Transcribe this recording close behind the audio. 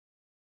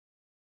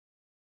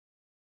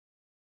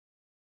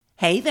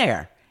Hey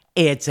there,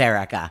 it's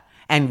Erica,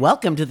 and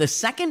welcome to the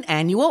second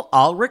annual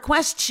All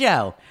Request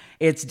Show.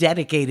 It's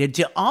dedicated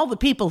to all the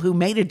people who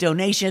made a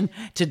donation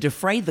to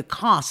defray the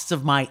costs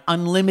of my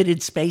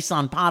unlimited space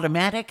on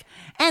Podomatic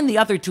and the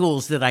other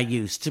tools that I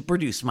use to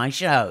produce my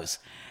shows.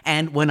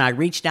 And when I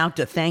reached out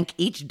to thank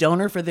each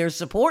donor for their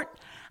support,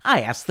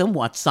 I asked them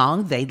what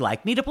song they'd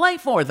like me to play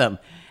for them.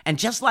 And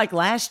just like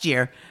last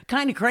year,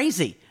 kind of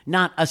crazy,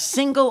 not a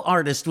single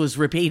artist was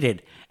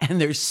repeated.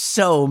 And there's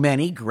so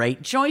many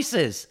great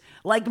choices.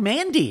 Like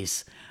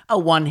Mandy's, a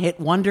one-hit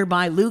wonder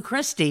by Lou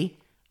Christie,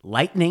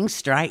 Lightning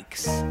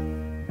Strikes. Listen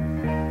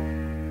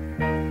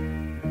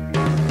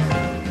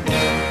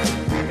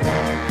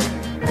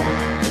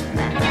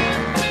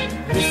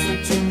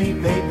to me,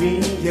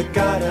 baby, you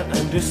gotta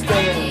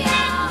understand.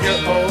 You're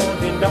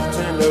old enough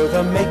to know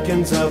the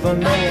makings of a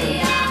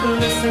man.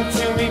 Listen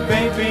to me,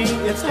 baby,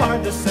 it's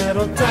hard to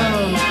settle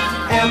down.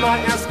 Am I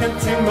asking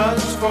too much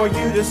for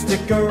you to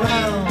stick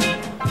around?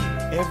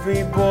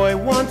 Every boy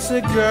wants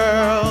a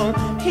girl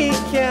he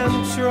can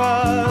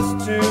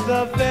trust to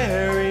the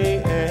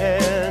very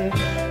end.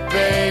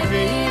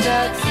 Baby,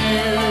 that's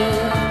you,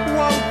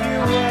 won't you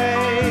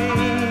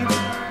wait?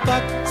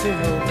 But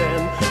till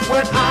then,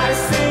 when I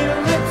see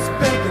lips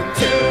begging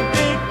to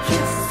be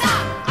kissed,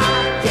 I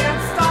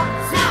can't stop.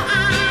 No, I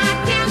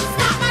can't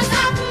stop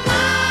myself.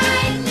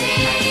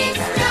 Lightning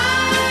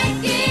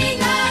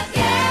striking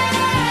again.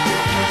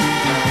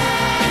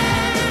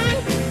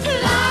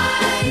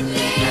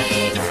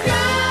 Lightning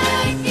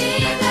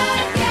striking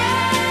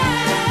again.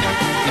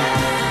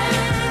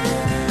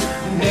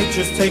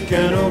 Nature's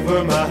taken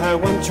over my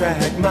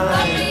one-track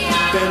mind.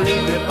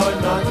 Believe it or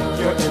not,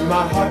 you're in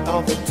my heart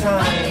all the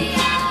time.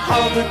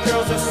 All the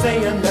girls are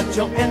saying that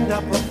you'll end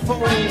up a fool.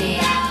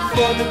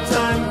 For the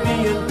time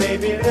being,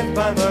 baby, live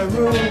by my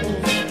rules.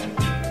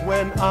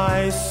 When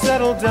I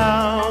settle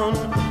down,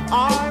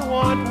 I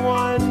want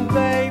one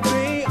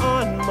baby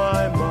on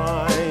my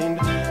mind.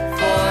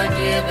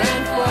 Forgive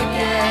and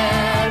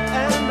forget,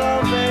 and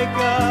I'll make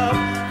up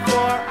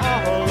for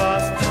all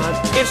lost time.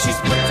 If she's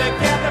put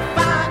together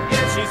fine,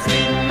 if she's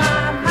in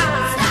my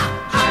mind,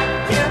 I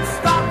can't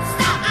stop.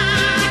 I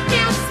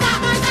can't stop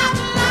myself.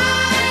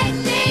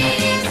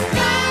 Lightning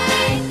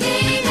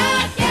striking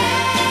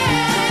again.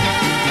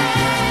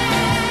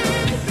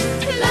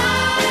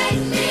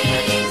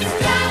 Lightning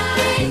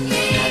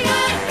striking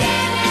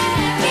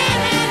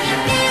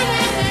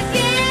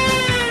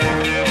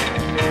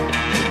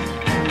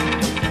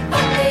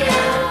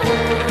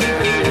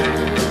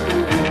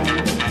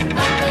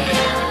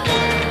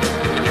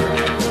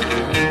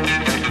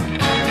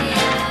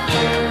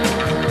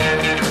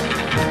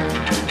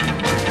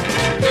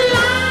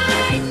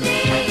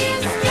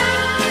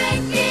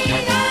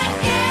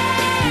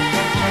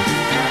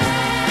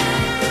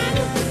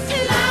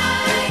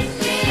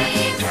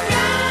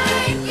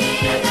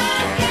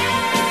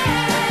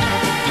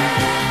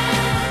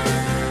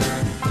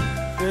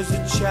There's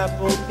a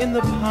chapel in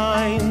the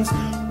pines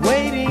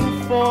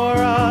waiting for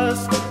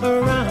us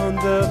around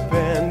the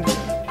bend.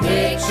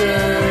 Picture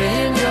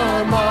in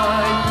your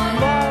mind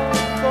love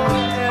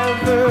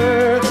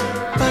forever.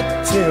 But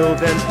till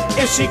then,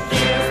 if she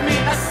gives me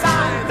a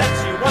sign that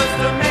she wants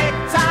to make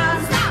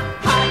time,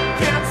 I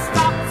can't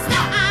stop.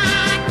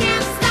 I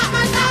can't stop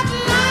myself.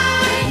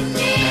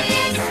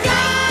 Lightning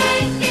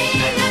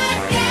striking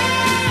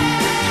again.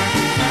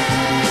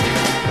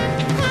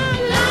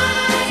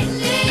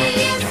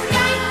 Lightning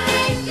striking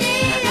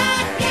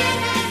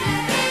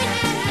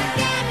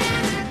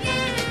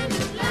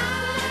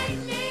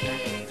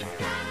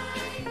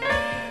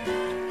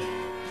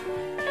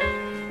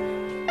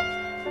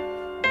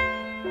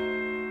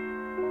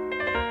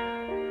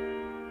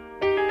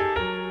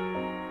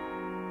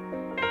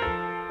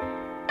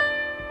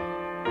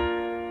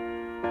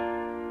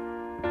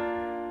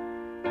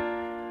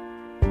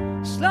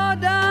Slow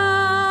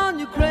down,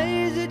 you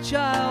crazy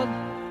child.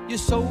 You're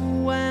so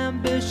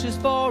ambitious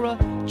for a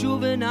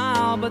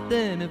juvenile. But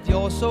then if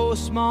you're so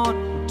smart,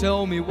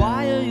 tell me,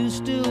 why are you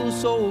still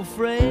so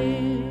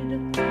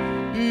afraid?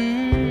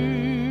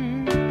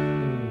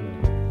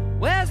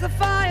 Where's the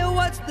fire?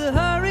 What's the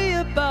hurry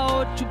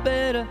about? You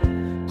better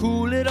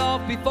cool it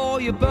off before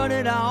you burn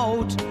it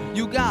out.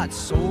 You got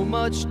so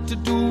much to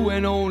do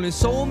and only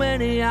so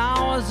many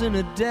hours in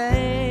a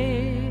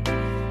day.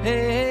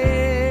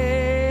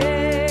 Hey,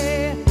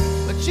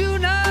 but you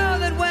know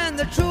that when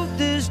the truth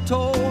is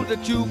told,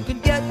 that you can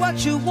get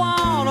what you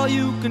want or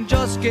you can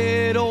just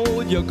get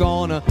old. You're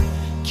gonna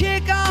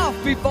kick off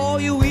before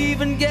you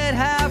even get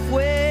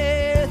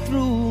halfway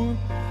through.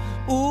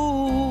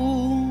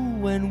 Ooh,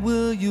 when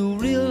will you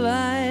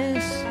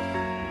realize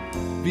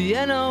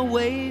Vienna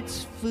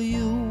waits for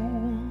you?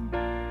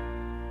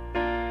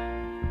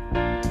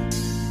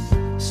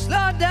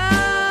 Slow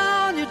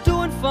down, you're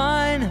doing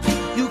fine.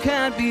 You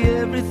can't be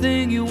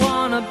everything you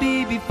wanna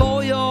be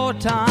before your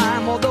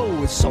time.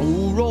 Although it's so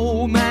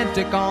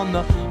romantic on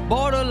the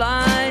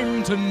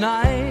borderline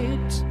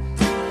tonight.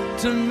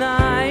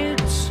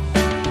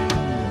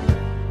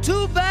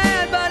 Too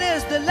bad, but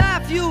it's the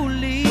life you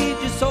lead.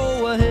 You're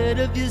so ahead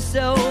afraid of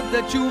yourself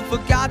that you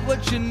forgot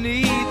what you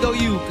need. Though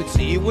you could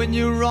see when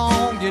you're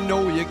wrong, you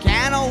know you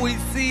can't always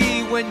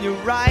see when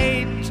you're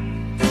right.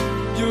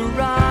 You're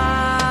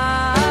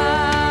right.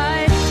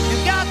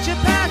 You got your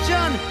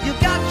passion, you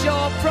got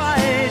your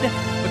pride,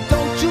 but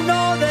don't you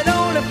know that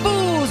only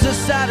fools are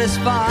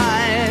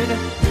satisfied?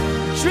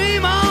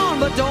 Dream on,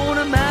 but don't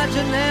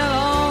imagine they'll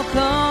all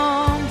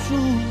come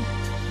true.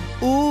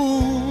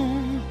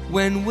 Ooh,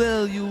 when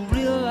will you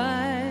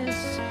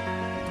realize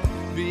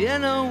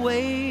Vienna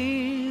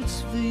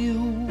waits for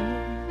you?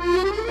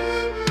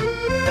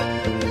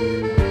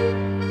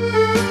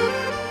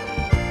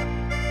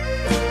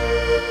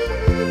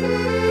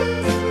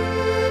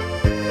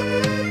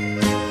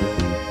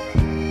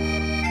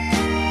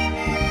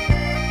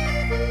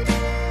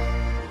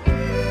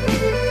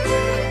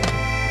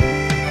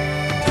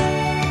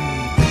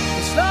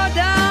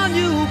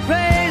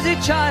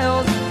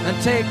 Child, and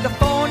take the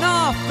phone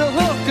off the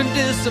hook and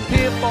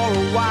disappear for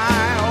a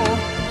while.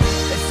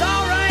 It's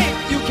alright,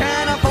 you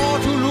can't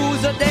afford to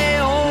lose a day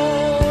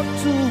or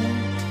two.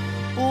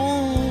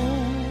 Ooh,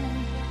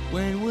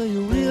 when will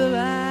you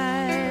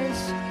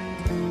realize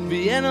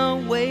Vienna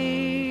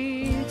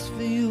waits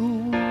for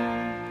you?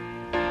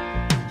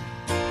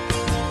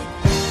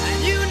 And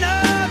you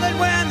know that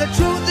when the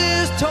truth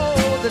is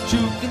told that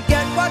you can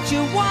get what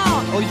you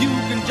want or you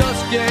can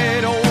just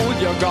get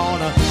old, you're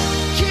gonna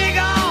kick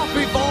off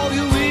before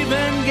you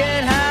even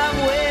get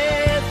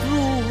halfway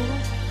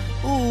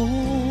through.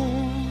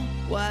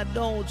 Ooh, why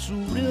don't you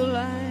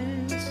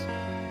realize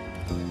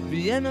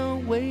Vienna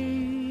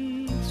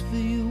waits for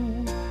you?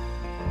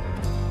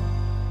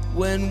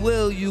 When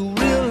will you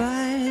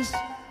realize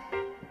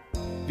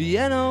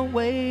Vienna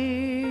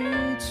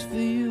waits for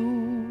you?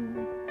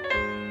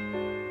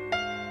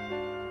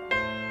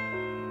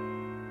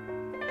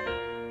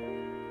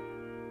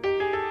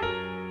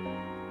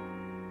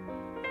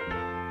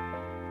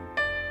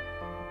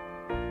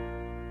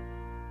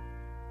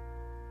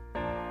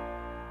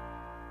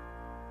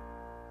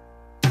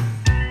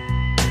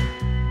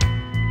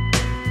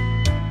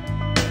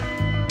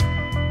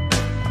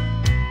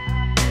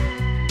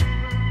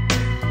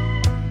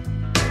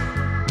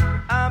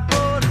 I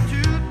bought a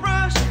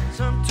toothbrush,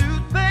 some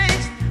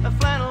toothpaste, a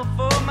flannel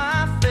for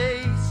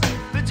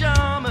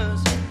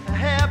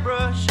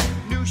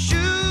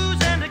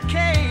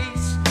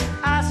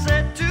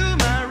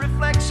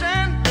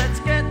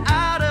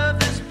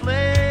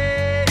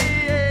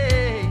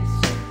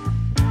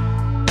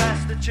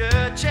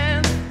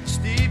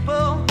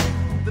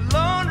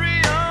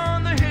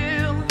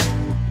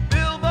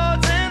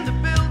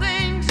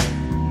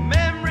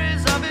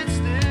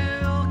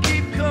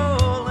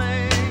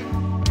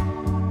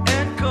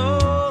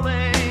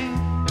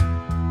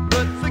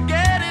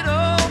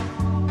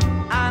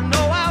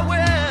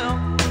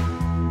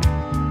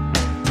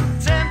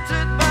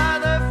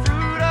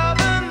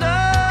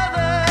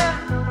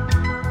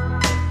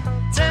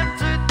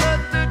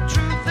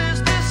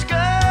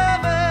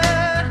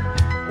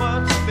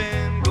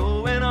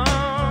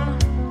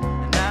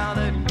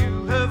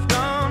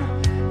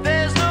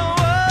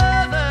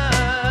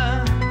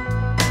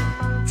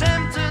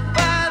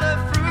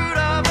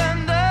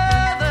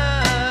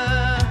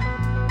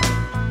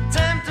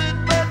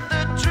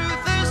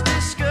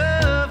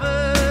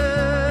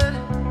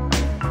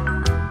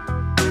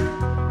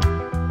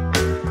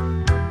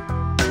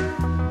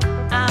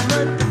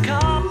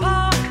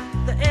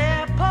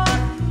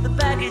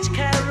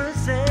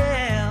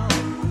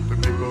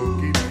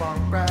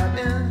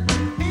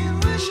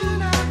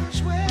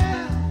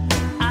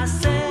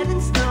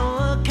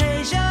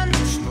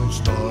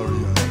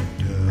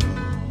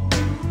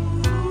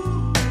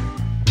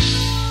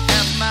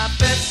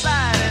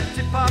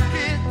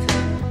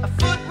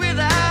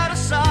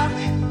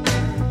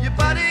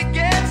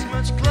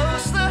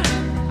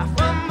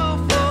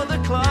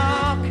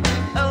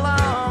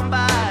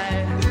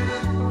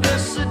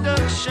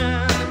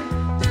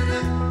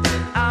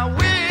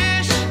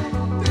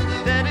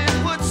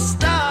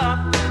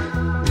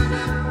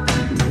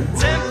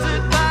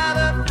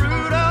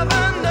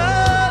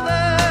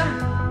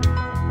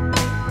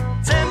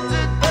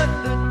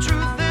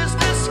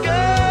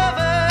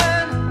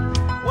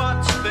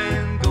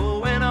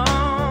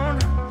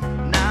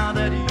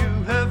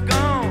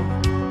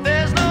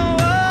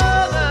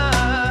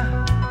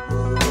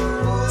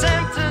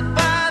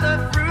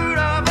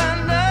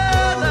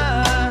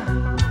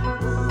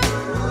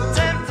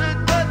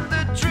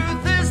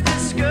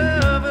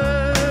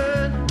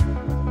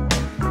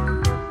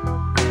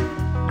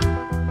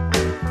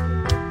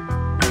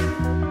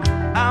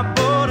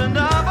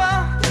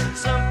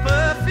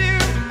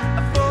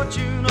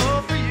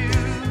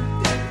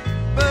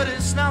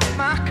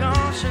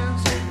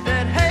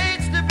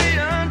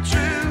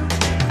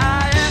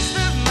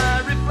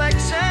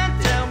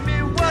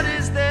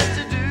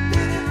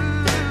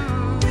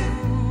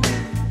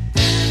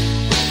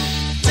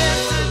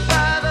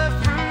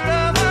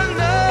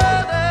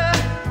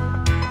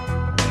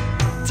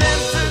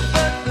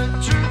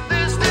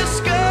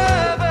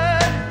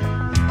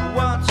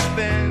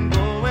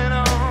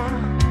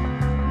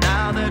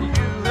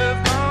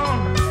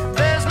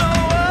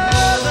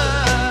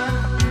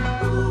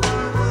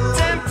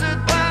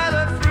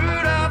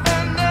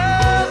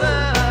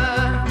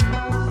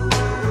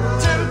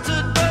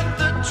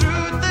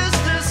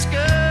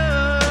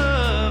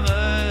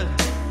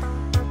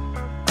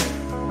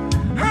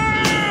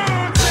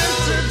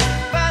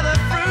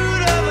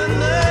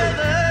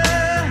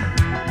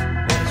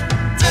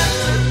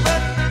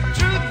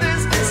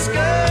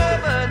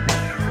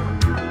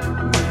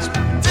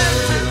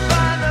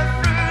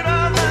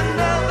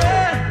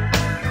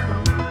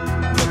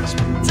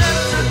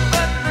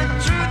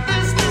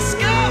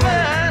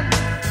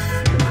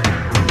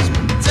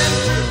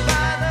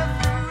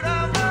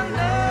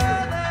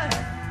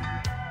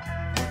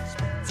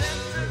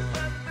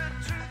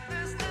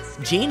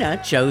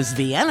Gina chose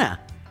Vienna.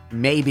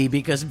 Maybe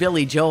because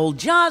Billy Joel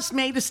just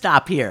made a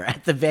stop here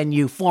at the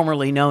venue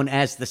formerly known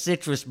as the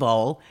Citrus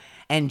Bowl,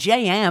 and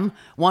JM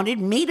wanted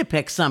me to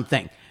pick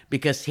something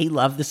because he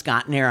loved the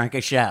Scott and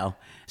Erica show.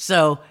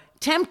 So,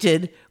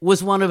 Tempted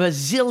was one of a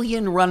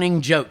zillion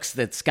running jokes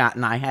that Scott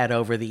and I had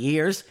over the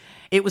years.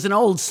 It was an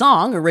old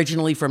song,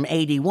 originally from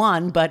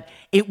 '81, but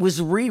it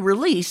was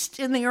re-released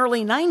in the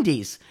early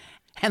 '90s.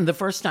 And the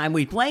first time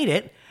we played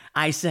it,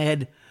 I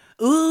said,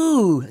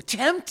 "Ooh,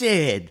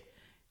 Tempted."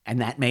 And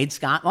that made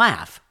Scott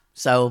laugh.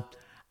 So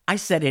I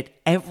said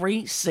it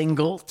every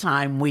single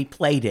time we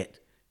played it.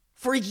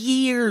 For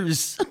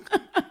years.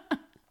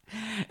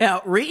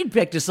 Now, Reed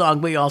picked a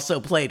song we also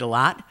played a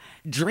lot,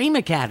 Dream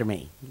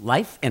Academy,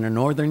 Life in a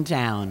Northern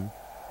Town.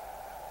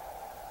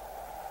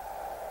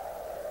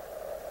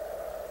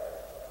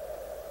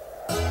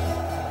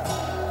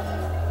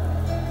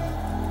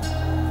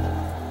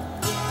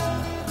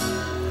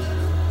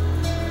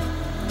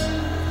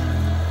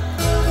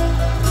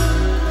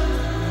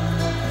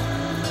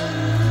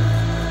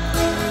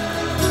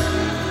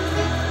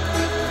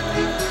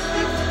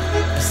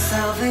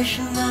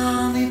 Salvation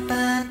Army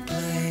band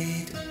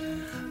played,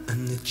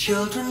 and the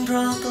children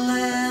drank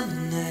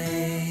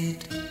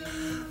lemonade,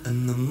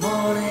 and the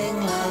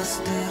morning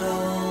lasted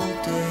all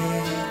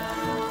day,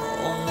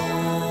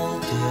 all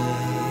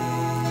day.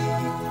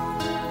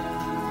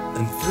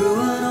 And through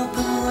an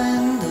open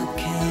window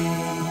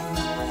came,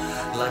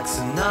 like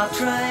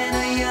Sinatra in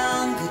a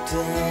younger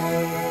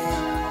day,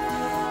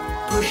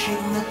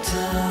 pushing the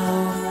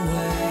town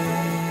away.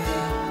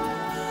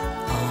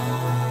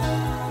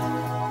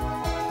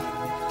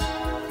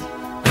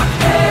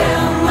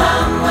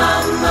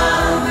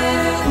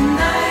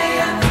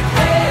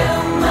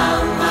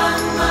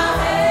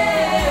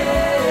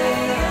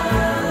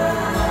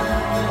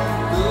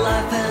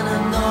 Life in a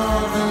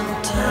northern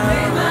town.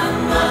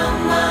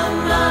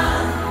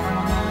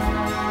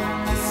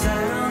 He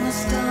sat on the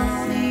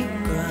stony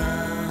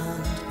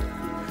ground,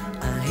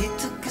 and he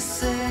took a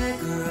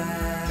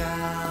cigarette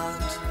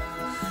out,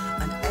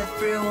 and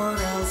everyone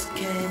else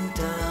came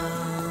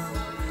down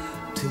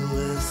to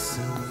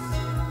listen.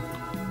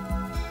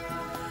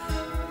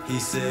 He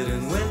said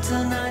in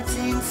winter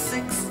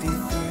 1963,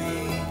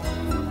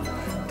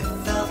 it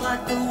felt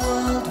like the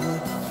world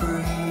would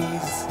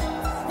freeze,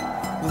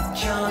 with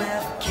John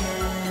F.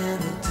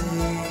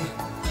 Kennedy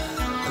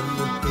and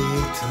the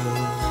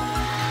Beatles.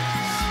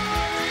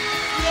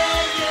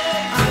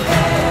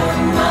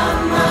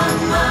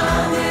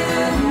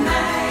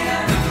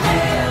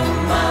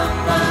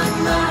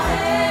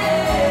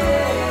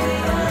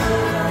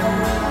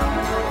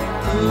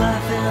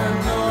 Life in a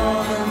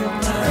northern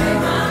town.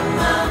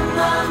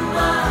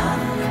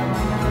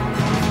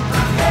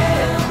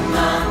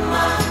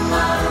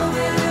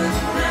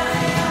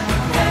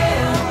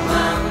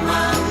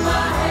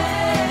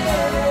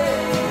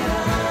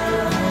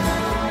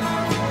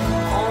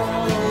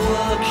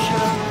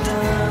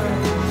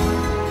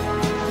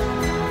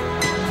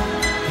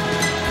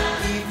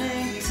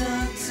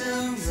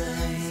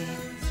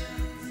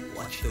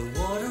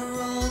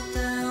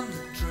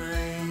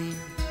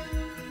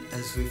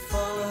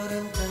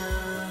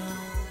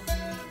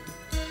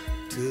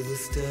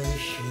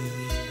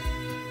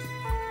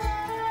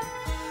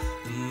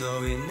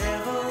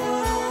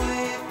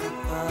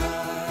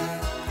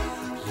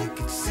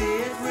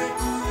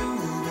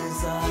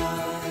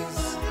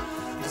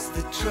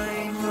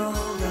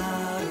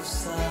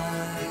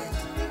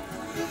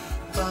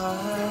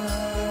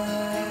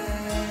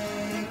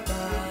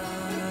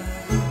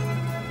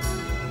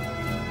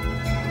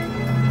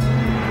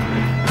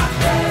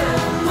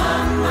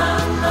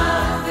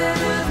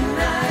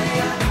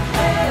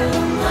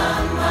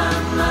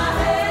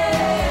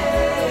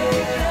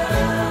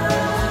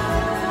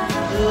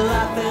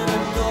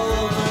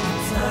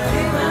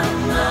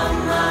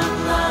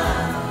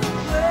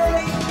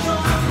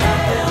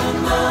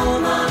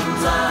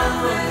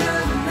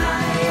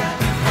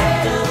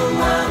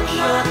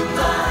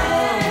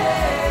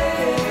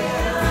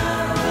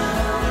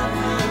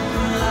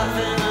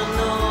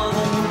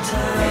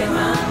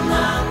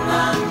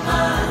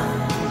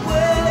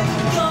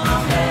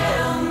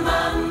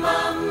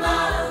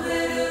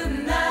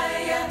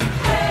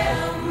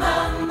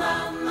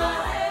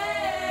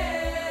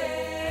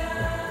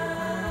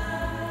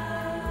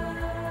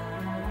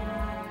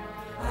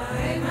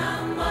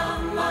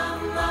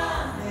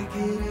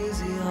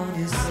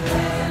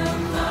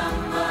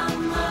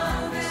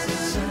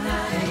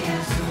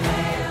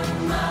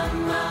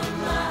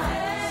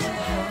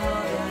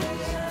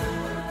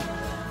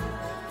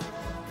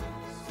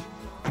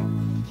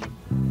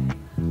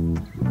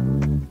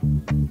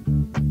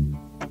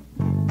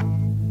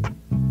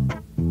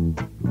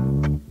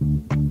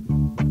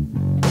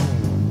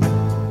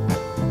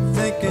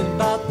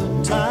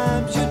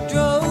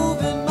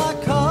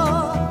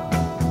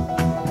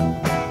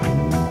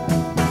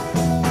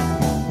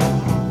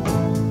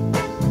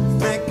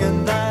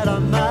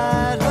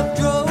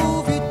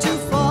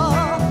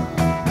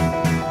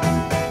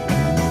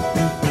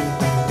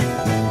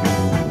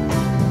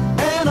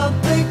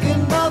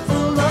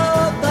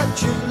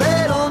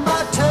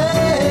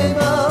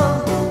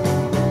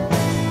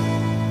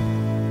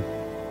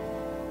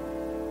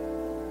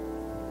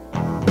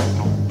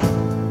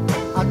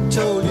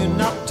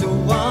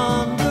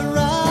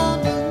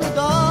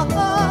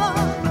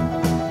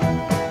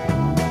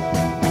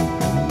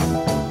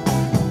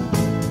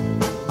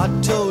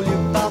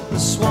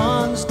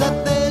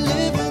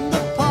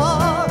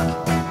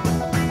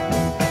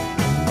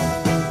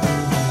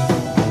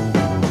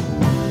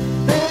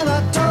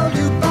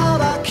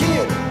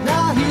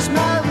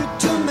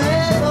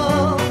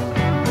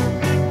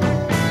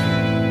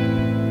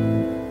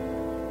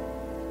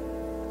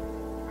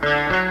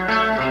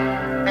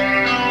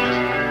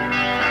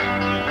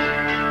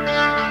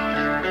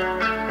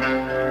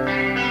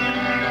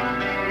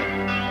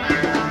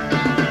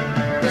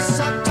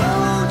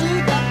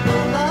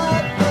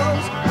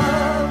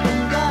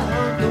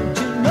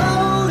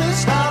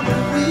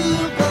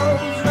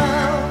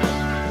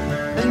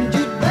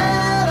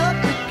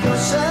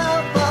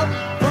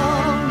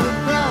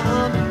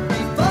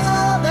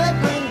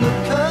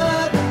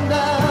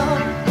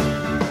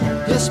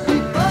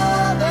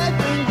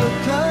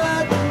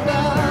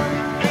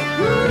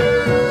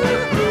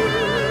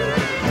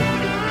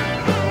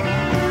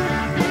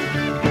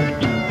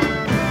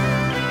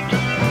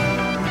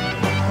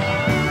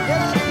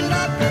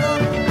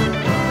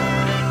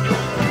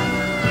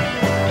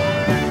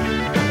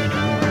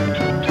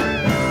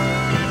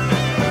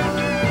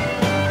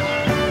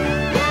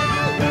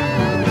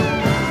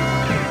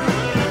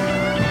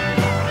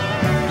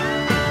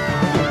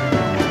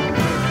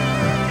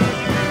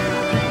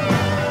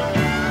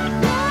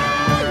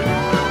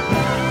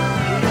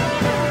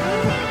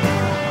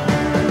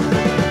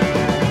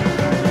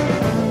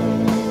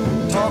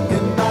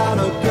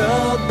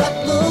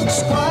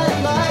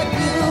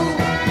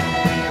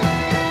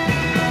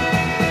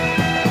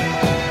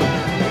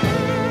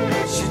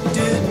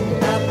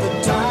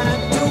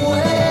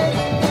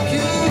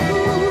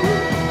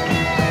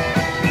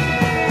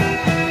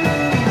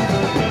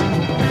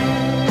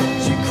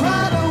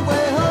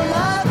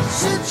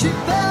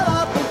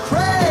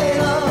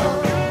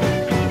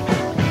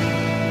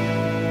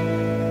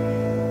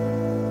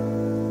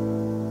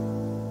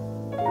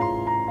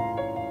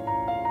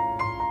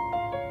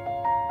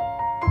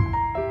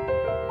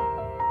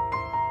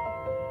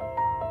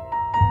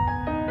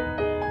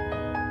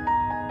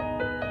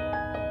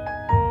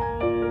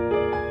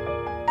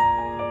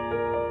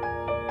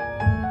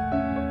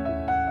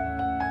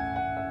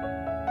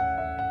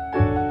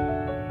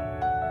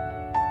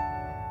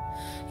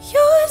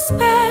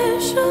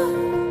 special.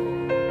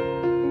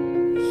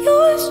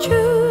 Yours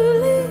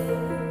truly.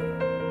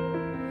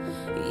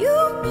 You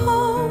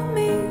pull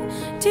me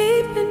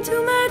deep into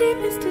my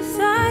deepest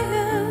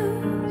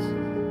desires.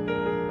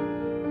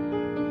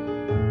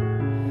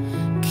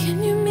 Can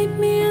you meet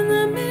me in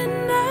the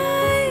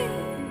midnight?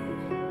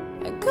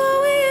 I go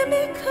in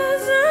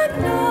because I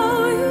know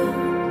you.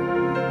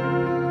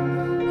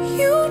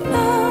 You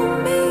know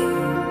me.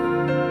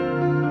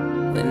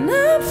 When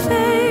I'm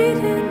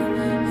fading,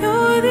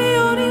 you're the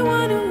only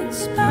one who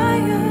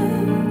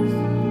inspires.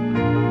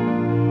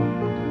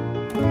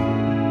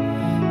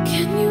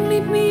 Can you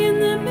meet me in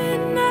the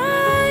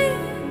midnight?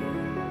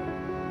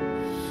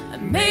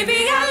 Maybe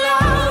I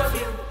love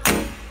you.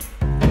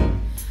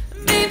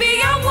 Maybe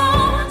I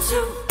want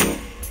to.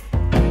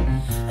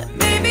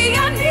 Maybe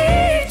I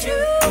need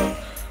you.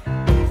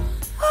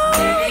 Oh,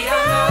 maybe I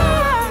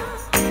love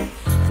you.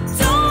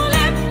 Don't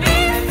let me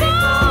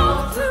fall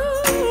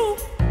through.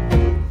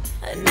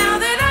 Now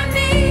that I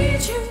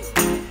need you,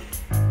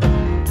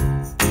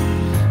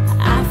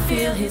 I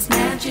feel his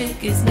magic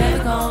is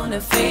never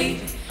gonna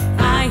fade.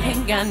 I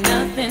ain't got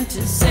nothing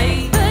to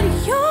say, but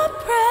you're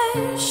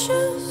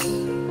precious.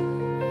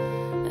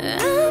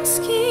 I'm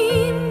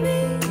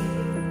scheming,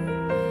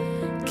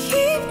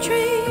 keep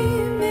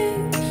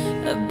dreaming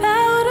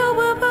about a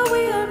world where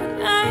we are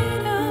an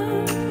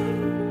item.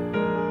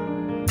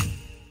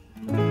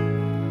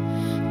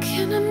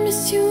 Can I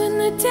miss you in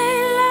the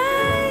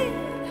daylight?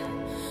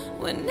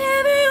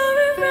 Whenever you're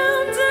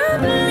around,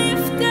 I'm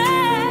lifted,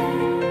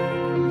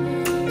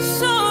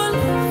 so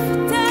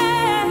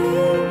lifted.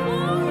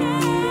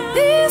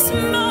 This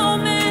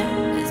moment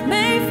is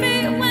made for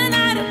you when I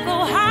go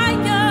higher.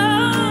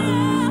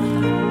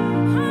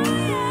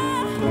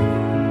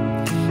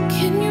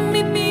 Can you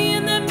meet me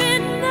in the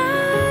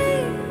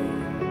midnight?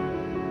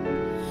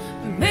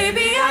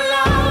 Maybe I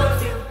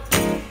love you.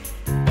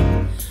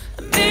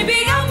 Maybe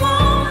I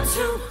want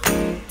to.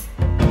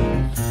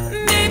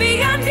 Maybe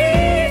I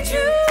need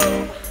you.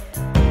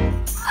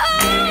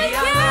 Oh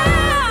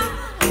yeah.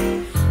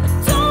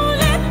 Don't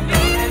let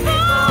me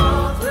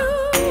fall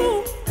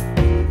through.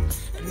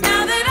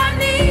 Now that I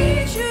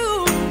need you,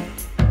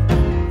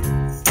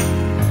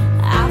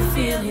 I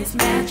feel his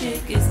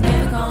magic is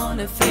never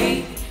gonna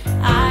fade.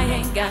 I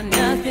ain't got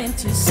nothing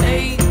to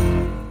say.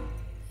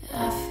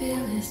 I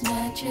feel his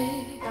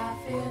magic. I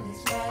feel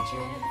his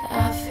magic.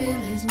 I feel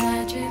his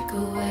magic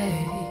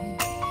away.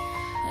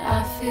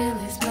 I feel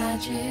his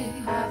magic.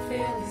 I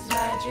feel his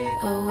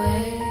magic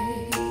away.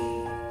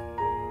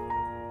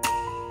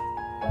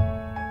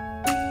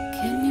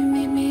 Can you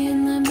meet me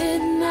in the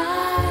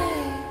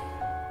midnight?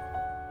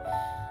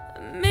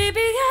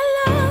 Maybe I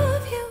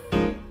love you.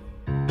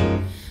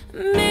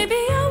 Maybe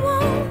I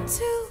want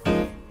to.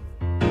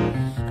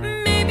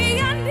 Maybe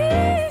I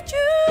need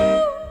you.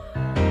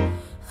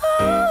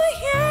 Oh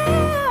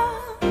yeah.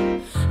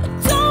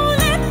 Don't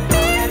let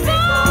me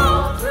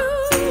fall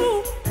through.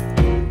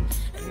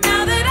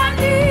 Now that I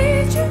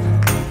need you,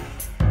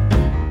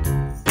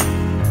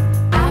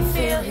 I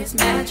feel his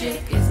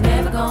magic is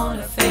never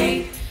gonna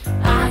fade.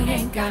 I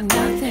ain't got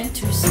nothing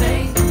to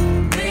say.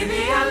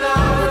 Maybe I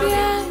love you.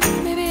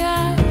 Maybe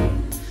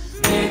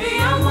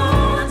I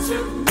want to.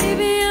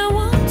 Maybe I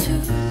want to.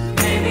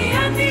 Maybe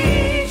I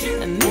need you.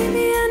 And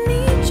maybe I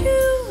need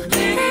you.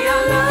 Maybe I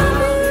love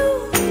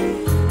you.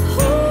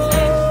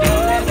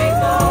 Let me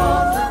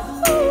fall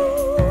through.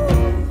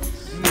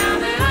 Now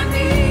that I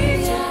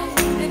need you.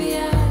 Maybe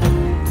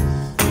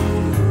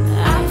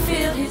I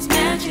feel his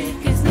magic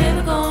is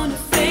never gonna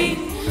fade.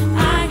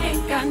 I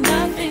ain't got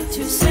nothing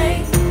to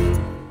say.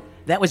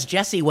 That was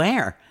Jessie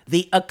Ware,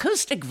 the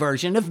acoustic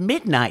version of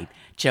Midnight,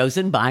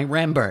 chosen by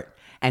Rembert.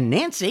 And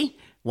Nancy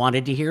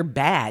wanted to hear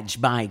Badge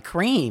by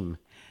Cream.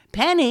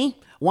 Penny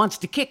wants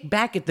to kick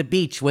back at the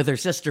beach with her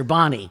sister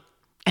Bonnie.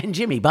 And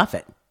Jimmy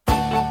Buffett.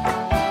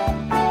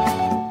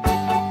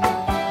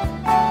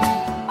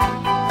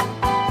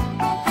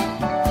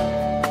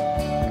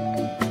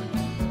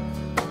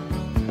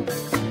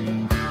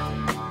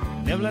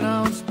 Nibbling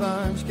on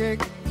sponge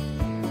cake,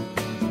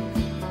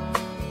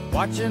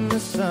 watching the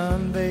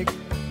sun bake.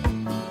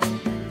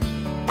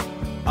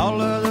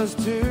 All of those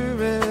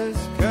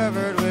tourists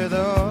covered with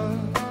oil,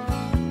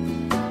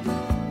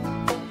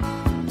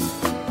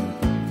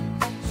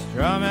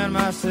 strumming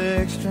my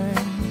six string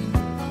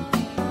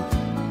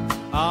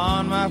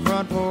on my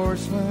front porch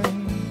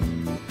swing.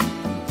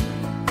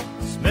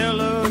 Smell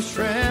those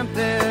shrimp,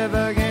 they're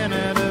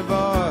beginning to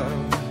boil.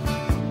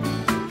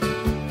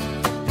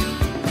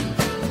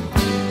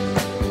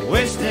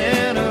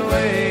 Wasting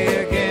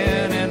away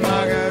again in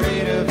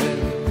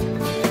Margaritaville,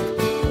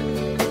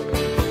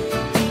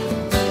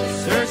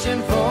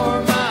 searching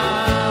for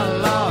my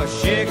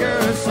lost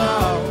sugar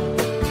salt.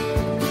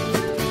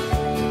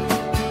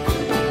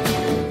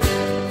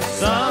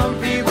 Some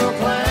people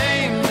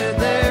claim that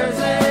there's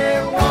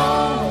a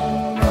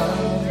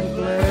woman to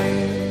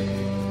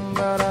blame,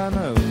 but I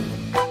know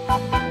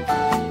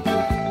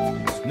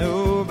it's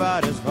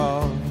nobody's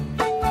fault.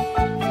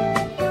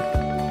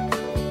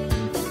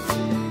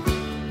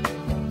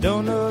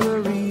 Don't know the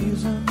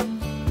reason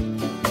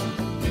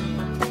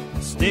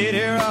Stayed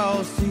here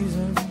all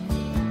season.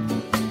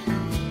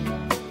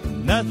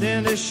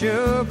 Nothing to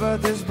show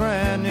but this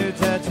brand new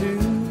tattoo.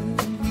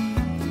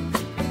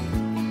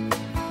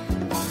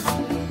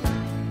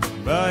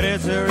 But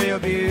it's a real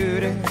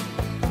beauty,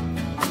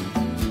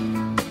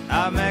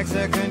 a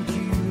Mexican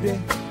cutie.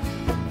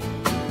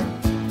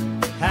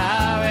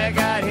 How it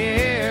got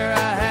here,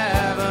 I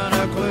haven't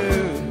a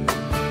clue.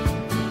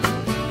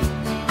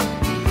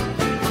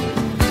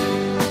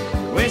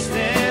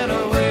 Wasting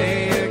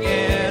away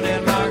again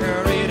in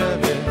Margaritaville,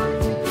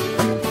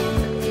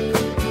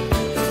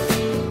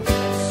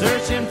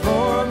 searching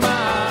for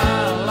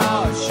my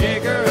lost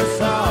shaker of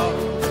salt.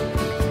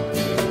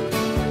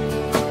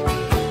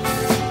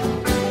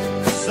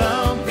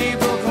 Some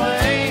people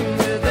claim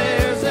that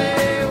there's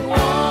a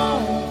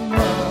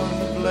woman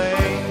to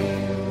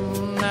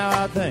blame.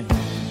 Now I think,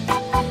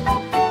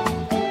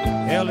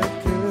 hell, it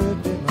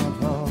could be my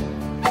fault.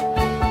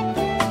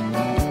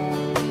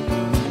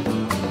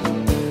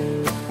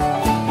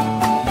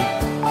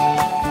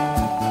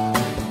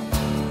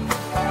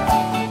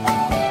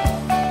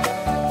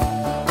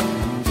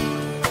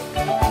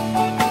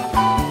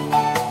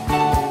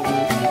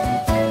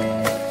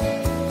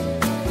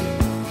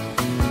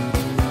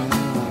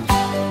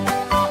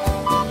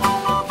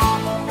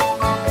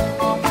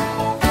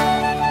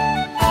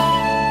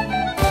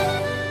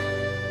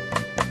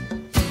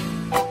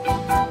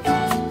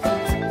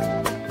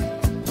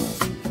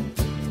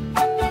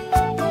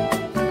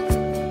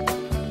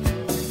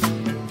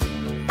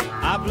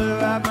 I blew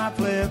out my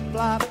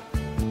flip-flop,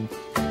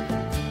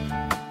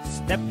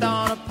 stepped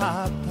on a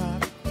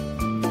pop-top,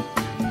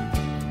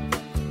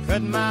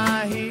 cut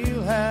my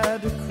heel,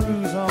 had to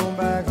cruise on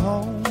back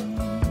home.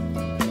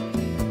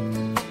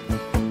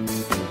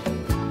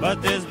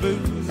 But there's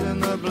booze in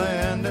the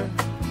blender,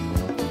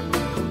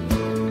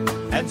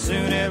 and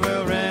soon it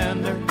will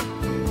render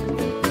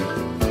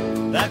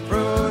that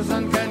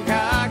frozen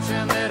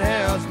concoction that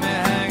helps me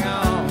hang on.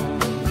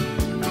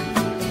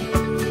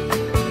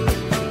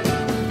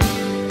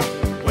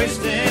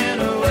 Wasting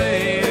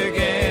away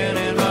again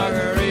in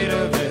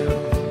Margaritaville,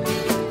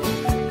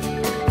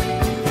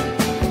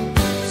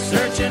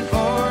 searching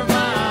for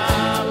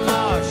my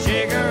lost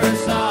shaker of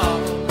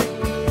salt.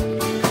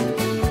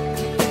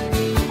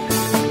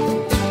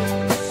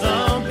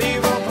 Some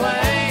people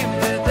claim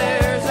that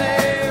there's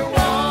a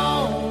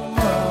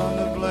woman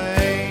to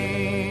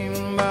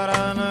blame, but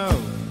I know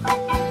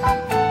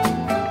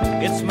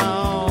it's my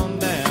own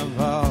damn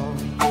fault.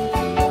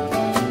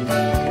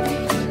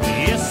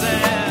 Yes,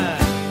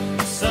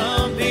 and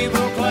some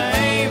people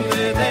claim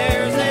that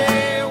there's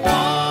a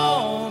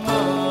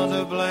woman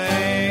to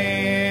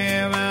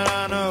blame, and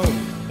I know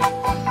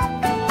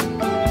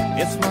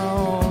it's my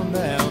own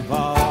damn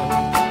fault.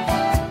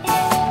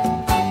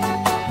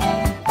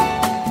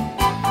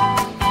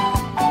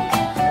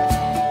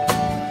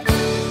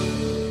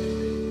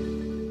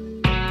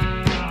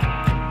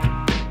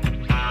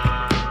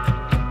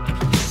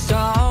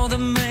 Saw the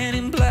man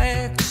in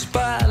black,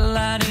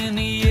 spotlight in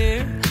the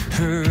air.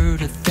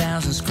 Heard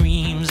 1,000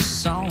 screams,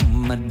 saw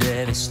my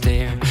daddy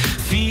stare.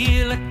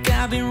 Feel like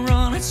I've been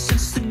running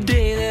since the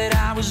day that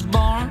I was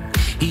born.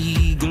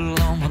 Eagle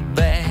on my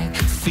back,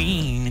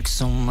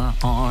 phoenix on my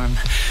arm.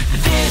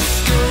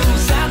 This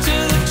goes out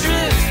to the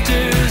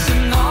drifters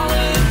and all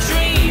of the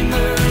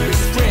dreamers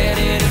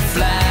ready to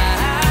fly.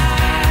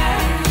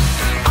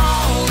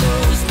 All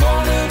those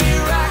born to be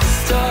rock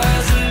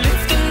stars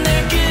lifting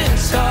their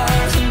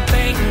guitars and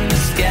painting the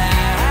sky.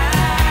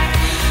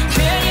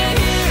 Can you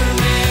hear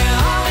me?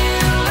 All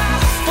you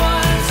lost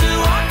ones who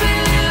aren't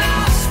really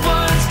lost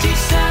ones, keep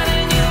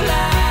shining your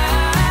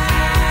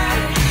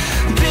light.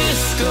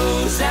 This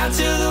goes out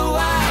to the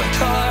wild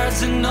cards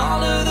and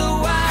all of the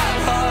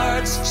wild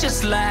hearts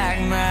just like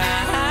mine.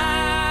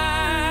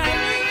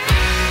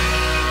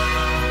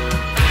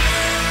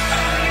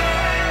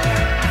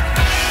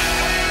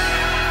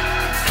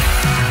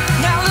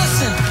 Now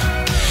listen,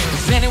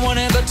 if anyone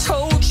ever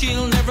told you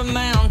you'll never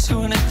amount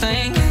to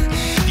anything,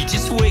 you're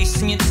just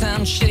wasting your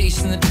time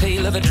chasing the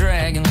tail of a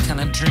dragon kind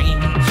of dream.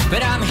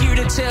 But I'm here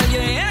to tell you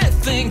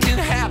anything can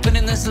happen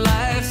in this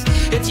life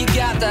if you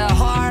got the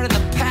heart and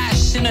the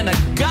passion and a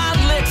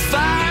godlit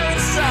fire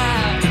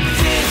inside.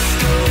 This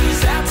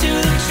goes out to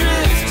the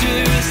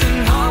drifters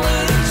and all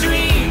of the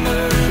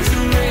dreamers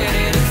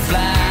ready to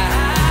fly.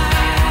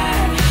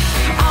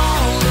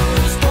 All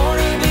those born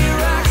to be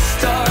rock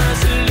stars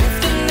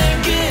lifting their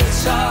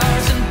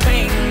guitars and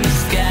painting the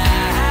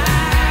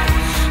sky.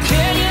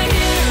 Can you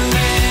hear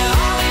me?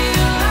 All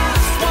you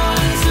lost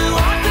ones who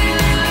aren't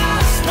really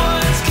lost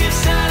ones, keep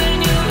shining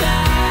your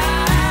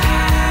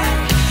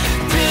light.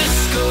 This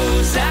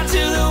goes out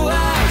to the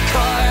wild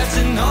cards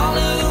and all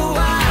of the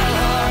wild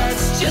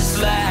hearts just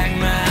like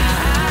mine.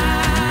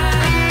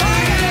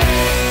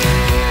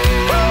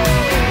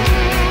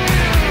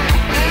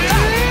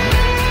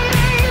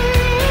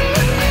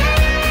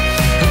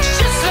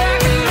 Just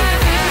like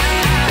mine.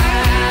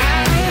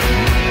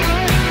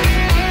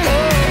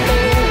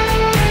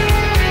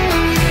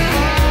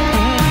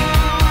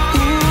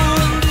 Ooh,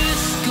 and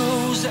this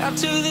goes out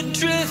to the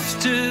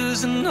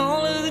drifters and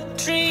all of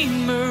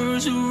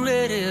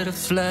ready to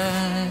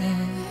fly.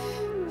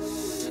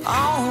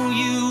 All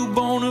you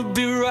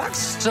wanna-be rock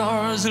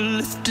stars are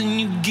lifting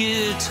your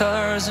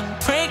guitars and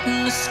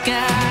painting the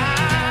sky.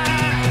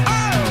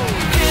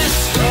 This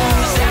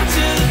goes out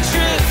to the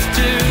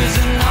drifters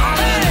and all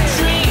of the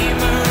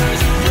dreamers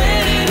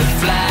ready to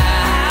fly.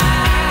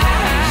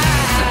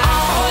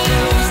 All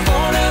those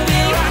wanna-be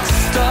rock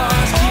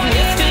stars keep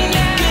lifting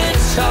your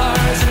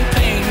guitars and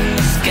painting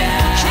the sky.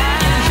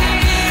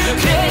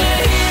 Can you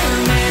hear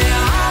me?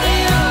 All the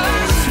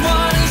lost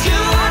ones,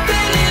 you are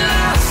really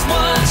lost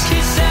ones.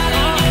 Keep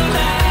sounding your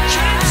light.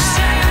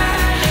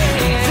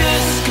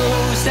 This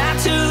goes out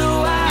to the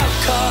wild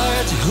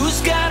cards. Who's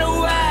got a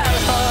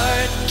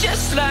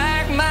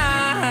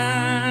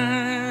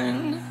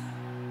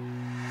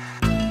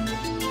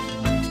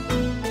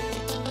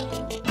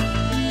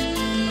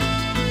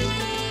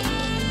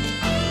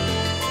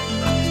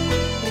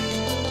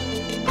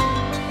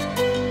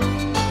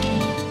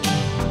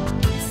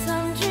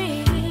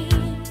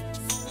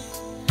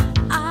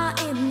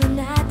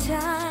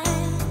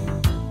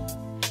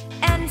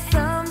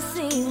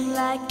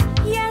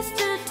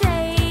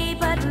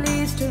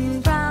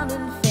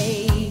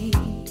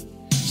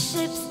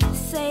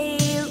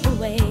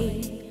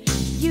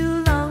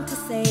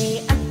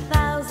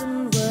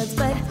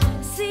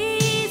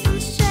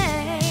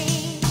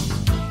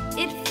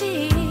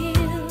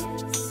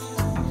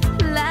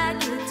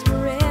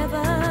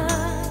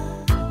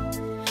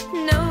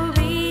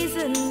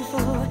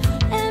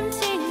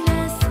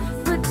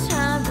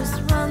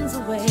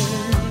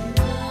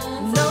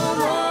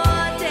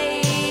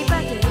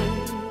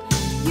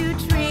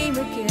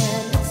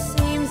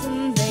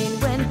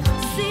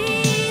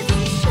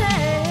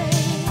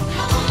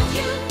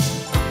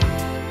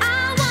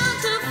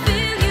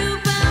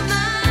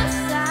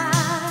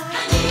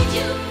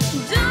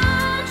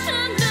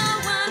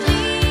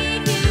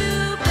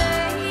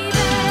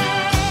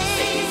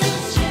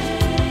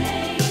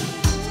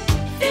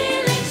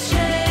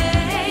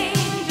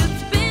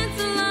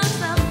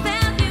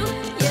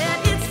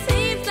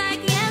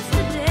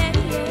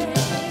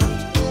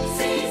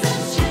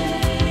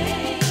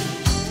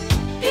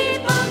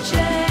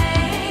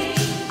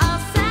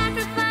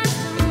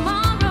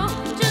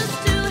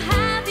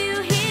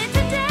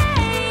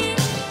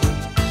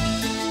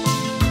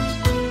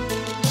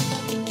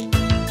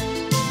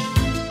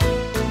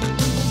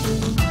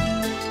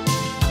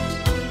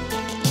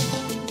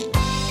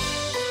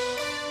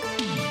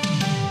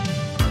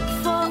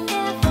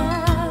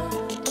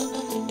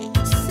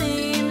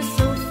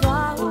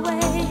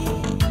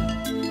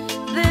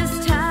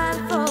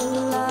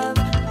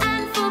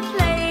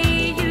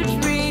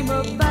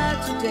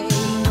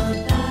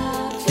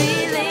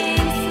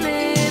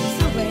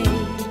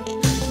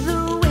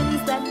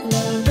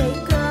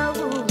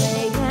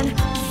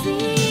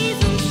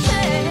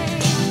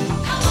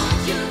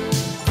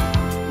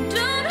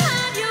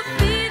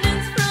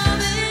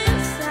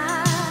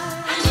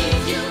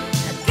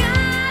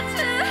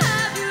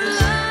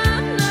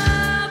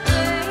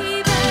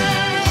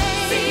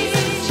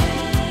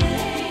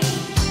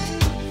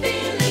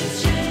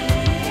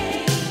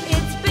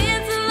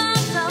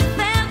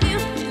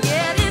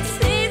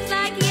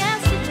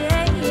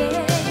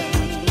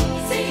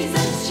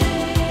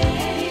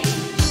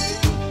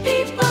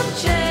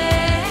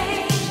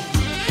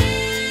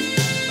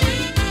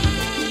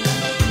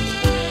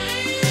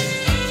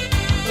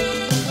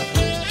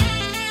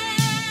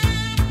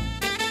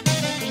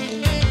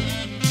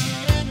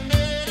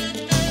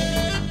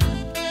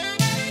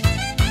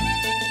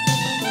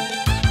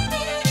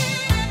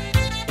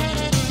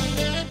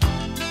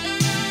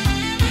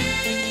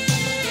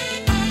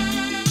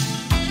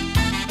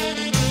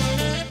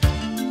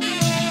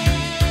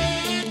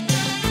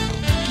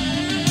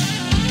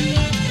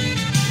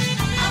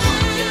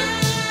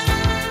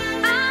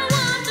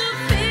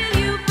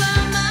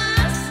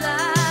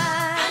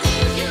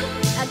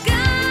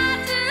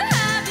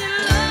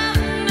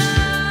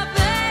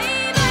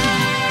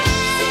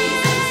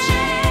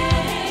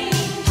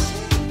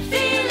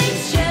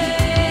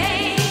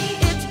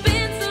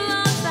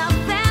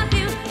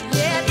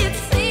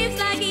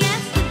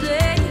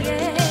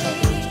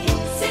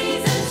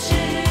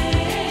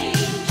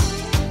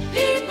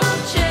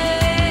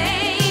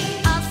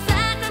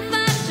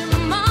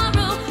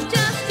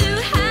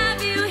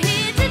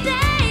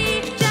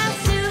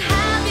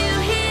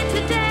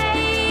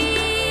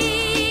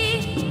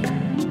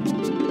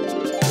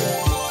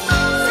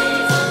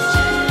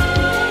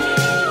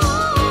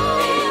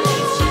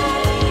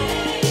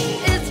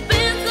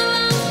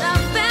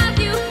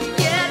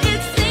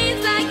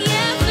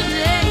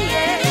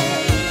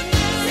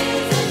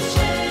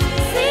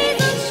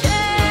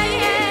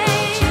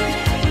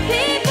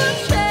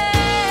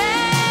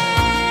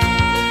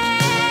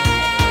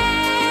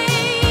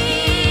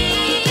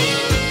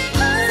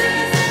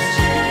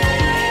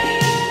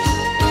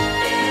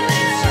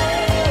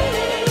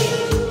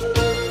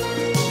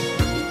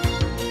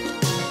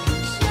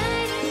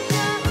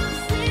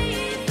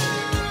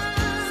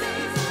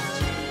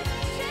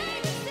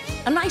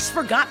A nice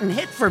forgotten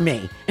hit for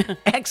me.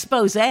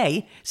 Expose,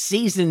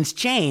 Seasons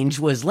Change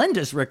was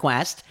Linda's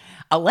request.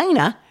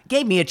 Elena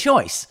gave me a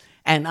choice.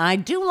 And I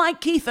do like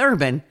Keith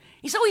Urban.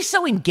 He's always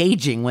so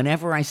engaging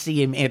whenever I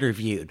see him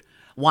interviewed.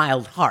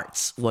 Wild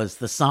Hearts was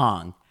the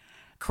song.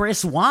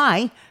 Chris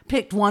Y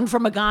picked one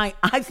from a guy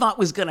I thought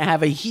was going to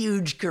have a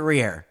huge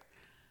career.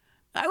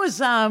 I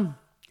was,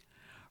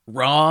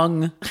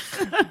 wrong.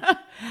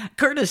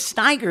 Curtis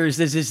Stigers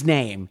is his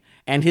name,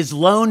 and his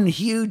lone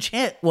huge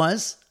hit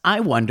was I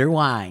Wonder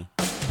Why.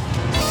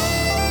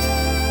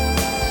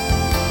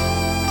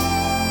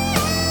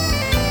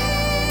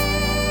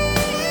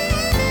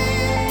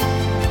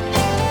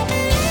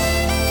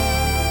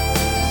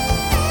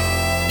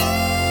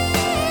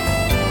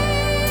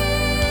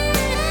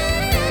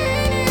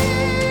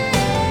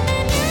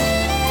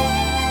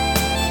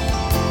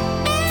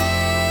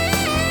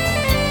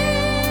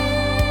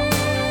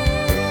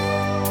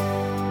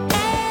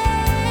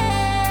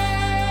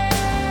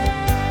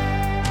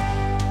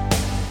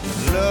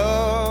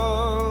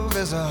 Love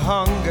is a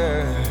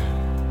hunger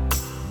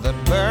that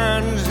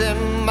burns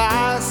in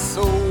my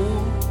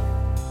soul,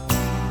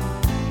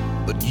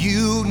 but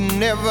you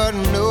never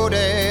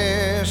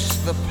notice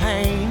the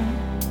pain.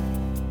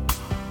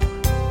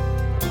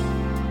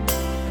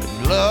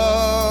 And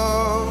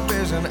love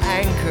is an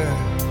anchor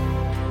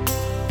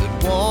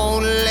that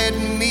won't let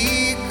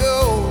me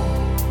go.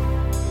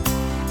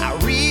 I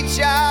reach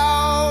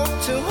out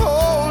to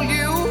hold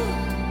you,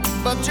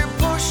 but you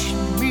push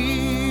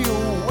me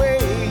away.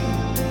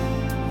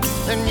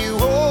 And you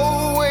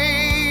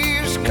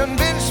always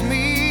convince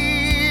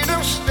me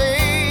to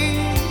stay.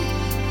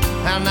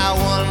 And I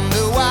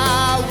wonder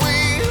why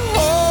we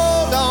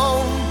hold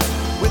on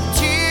with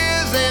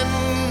tears in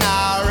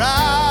our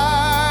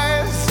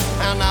eyes.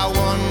 And I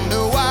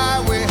wonder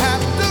why we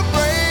have to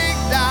break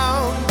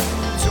down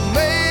to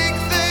make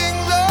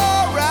things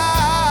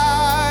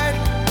alright.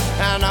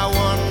 And I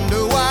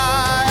wonder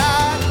why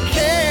I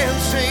can't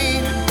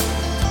seem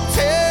to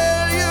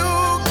tell you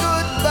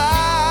goodbye.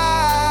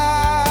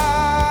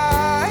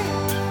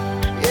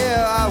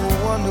 Yeah, I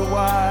wonder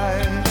why.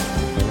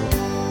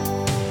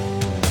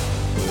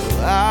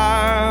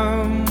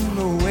 I'm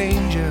no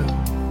angel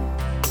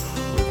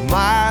with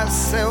my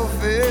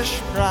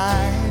selfish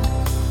pride,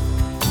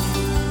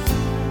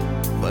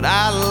 but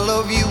I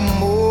love you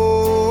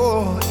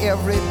more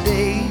every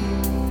day.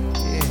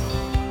 Yeah.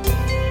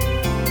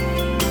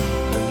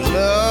 And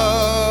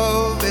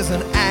love is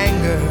an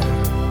anger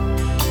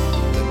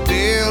that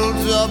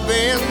builds up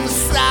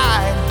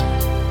inside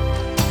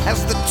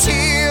as the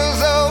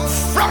tears of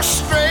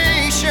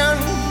frustration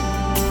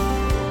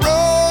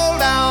roll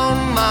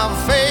down my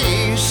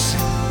face.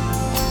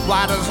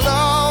 Why does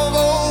love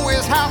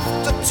always have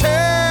to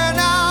turn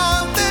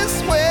out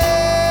this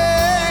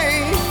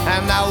way?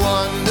 And I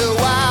wonder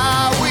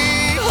why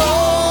we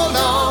hold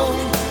on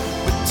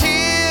with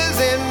tears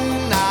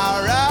in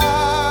our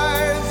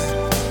eyes.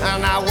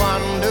 And I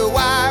wonder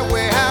why we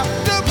have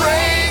to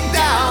break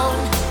down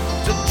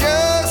to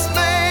just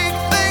make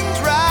things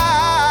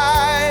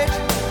right.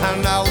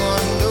 And I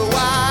wonder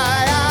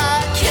why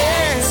I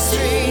can't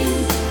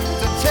seem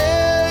to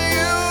tell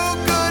you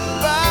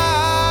goodbye.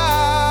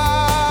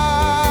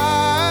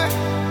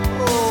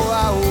 Oh,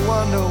 I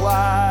wonder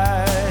why.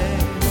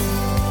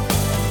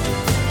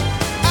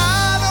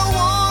 I don't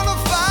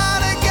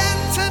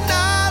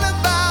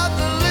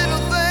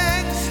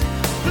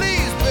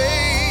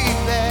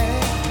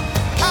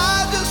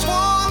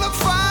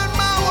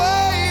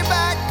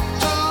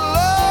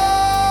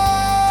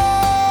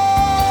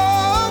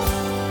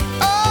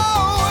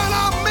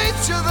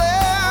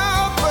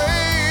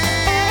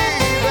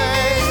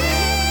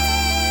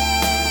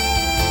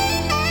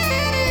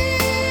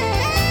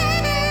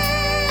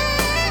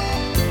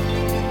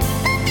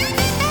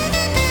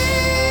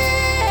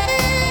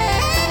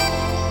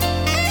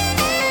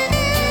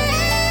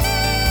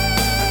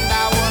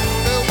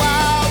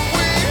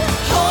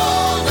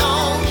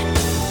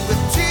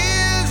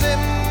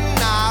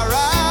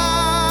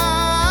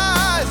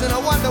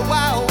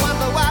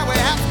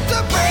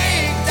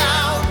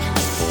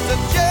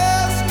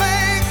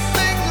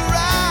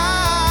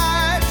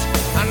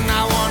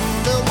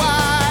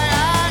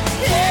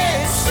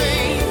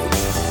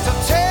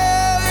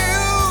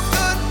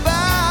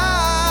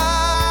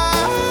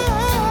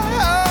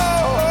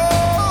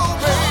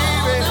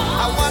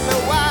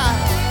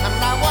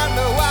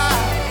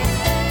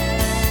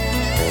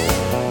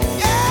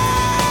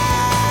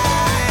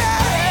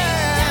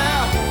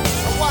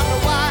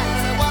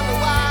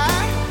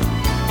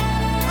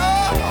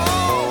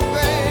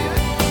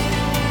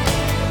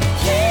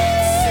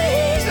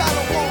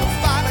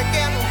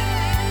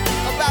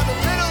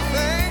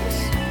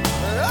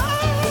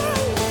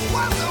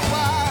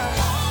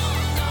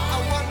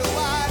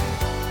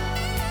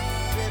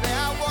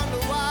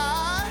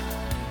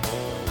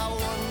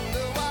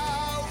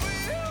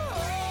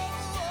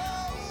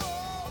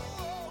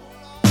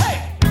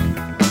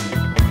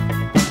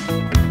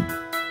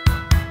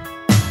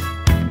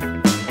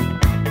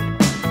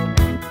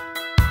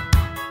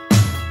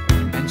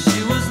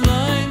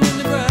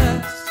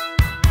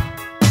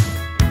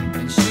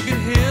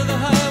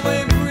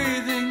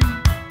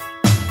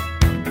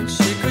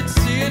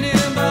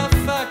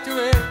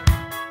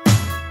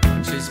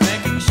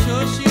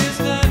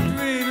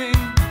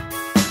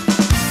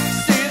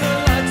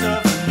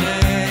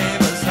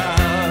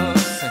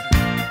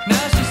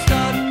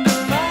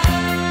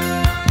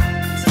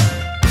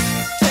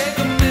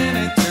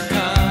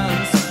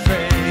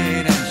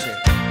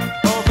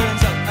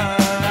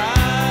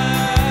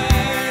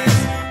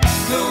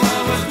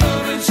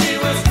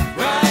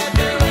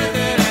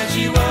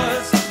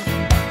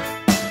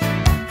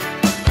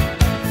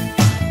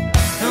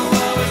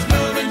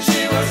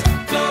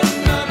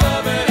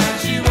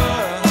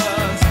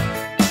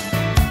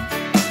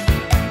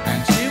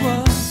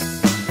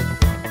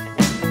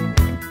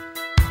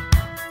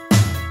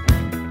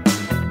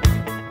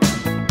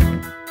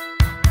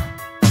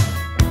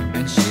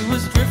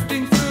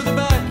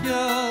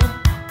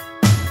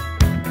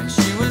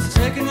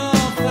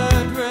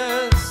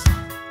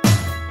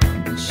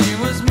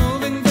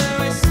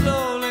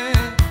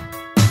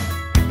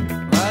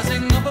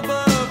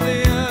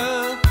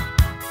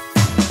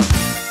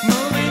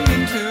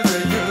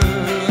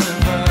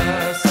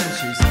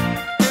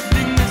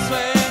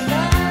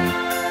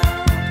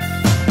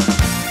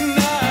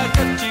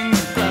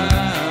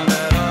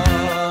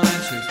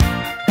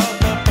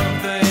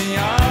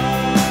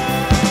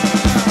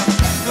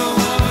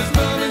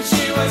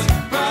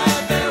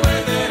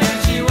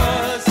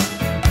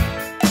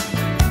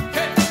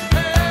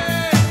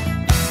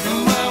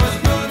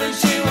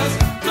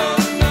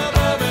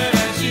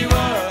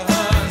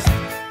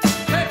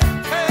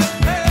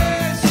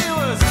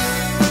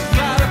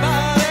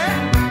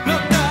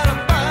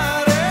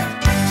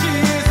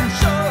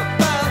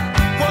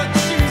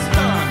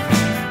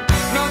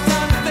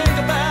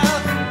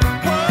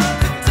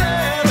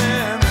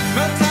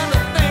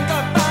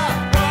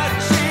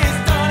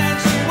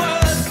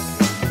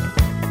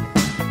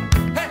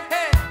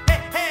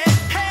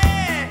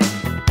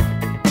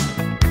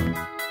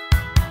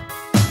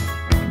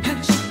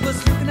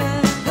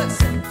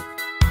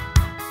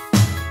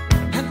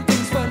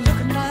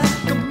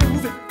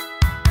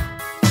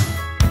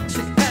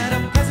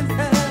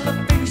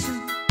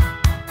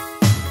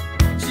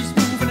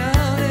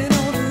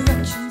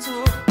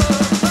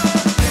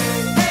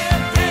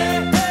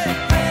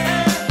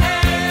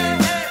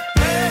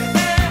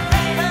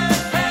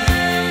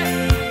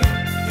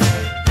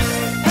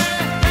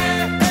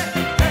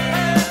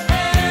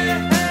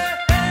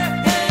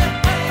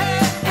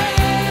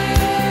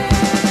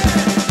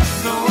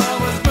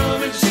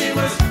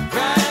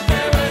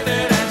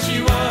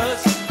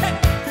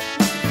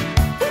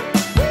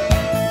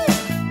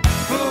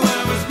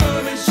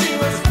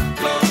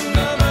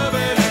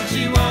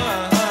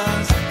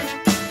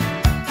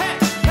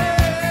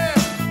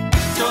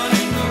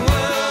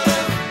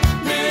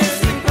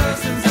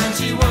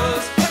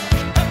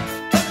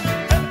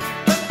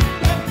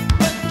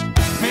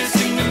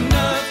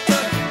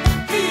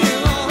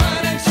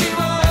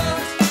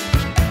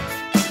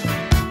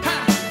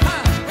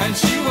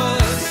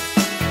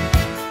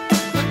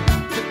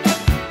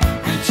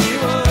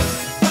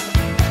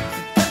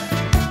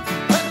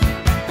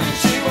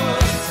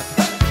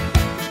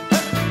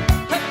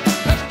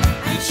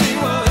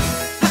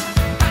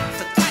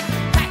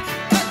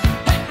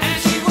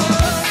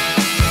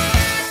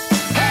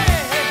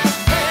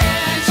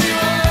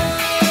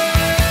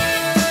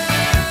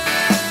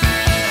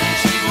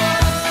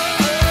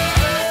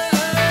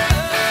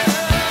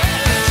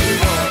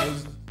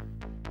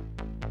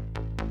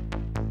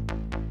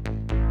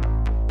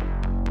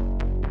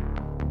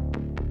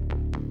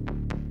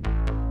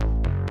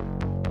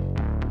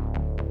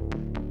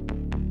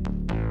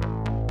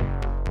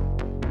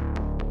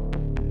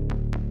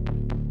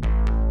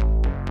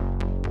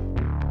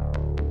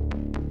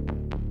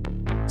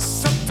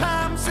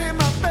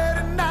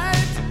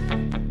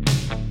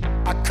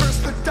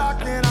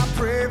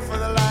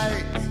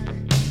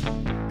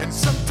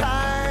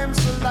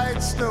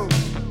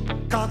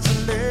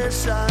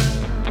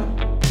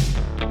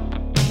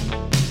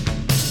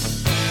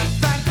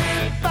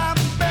Thinking about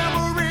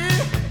memory,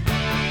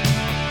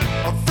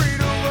 afraid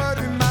of what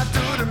it might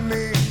do to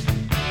me,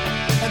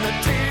 and the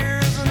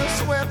tears and the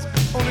sweat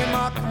only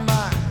mock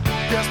my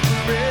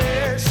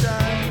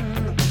desperation.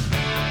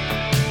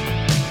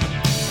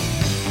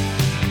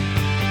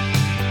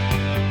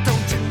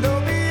 Don't you know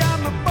me?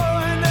 I'm the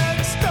boy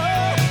next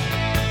door,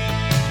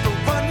 the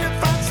one you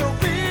find so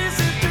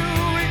easy to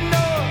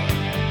ignore.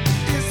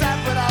 Is that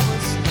what I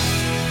was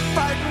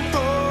fighting for?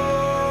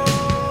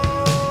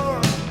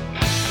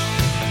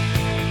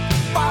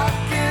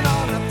 Walking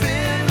on a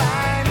thin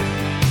line,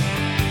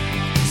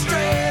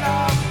 straight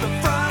off the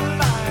front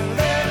line,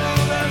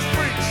 labeled as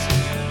freaks,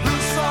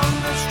 loose on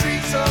the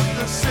streets of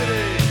the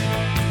city.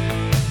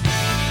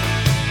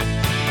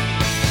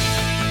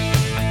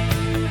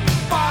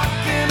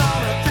 Walking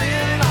on a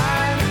thin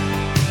line,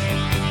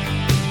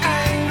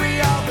 angry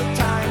all the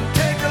time.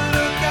 Take a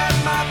look at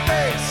my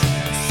face,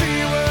 see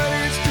what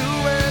it's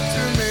doing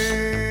to me.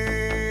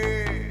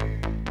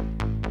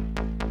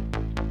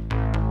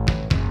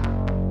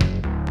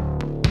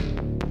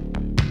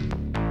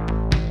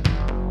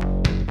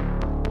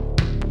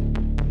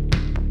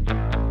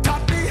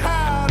 Taught me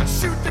how to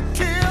shoot to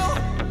kill,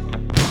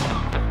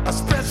 a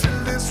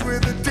specialist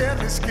with a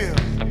deadly skill,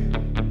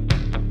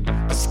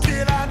 a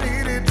skill I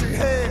needed to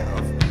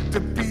have to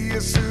be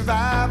a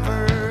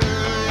survivor.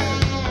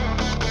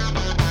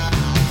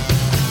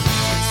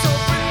 So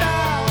for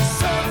now,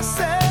 so to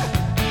say,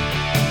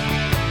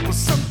 well,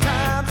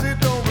 sometimes it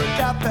don't work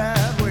out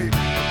that way,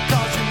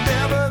 'cause you're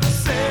never the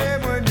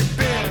same when you've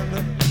been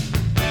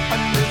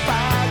under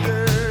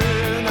fire.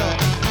 No.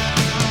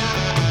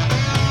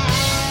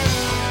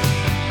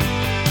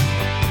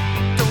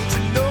 Don't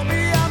you know me?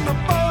 I'm the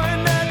boy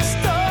next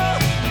door,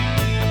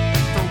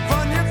 the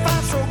one you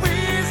find so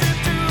easy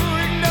to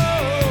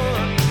ignore.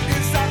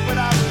 Is that what I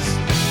was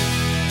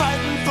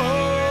fighting for?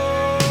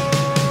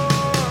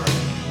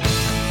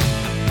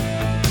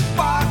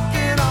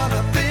 Walking on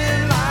a thin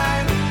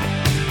line,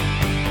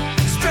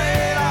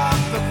 straight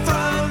off the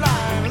front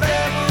line,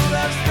 labeled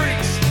as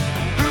freaks,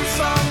 loose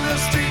on the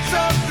streets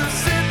of the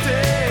city.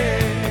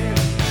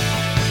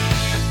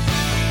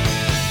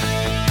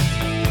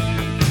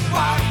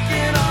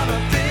 Walking on a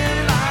thin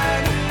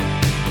line,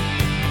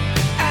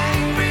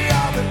 angry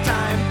all the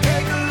time.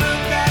 Take a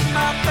look at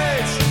my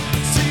face,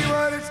 see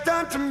what it's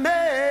done to me.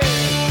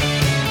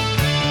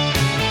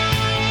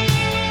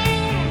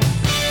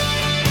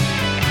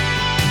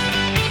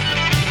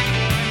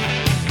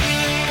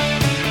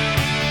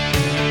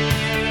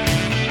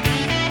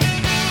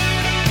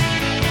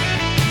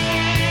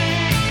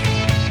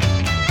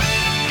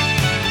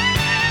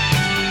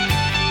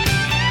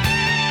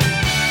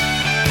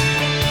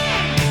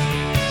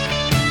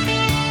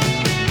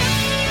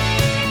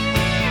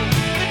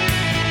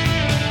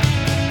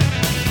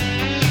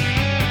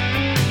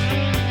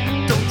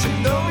 Don't you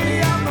know me?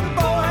 I'm the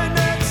boy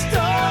next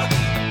door,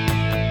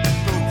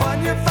 the one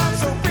you find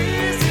so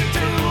easy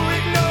to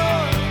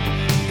ignore.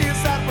 Is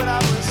that what I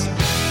was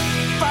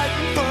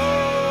fighting for?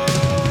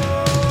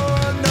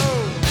 No.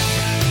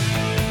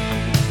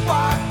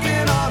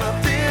 Walking on a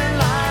thin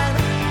line,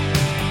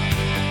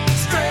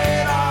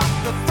 straight off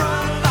the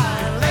front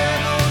line,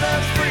 labeled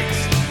as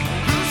freaks,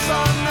 loose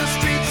on the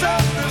streets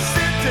of the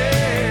city.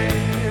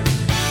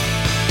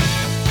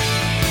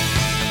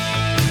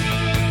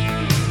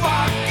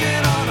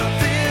 Walking on a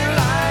thin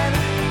line,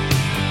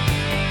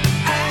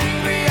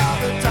 angry all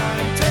the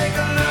time. Take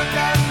a look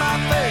at my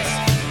face,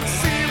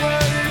 see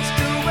what it's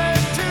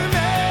doing to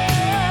me.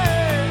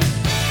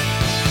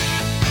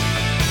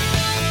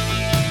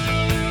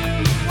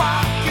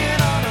 Walking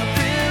on a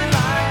thin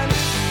line,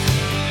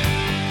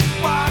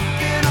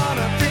 walking on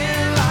a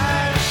thin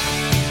line,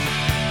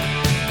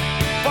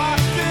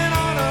 walking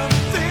on a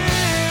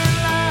thin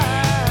line.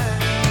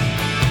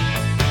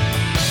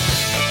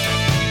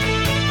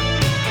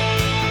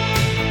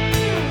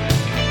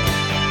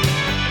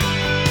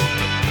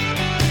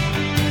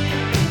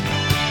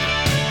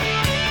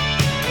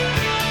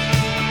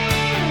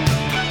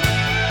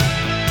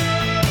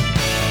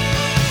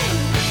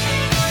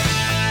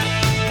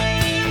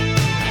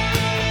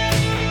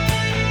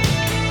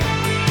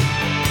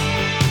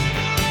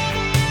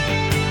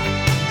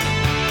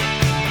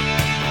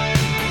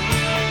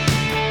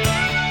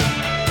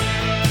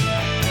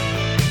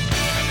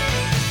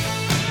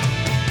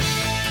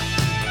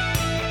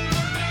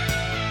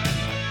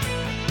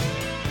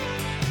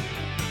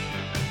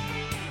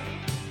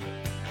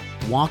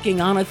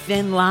 Walking on a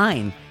Thin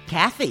Line.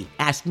 Kathy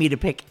asked me to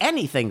pick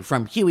anything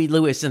from Huey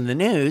Lewis and the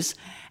News,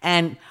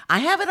 and I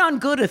have it on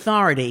good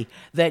authority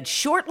that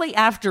shortly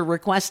after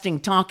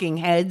requesting Talking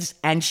Heads,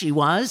 and she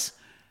was,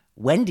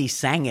 Wendy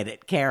sang it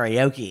at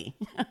karaoke.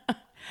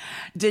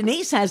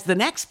 Denise has the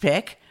next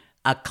pick,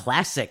 a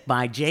classic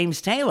by James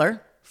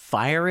Taylor,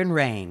 Fire and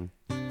Rain.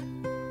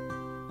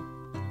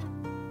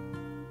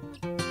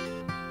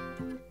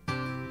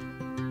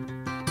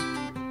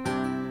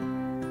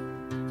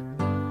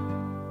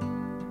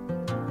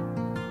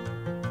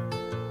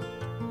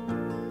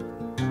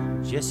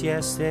 Just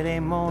yesterday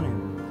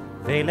morning,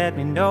 they let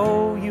me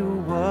know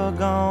you were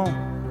gone.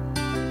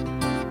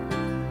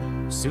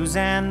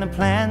 Suzanne, the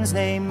plans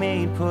they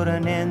made put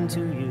an end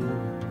to you.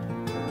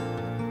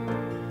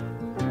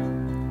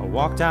 I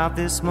walked out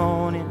this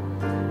morning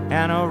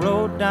and I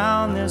wrote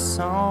down this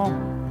song.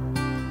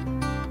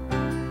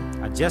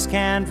 I just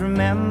can't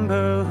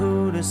remember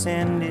who to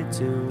send it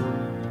to.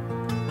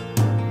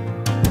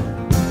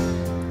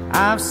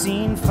 I've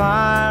seen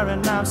fire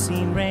and I've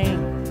seen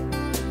rain.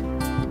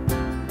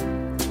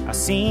 I've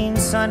seen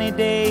sunny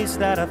days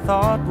that I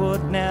thought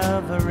would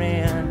never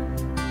end.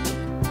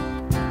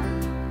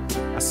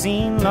 I've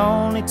seen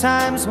lonely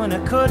times when I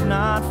could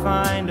not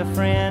find a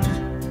friend.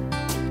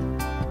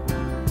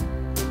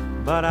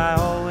 But I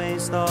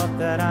always thought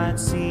that I'd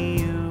see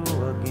you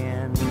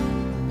again.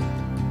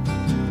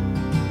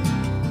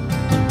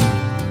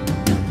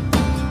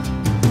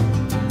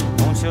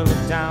 Won't you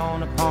look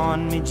down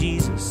upon me,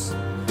 Jesus?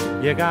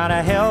 You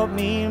gotta help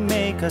me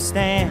make a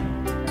stand.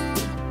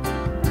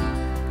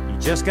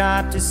 You just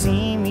got to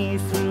see me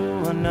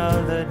through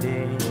another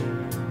day.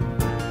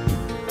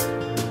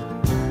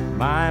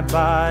 My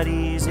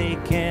body's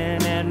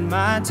aching and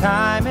my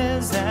time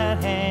is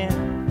at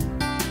hand.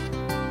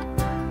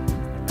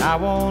 I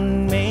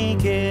won't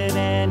make it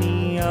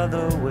any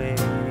other way.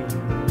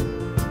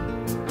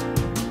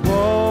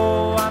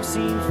 Whoa, I've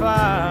seen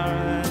fire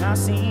and I've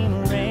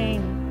seen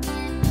rain.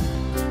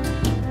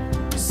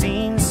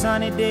 Seen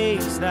sunny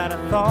days that I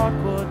thought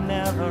would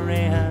never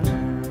end.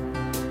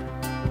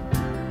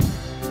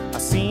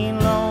 I've seen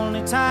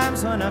lonely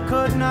times when I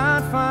could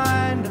not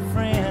find a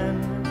friend.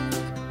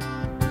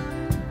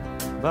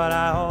 But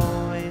I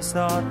always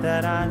thought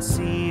that I'd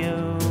see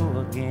you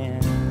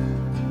again.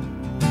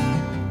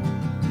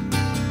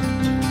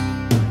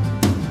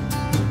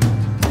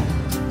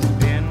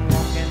 Been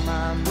walking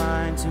my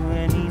mind to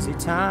an easy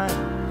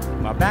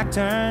time, my back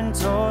turned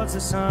towards the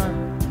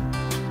sun.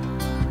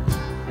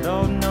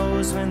 Lord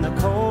knows when the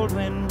cold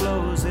wind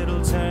blows,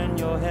 it'll turn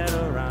your head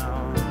around.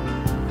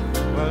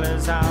 Well,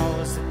 there's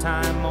hours of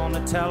time on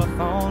the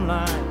telephone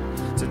line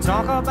to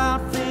talk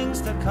about things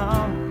to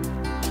come.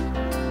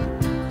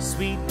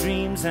 Sweet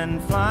dreams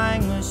and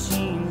flying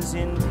machines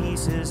in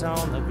pieces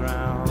on the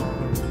ground.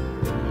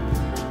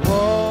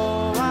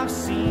 Whoa, I've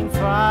seen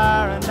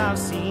fire and I've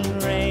seen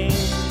rain.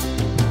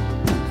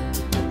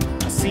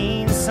 I've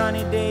seen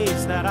sunny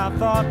days that I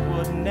thought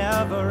would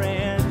never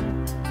end.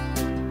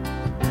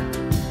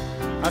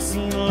 I've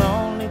seen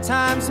lonely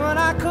times when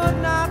I could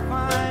not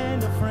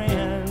find a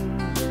friend.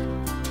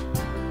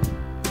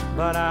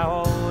 But I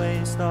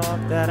always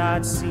thought that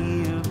I'd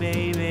see you,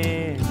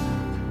 baby,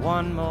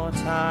 one more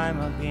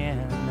time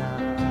again now.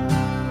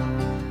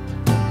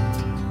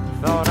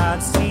 Thought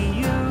I'd see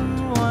you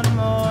one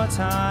more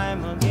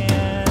time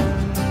again.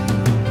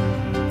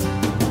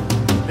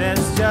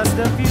 There's just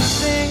a few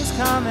things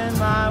coming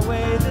my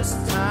way this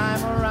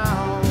time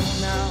around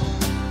now.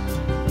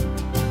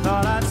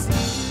 Thought I'd see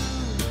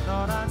you,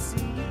 thought I'd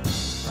see you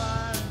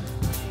fire and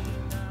rain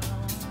now.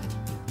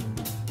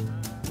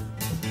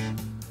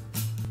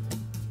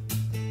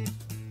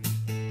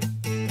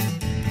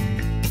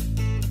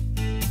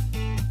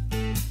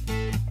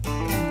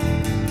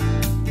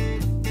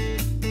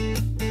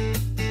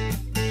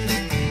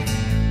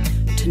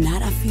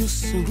 Tonight I feel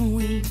so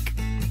weak,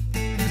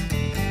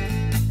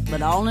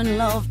 but all in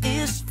love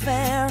is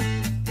fair.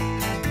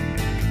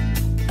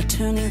 I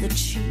turn the other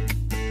cheek,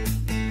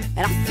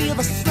 and I feel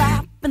the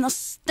slap and the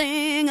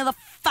sting of the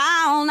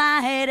foul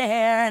night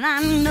air. And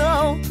I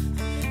know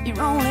you're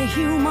only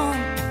human,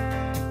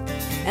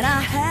 and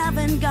I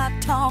haven't got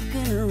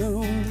talking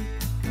room.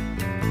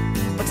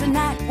 But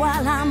tonight,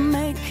 while I'm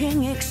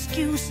making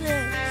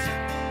excuses,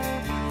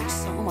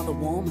 some other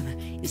woman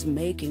is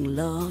making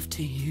love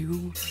to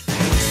you.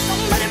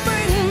 Somebody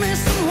bring me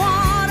some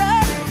water.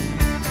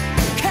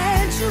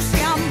 Can't you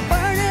see I'm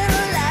burning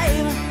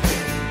alive?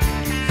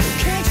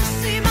 Can't you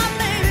see my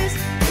baby's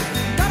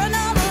got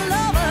another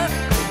lover?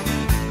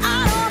 I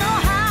don't know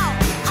how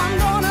I'm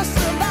gonna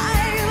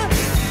survive.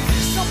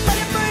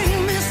 Somebody bring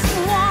me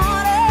some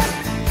water.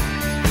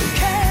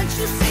 Can't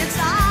you see it's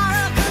out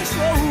of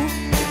control?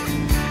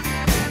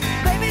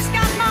 Baby's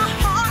got my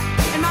heart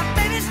and my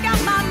baby's got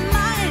my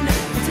mind.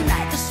 But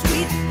tonight the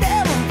sweet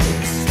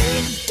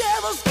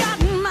devil's got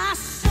my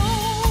soul.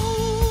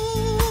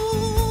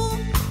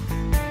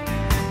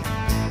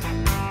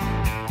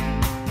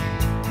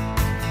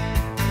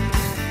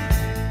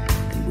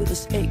 And will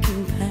this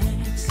aching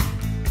pass?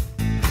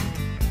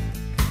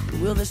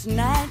 Will this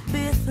night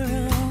be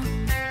through?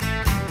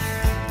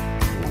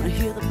 I wanna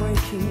hear the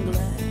breaking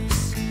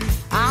glass.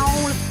 I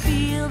wanna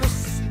feel the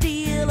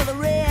steel of the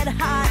red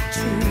hot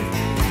truth.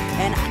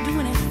 And I'd do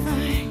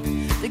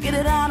anything to get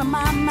it out of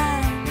my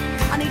mind.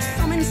 I need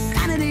some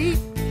insanity,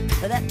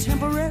 that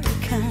temporary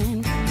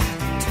kind.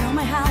 Tell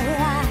me, how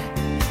will I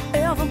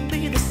ever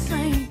be the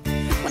same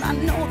when I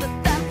know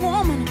that that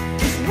woman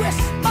is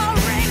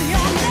whispering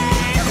your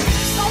name?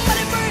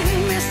 Somebody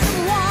bring me some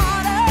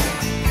water.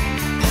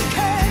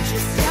 Can't you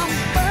see I'm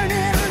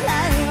burning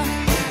alive?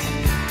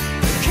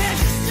 Can't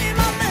you see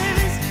my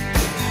baby's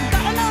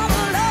got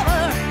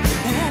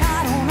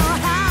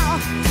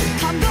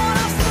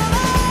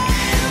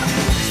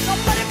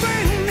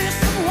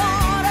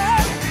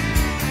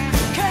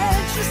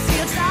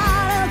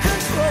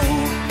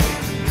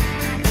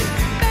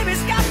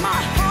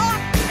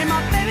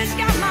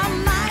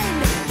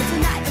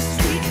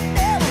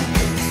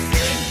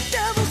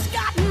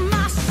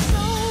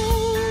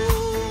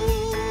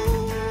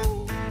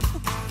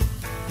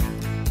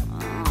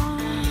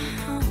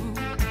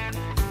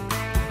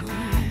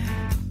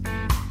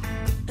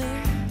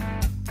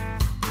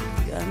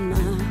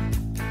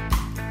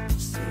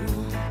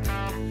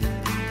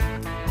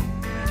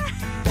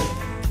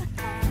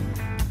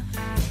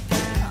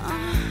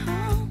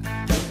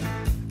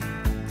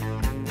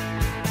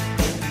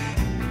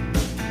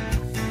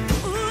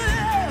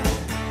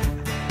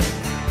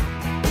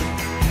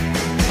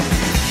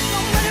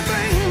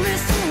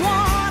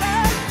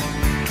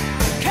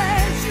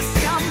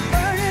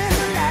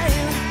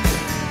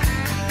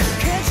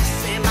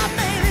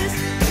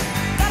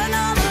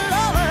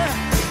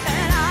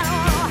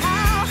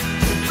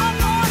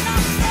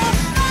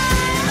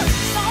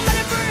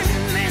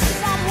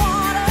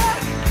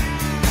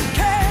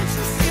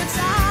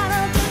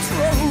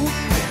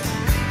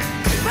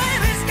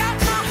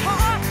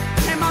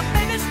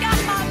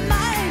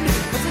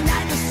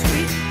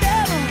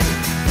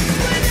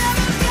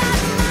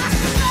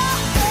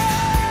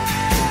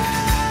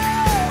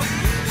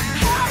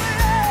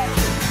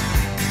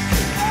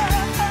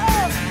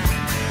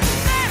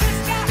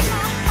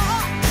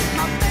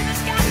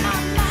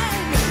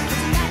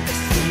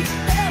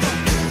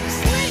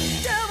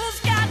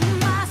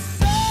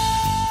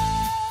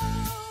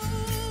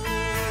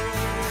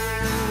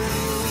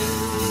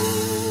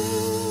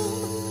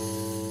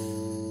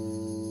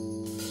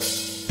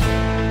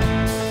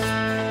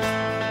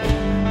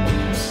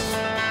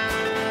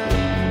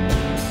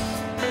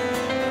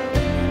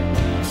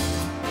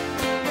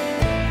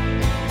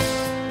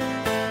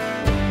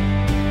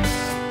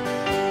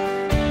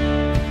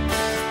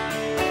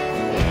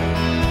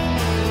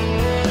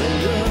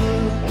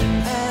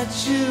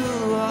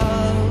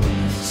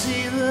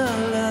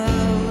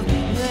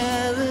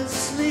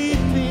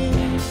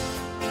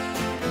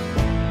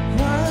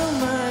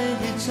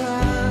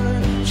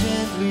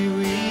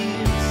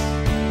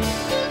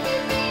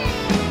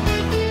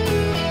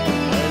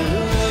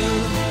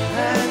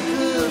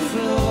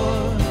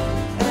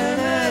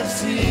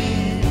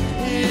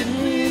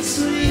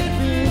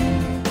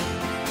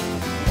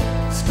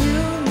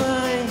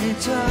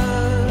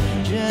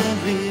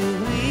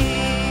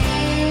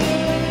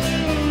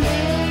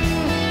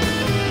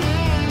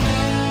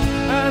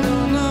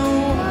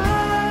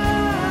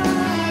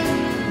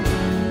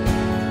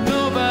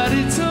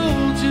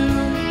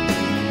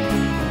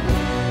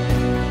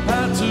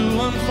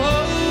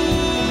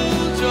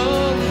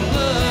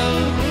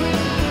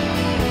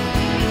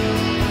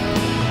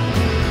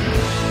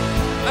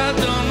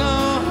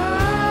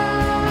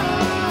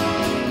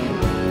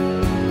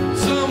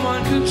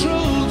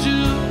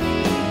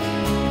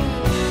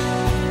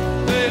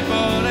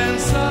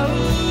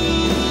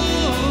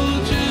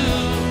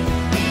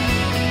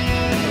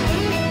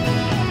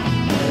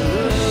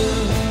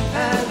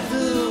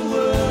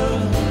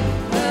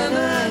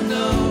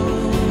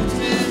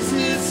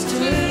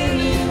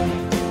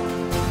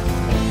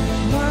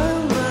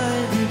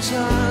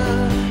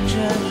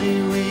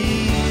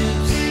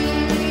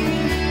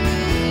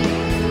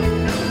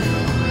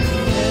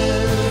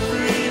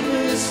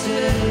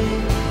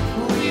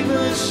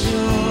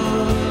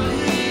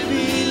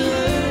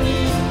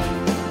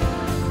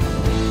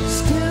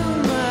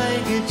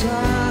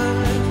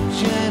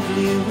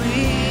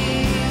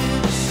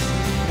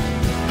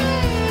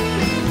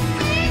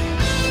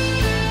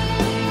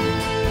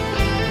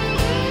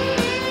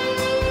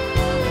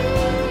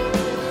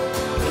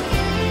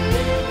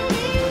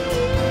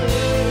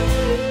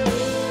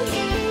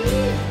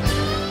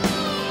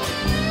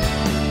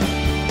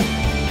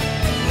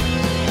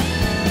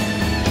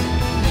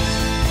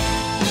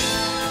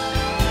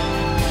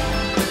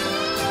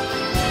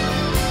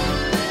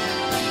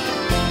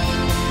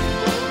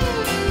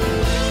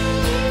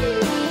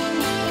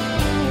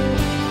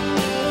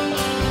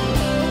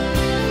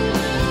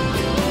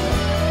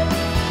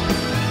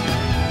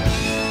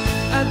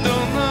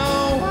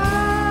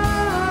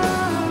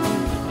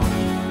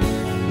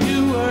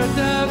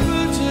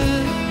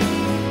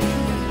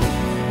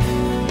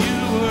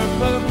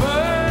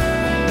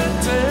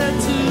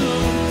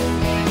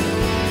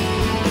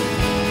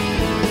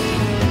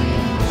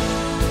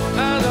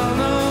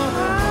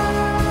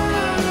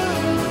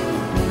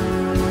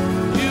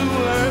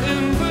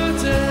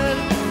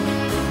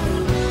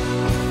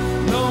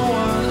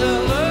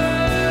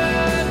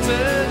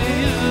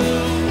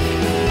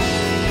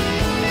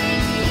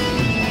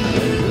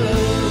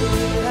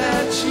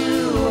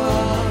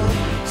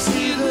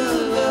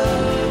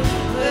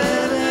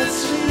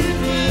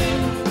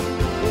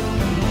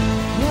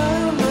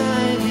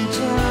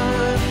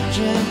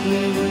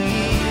gently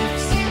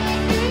weeps.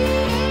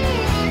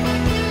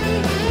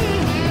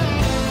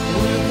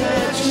 Look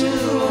at you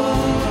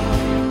all.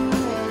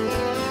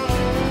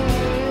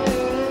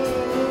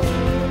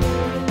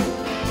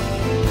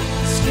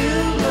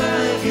 Still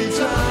my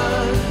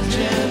guitar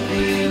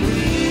gently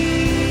weeps.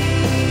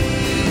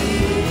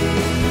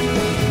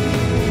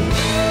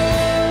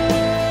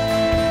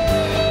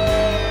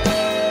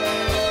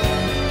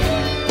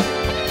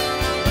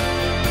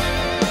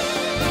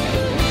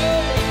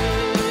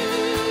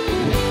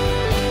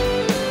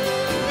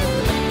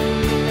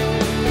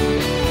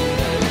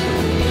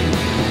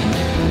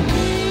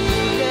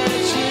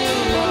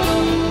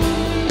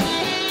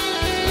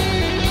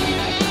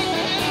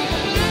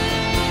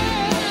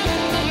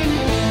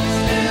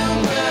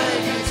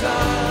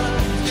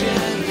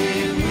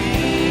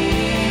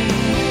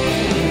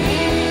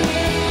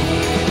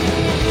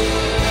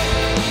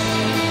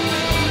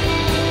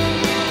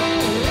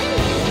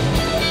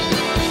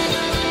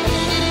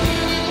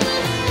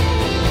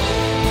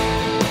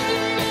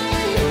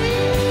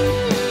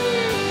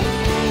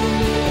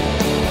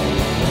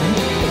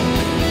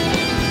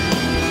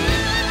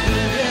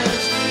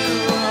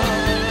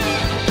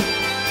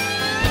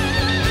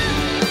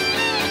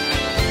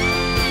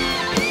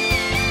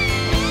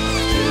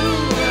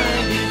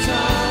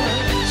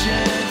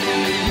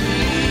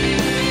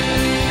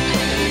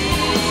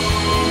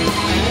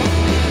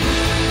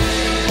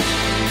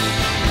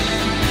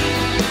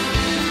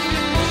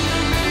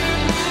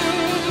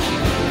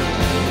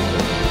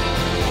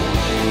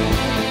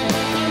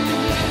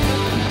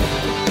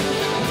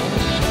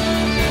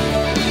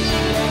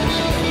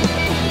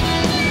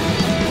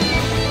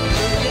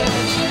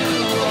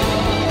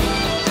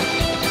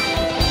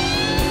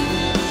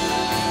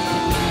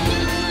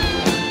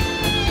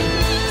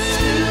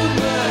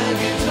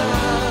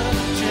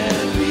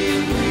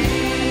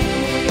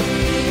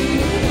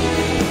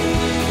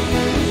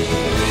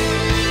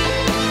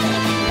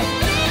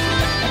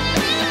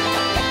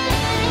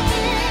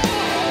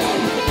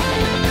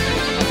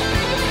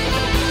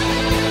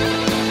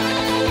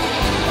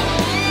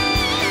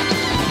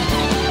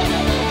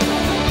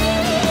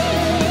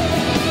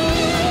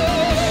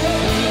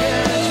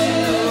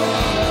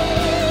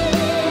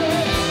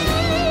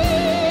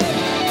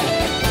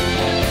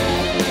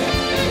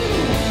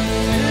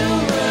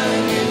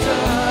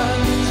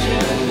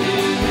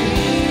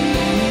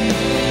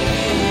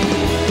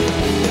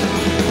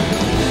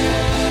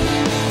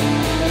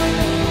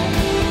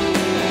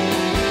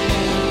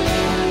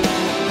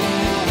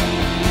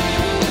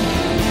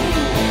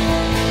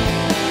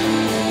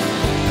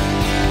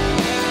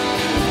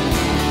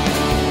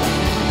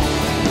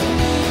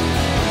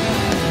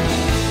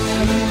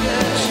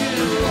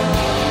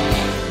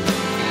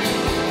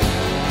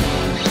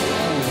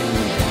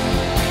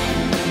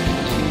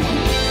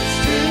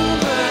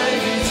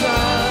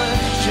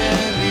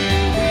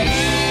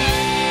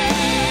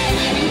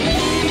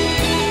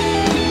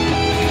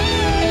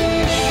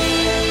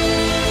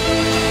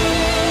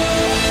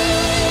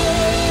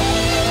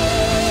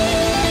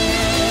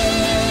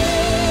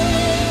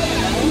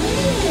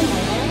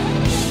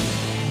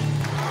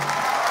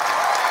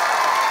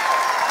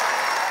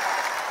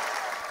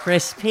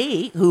 Chris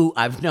P., who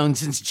I've known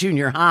since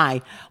junior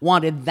high,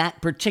 wanted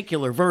that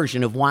particular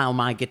version of While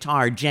My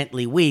Guitar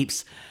Gently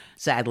Weeps,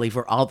 sadly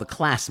for all the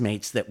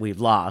classmates that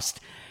we've lost.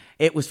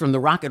 It was from the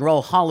Rock and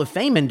Roll Hall of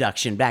Fame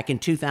induction back in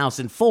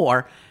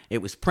 2004.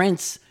 It was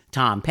Prince,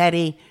 Tom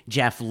Petty,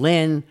 Jeff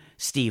Lynne,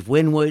 Steve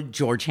Winwood,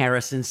 George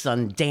Harrison's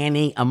son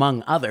Danny,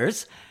 among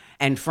others.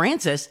 And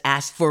Francis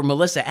asked for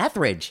Melissa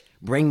Etheridge,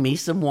 Bring Me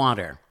Some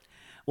Water.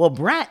 Well,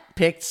 Brett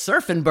picked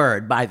Surfin'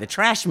 Bird by the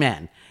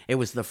Trashmen. It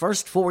was the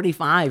first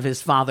 45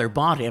 his father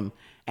bought him,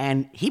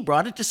 and he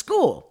brought it to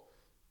school.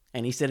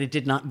 And he said it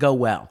did not go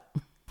well.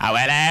 Oh,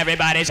 well,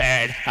 everybody's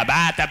heard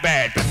about the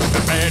bird.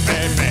 Bird,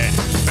 bird, bird.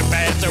 The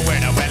bird's a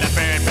winner. Well, a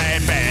bird,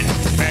 bird, bird.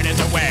 Bird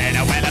is a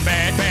winner. Well, a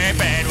bird, bird,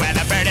 bird. Well,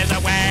 a bird is a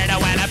winner.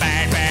 Well, a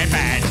bird, bird,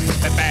 bird.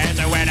 The bird's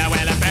a winner.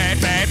 Well, a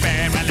bird, bird,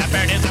 bird. Well, a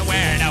bird is a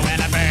winner.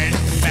 Well, a bird,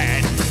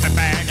 bird. The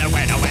bird's a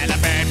winner. Well, a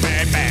bird,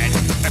 bird, bird.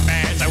 The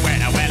bird's a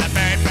winner. Well, a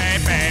bird,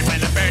 bird, bird.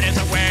 Well, a bird is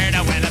a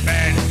winner. Well, a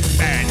bird,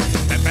 bird.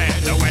 The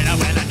bird's a winner.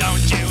 Well,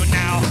 don't you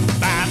know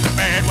about the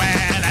bird?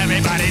 Well,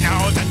 everybody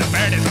knows that the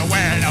bird is a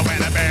winner.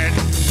 Well, a bird,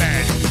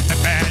 bird. The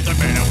bird's a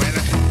winner.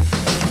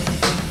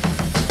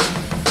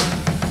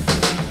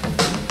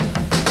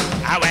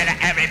 Well,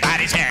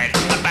 everybody's heard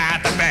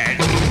about the bird.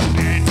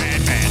 Bird,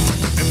 bird, bird.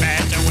 The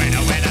bird's a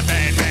winner. Well, a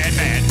bird, bird,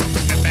 bird.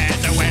 The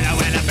bird's a winner.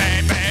 Well, a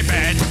bird, bird,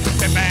 bird.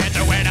 The bird's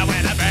a winner.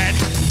 Well, a bird,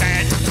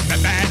 bird. The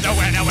bird's a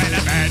winner. Well,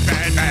 a bird,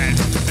 bird, bird.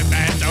 The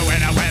bird's a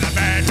winner. Well, a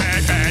bird,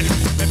 bird, bird.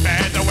 The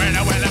bird's a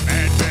winner. Well, a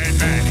bird, bird,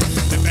 bird.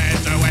 The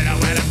bird's a winner.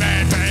 Well, a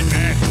bird, bird,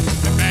 bird.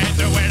 The bird's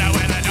a winner.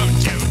 Well,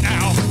 don't you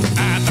know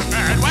about the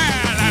bird?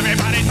 Well,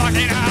 everybody's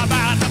talking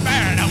about the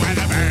bird. Well,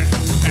 the bird,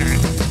 bird.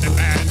 The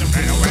bird's a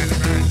winner. Well, the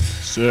bird.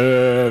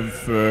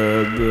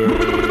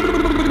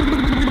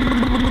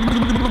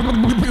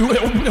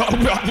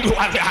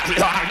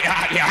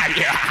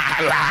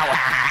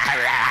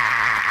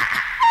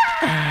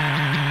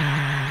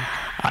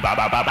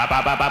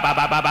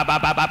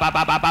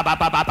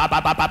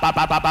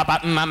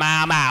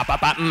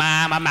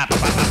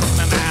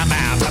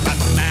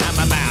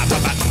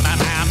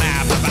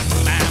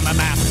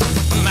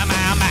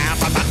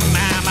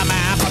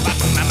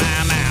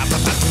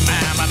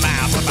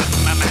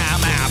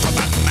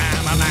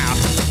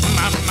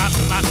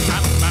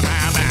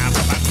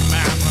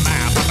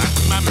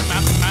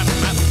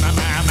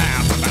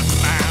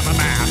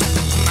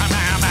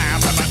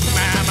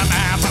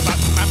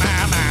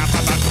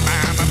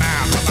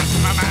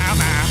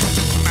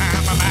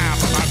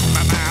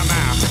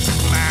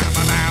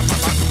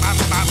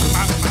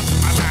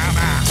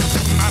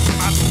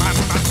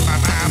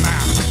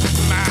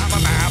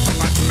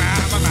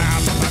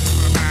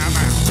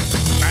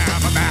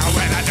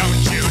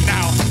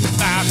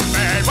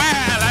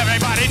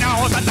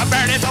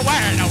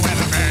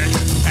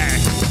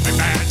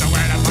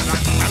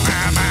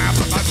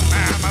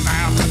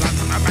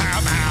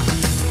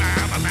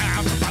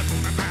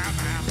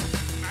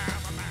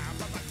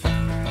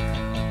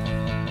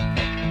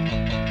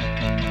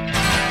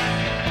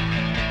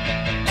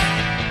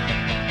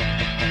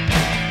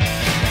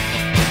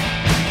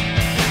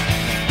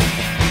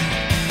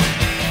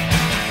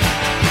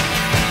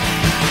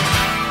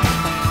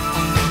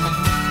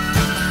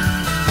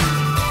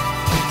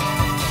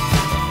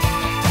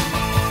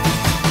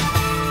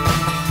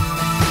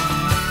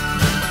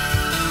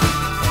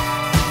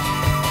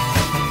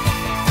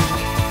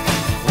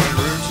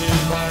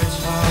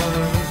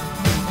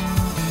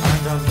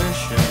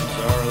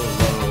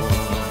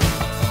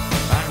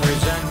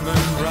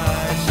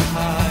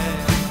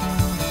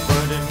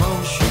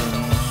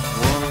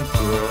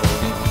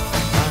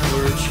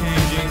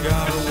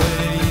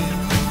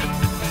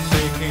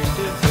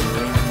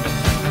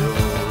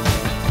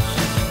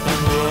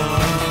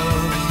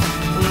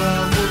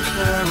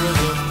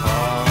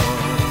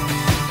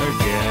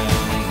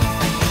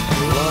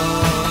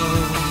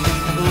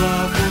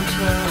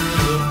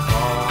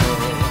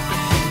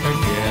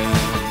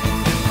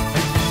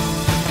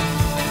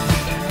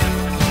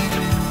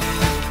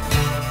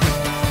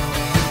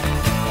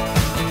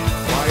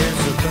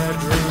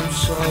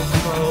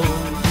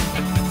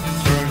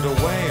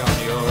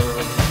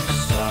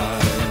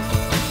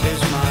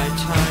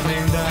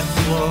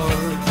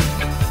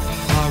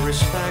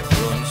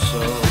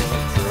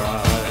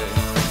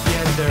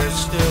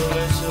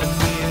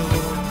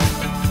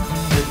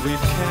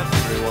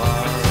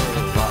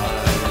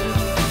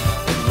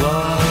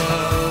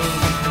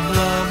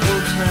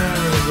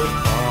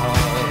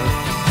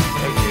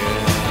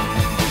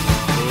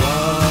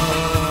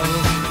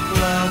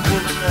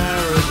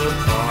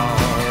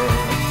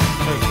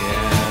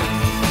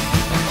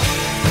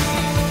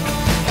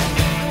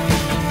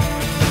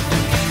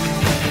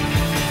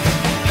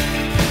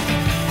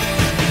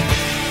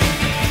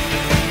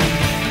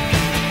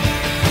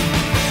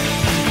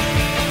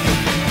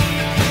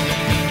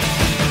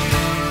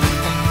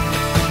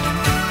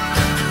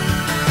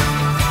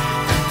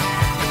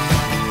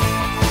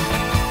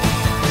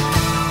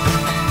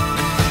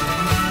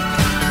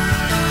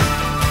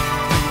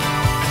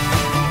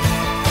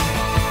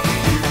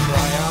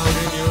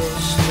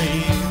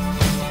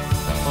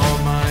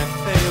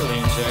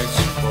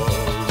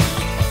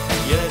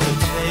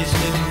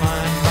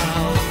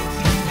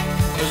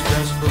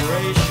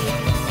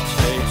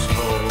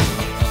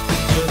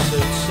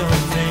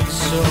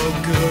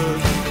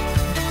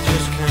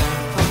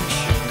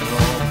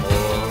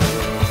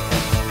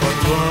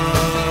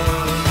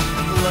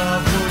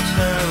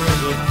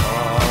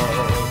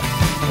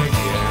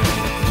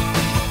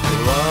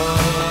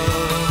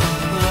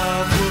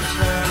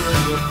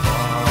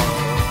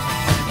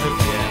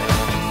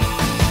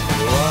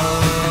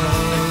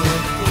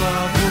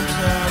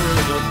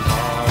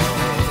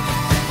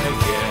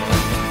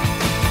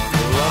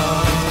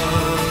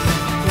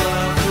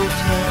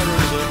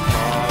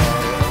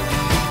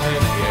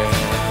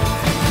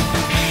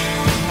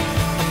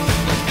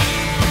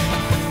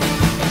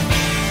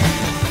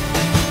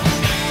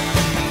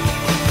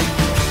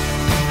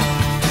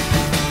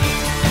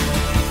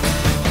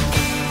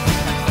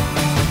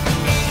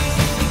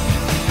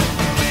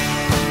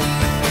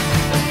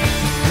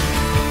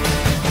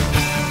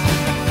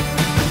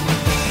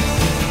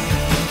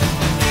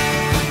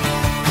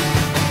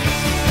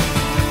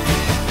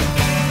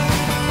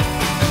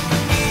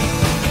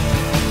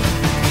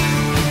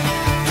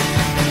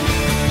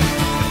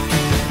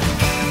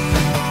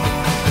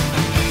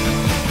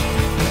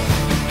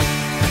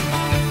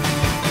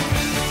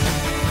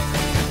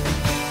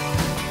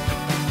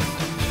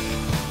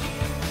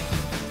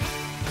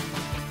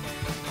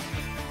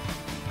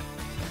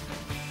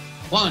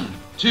 1,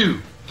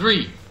 2,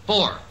 3,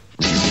 4.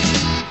 I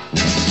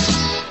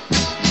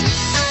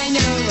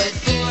know what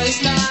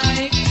boys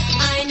like.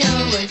 I know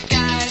what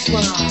guys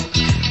want.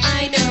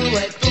 I know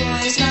what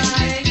boys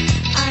like.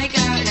 I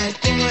got what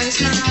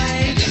boys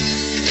like.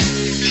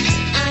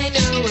 I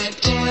know what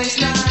boys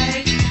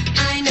like.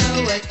 I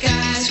know what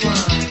guys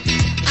want.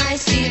 I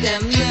see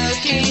them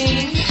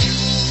looking.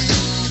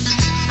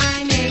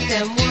 I make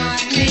them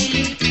want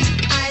me.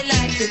 I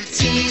like to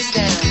tease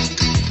them.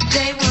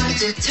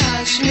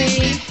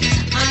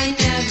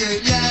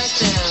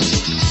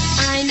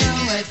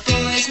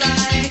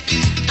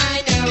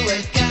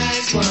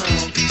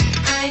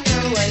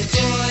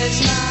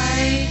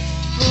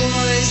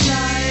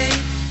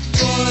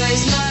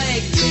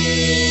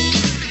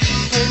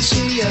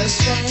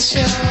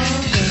 special. I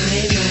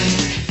might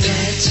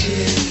let you.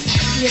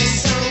 You're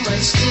so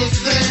much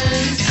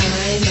different.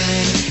 I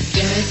might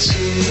let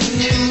you.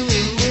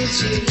 Would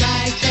you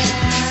like that?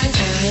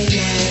 I might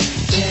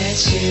let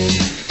you.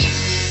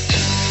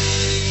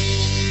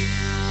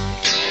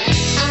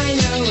 I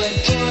know what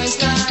boys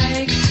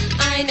like.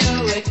 I know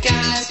what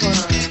guys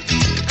want.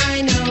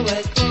 I know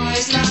what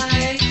boys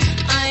like.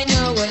 I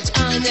know what's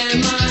on their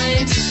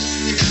minds.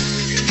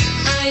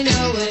 I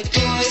know what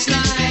boys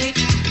like.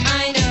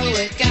 I know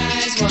what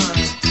guys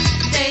want.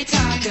 They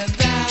talk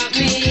about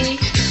me.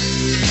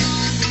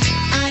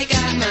 I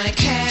got my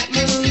cat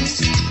moves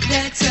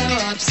that so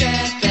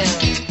upset them.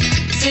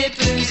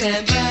 Zippers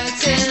and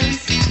buttons,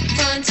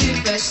 fun to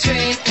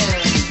frustrate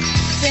them.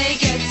 They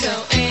get so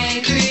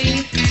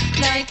angry,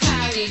 like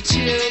pouty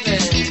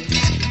children.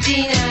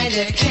 Deny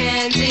their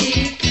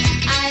candy,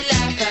 I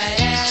laugh right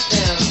at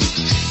them.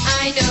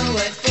 I know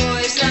what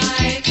boys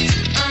like,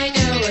 I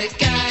know what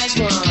guys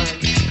want.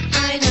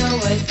 I know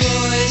what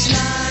boys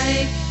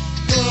like,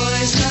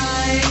 boys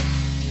like,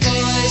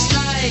 boys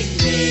like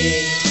me.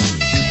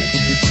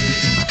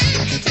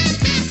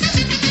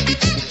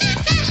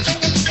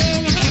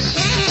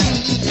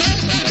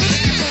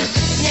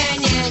 Nya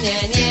nya nya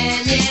nya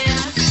nya,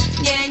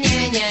 nya nya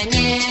nya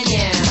nya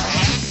nya.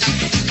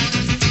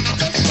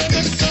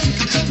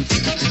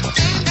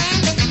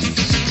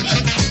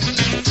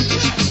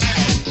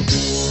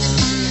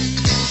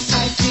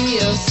 I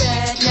feel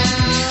sad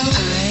now.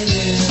 I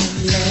will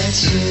let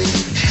you.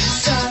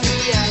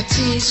 Sorry I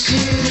teased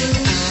you.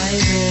 I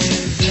will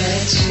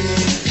let you.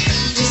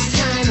 This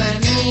time I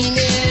mean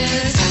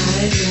it.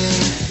 I will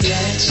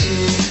let you.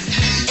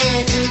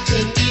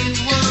 Anything you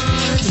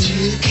want,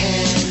 you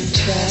can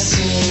trust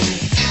me.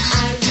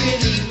 I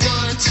really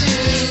want to.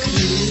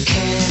 You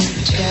can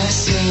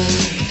trust me.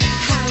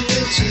 How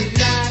would you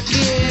like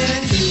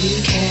it?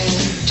 You can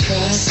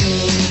trust me.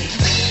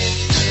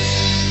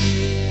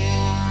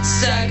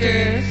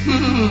 Sucker.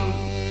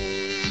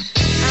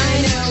 I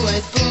know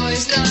what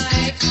boys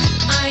like.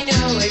 I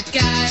know what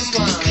guys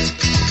want.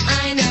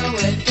 I know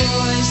what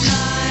boys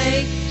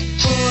like.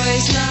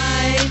 Boys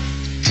like.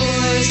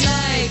 Boys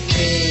like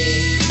me.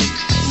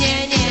 Nya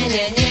nya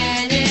nya nya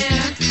nya.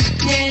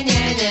 Nya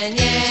nya nya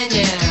nya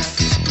nya.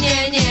 Nya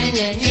nya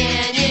nya nya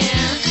nya.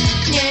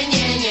 Nya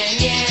nya nya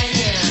nya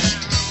nya.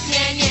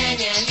 Nya nya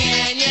nya nya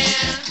nya.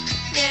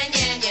 Nya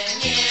nya nya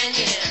nya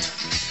nya.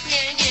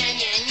 Nya nya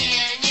nya nya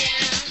nya.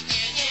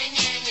 Nya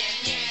nya nya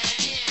nya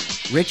nya.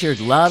 Richard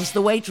loves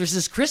the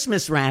Waitresses'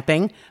 Christmas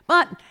rapping,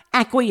 but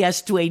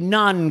acquiesced to a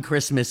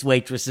non-Christmas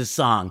Waitresses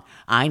song,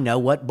 I Know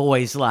What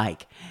Boys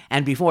Like.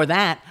 And before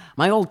that,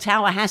 my old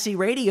Tallahassee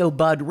radio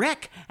bud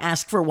Rick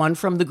asked for one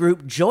from the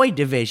group Joy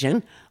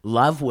Division,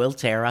 Love Will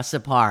Tear Us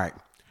Apart.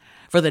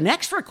 For the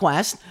next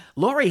request,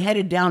 Lori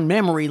headed down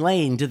memory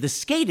lane to the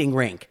skating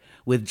rink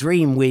with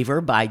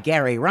Dreamweaver by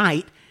Gary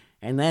Wright,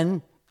 and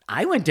then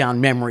I went down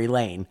memory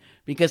lane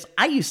because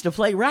I used to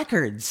play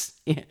records.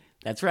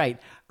 That's right,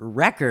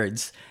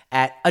 records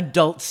at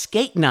Adult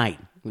Skate Night.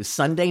 It was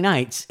Sunday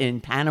nights in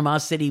Panama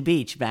City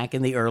Beach back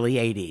in the early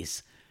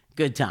 80s.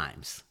 Good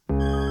times.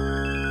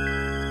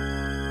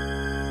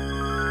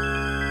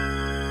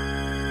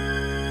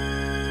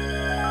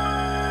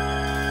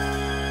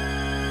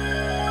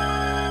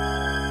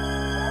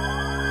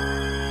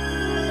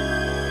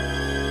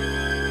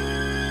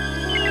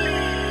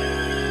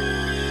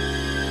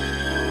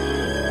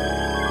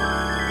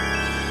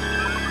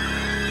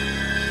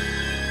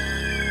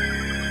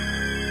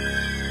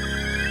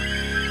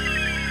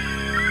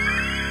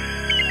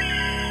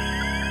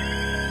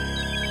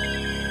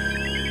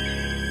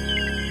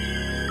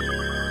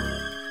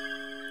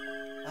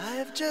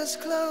 I've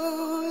just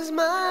closed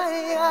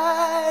my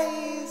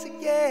eyes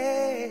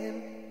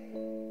again,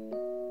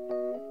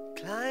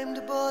 climbed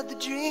aboard the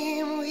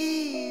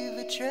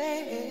Dreamweaver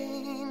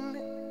train.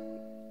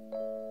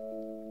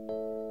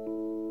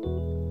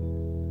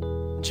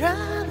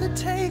 Driver,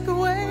 take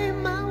away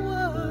my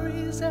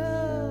worries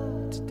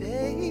of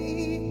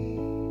today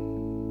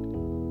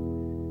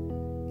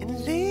and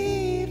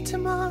leave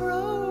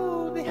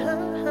tomorrow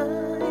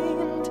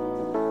behind.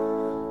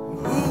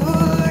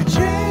 Ooh,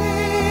 Dreamweaver,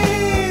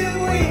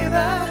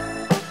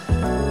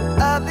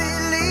 I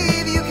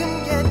believe you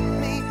can get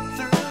me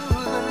through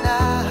the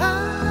night.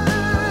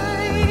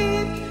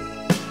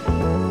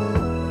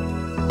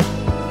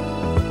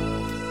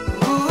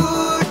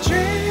 Ooh,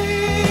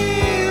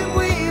 Dreamweaver,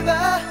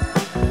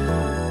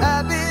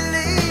 I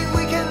believe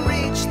we can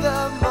reach the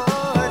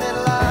morning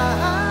light.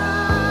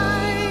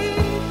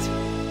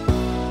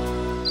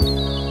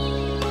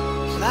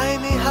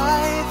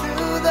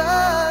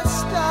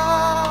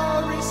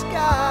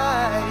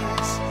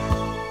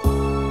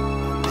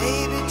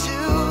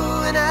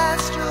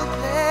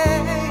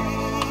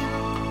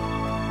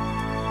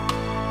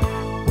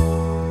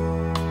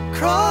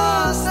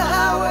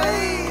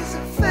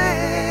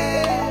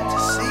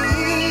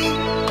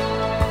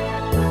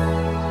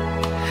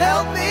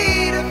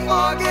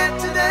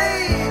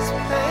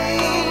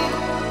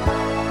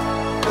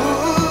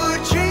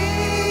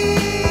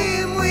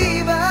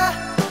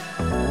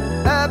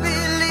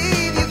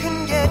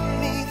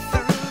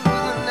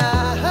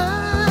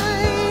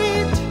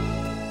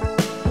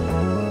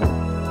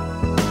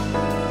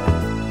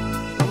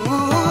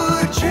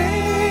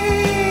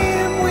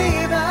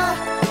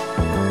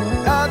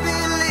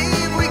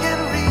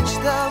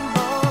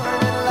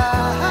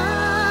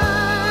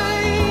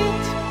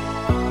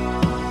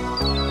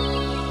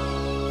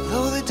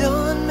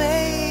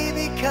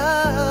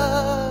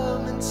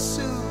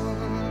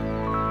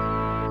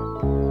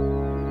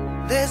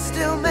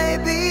 still may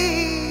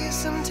be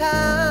some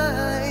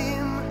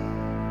time.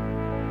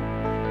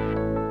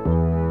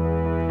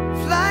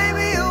 Fly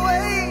me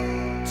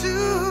away to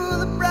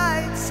the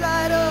bright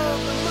side of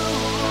the moon.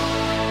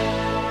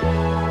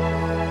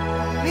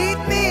 Meet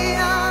me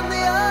on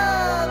the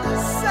other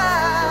side.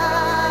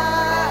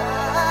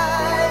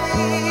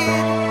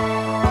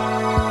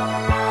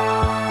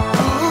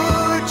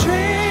 Ooh,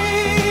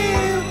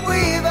 dream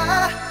weaver,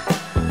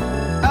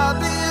 I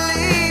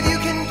believe you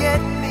can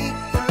get me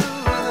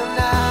through the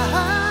night.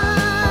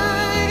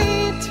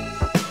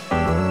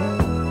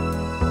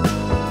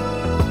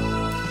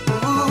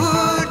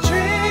 Ooh,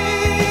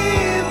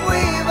 dream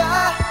weaver,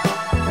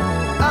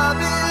 I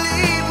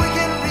believe we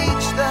can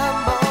reach the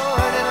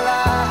morning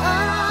light.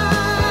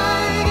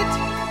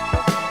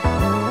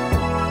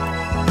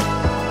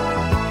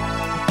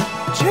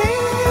 Dream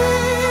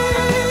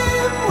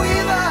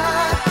weaver.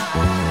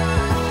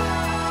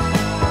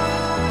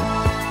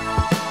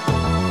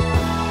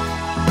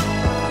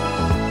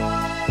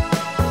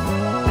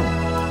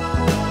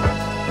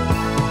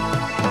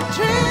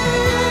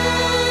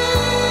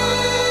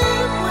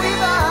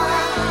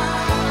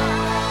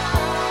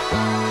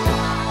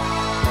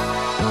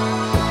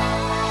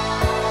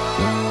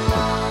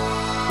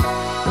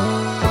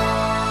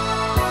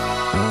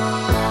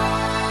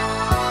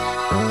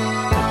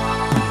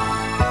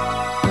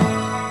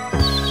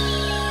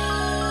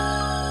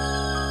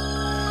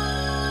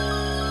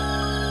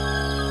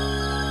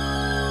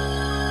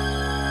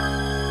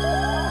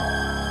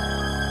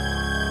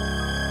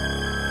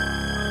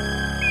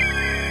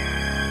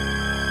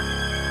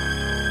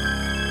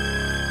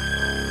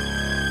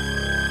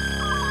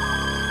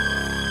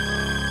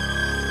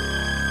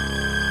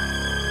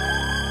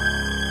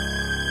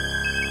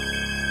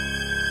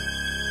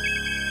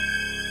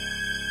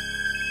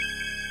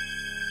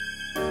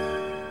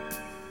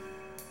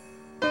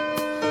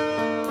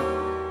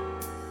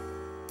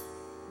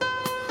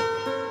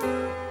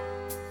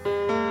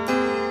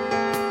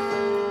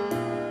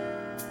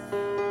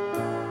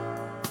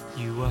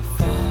 You are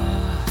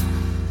far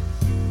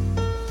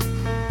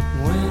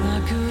when I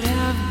could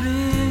have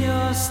been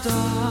your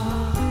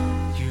star.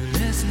 You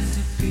listen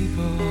to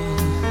people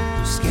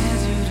who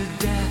scared you to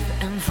death,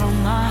 and from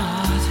my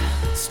heart,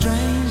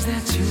 strange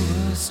that you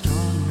were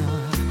strong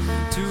enough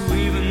to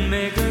even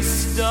make a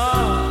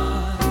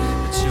start.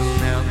 But you'll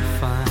never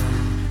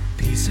find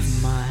peace of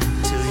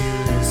mind till you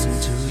listen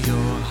to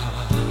your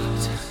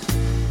heart.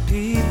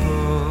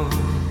 People,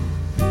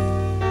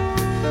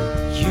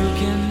 you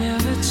can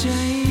never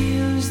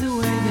change the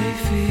way they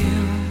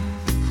feel.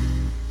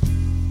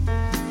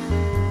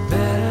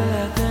 Better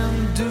let them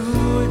do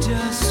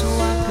just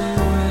what they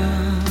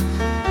will,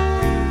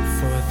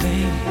 for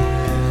they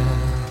will.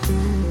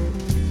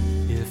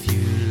 If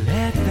you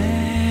let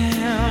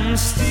them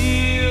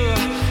steal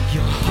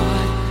your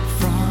heart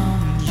from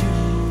you,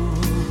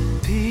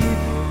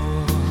 people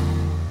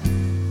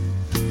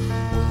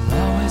will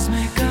always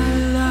make a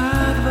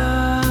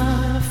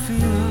lover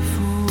feel a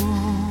fool.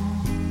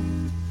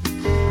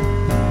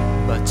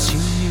 But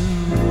you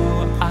knew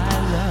I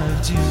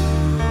loved you.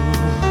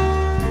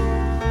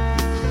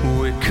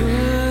 We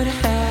could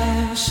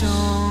have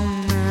shown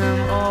them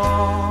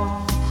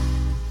all.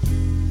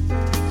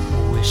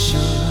 We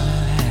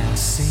should have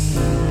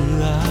seen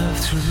love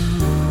through.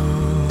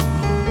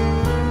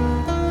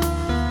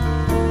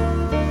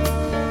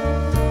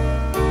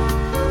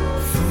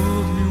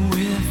 Fooled me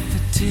with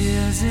the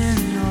tears in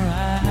your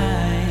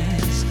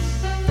eyes,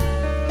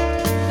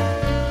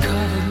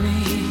 covered me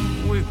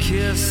with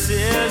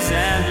kisses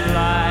and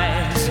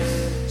lies.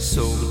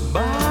 So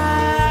goodbye,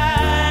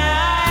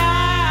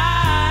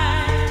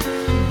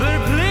 but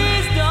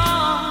please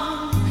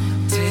don't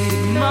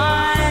take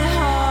my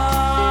heart.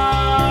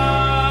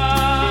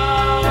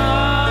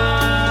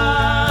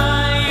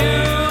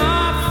 You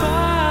are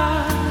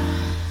far.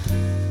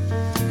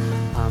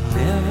 I'm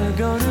never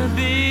gonna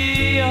be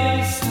your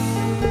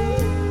son.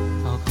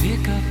 I'll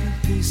pick up the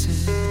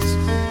pieces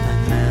and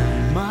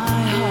mend my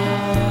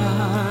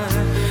heart.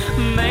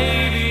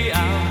 Maybe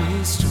I'll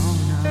be strong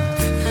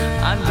enough.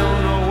 I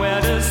don't know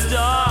where to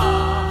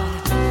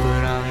start,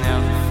 but I'll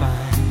never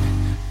find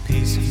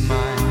peace of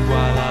mind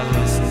while I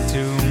listen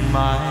to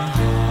my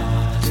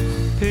heart.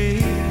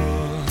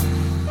 People,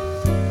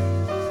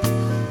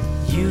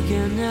 you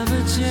can never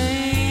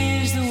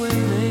change the way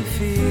they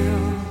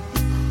feel.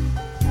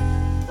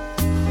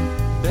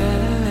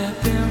 Better let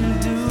them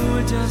do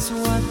just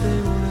what they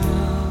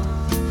will,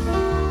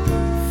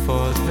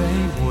 for they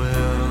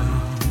will.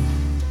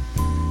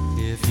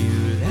 If you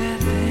let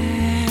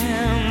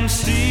them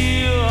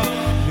steal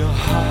your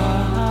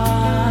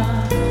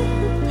heart,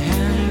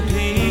 and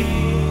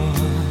people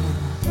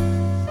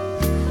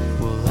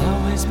will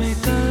always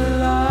make a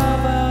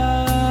lover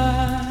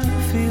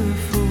feel a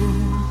fool.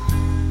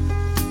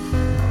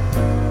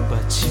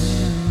 But you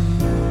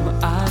knew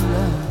I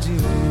loved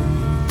you.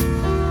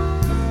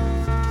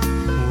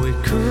 We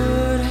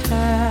could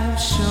have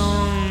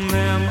shown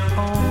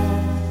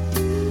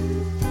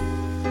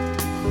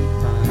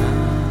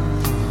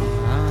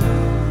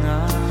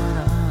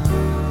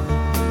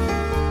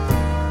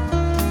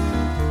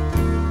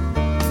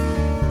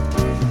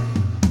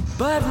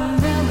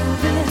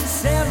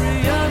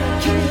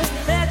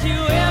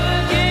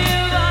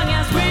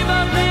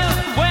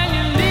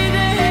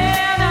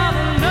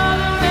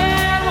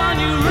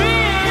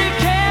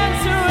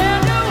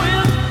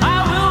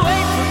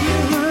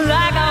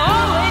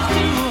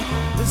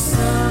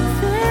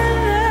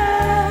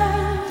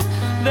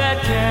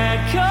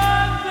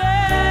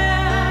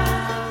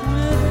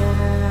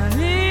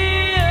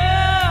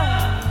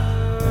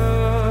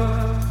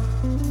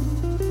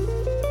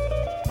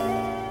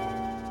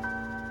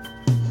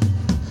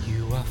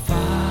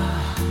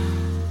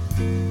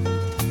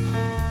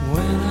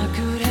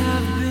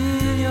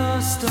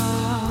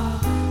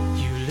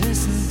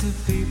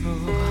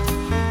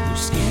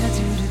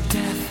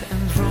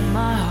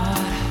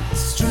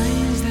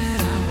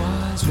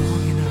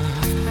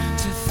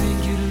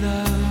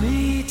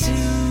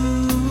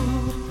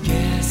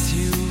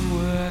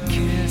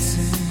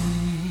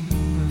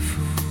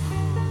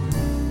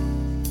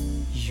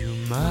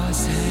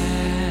must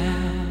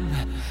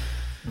have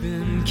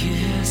been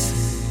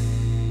kissing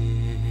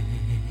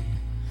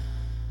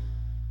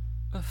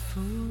a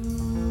fool.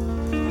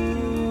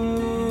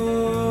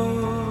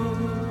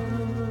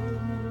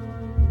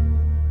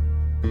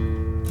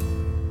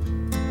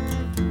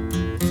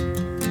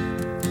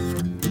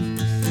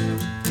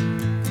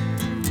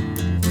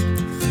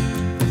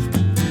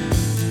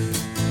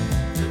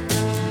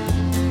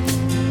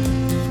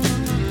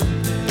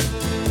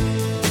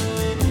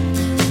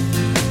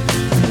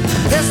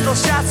 Pistol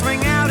shots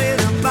ring out in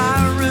a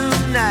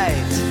barroom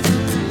night.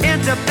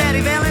 Enter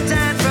Betty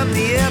Valentine from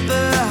the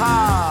upper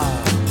hall.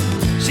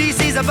 She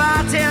sees a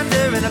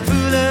bartender in a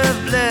pool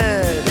of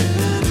blood.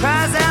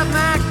 Cries out,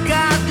 my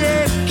God,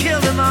 they've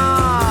killed them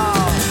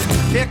all.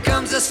 Here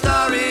comes the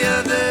story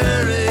of the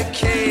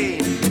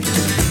hurricane.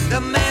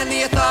 The man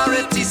the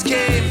authorities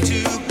came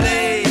to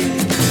blame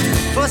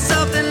for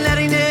something that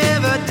he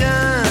never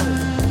done.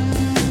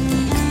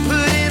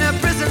 Put in a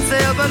prison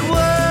cell, but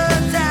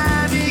one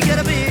time he could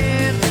have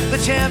been the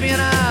champion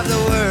of the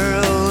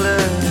world.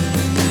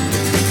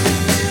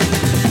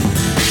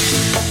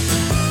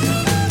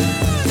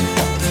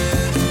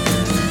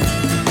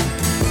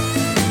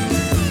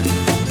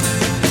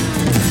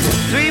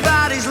 Three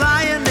bodies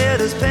lying there,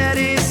 does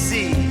Patty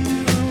see?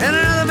 And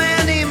another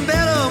man named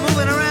Bello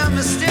moving around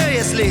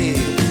mysteriously.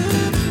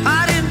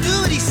 I didn't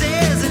do what he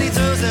says, and he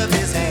throws up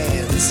his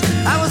hands.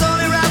 I was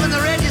only robbing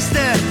the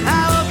register,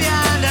 I hope you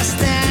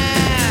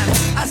understand.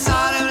 I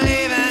saw him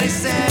leave and he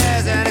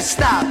says, and he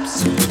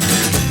stops.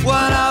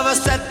 One of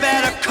us had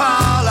better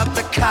call up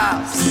the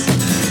cops.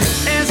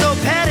 And so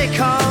Patty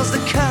calls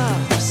the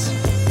cops.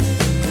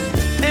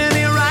 And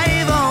they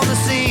arrive on the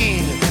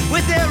scene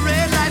with their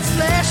red lights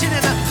flashing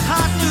in a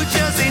hot New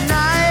Jersey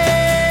night.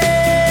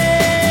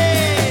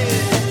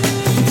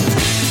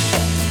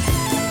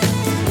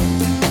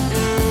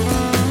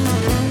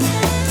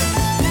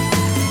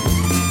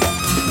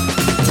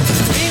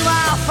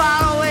 Meanwhile,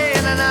 far away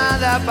in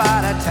another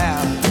part of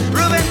town,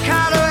 Reuben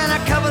Carter and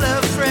a couple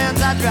of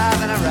friends are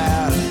driving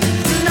around.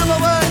 Number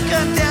one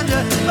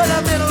contender for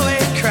the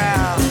middleweight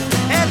crown.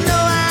 Had no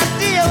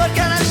idea what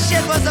kind of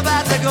shit was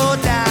about to go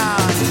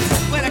down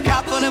when a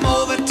cop pulled him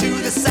over to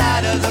the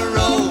side of the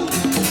road.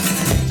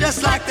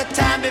 Just like the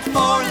time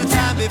before and the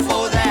time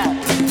before that.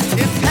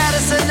 In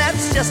Patterson,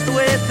 that's just the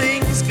way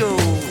things go.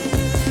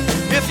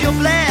 If you're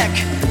black,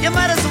 you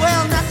might as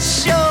well not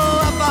show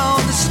up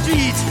on the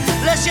street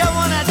unless you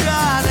wanna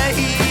draw the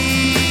heat.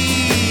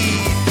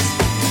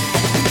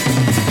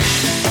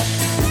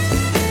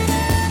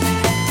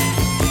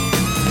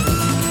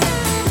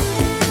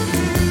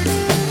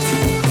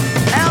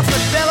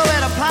 Alfred Bello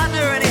had a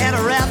partner and he had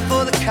a rap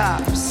for the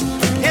cops.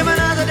 Him and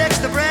other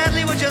Dexter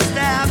Bradley were just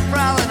out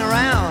prowling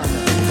around.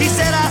 He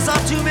said, I saw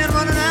two men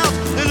running out,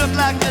 they looked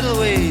like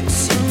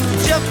middleweights.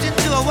 Jumped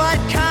into a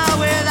white car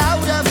with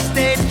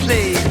out-of-state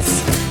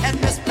plates. And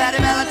Miss Patty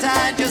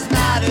Valentine just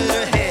nodded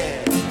her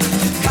head.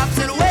 Cop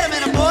said, wait a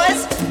minute,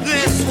 boys,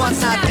 this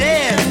one's not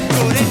dead.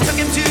 So they took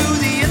him to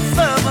the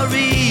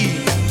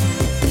infirmary.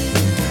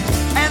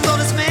 And though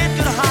this man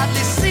could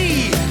hardly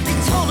see, they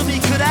told him he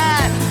could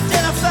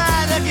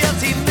identify the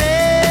guilty man.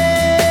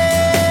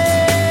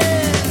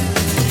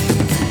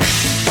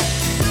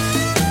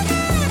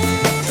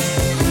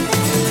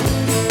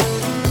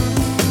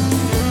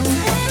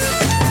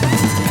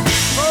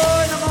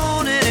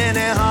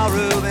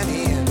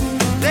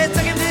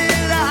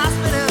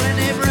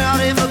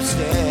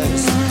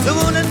 The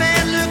wounded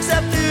man looks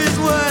up to his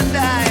one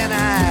dying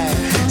eye.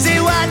 See,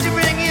 why'd you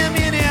bring him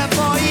in here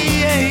for?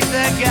 He ain't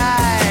the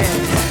guy.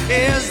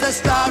 Here's the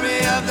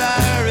story of the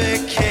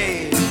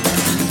hurricane.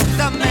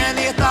 The man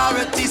the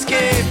authorities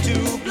came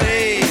to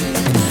blame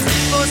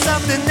for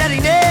something that he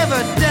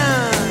never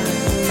done.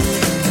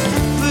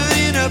 Put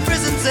in a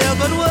prison cell,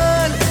 but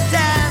one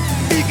time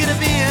he could have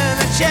been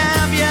the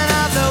champion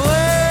of the world.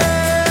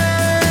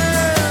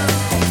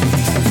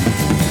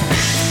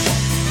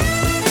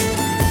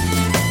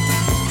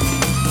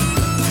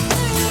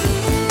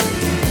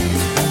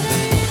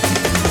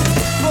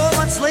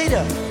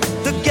 Later,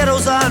 the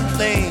ghettos are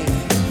inflamed.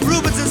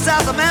 Rubens in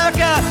South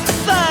America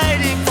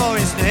fighting for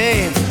his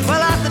name.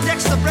 While Arthur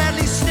Dexter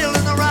Bradley's still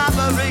in the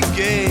robbery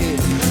game.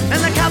 And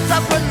the cops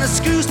are putting the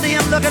screws to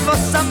him, looking for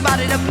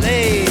somebody to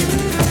blame.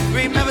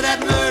 Remember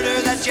that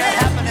murder that you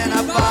happened in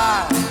a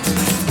bar?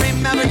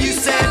 Remember you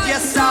said you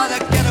saw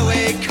the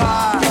getaway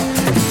car?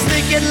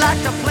 Think you'd like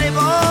to play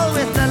ball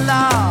with the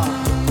law?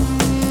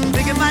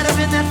 Think it might have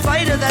been that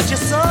fighter that you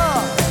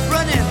saw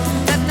running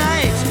that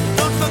night.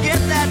 Don't forget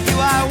that you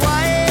are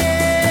white.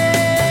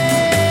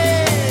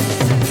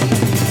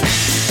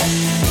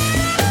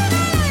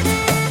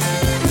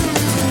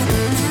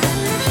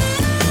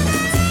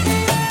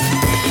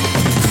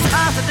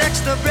 Arthur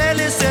Dexter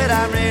Bradley said,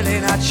 I'm really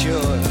not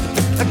sure.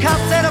 The cop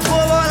said a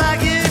poor boy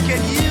like you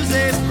can use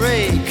a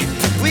break.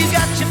 We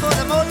got you for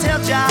the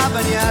motel job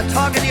and you're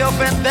talking to your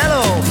friend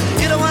Bello.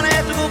 You don't want to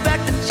have to go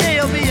back to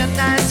jail, be a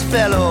nice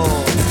fellow.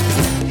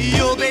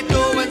 You'll be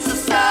doing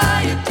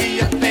society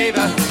a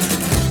favor.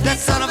 That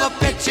son of a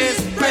bitch is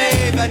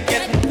brave and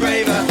getting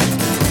braver.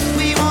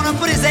 We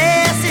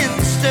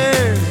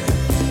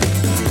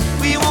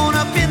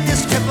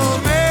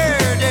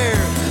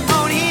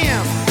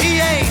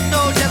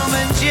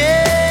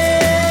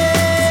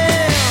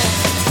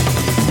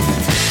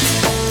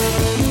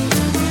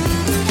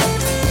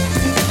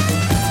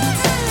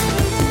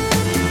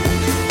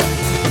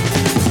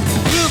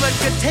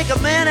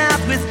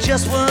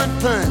just one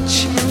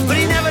punch. But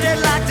he never did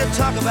like to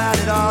talk about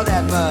it all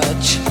that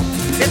much.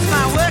 It's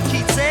my work,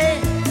 he'd say,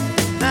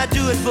 and I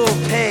do it for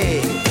pay.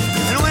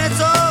 And when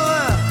it's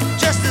over,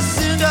 just as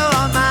soon go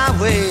on my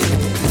way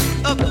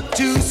up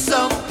to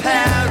some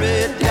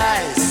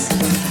paradise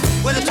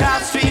where the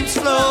trout streams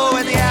flow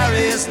and the air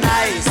is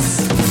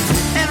nice,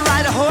 and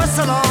ride a horse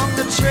along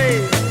the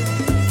trail.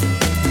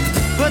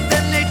 But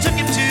then they took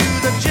him to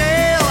the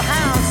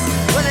jailhouse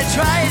where they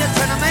tried to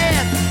turn a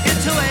man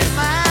into a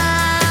mouse.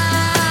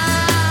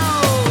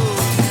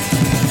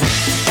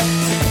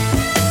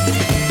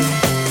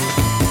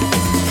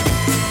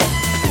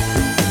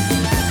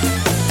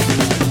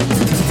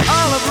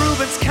 All of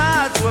Reuben's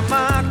cards were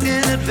marked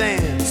in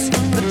advance.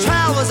 The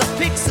trial was a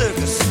pig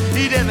circus,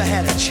 he never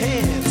had a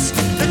chance.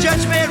 The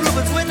judge made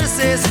Reuben's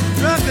witnesses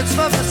drunkards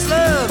from the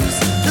slums.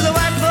 To the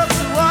white folks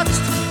who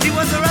watched, he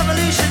was a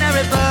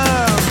revolutionary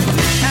bum.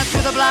 And to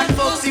the black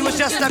folks, he was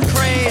just a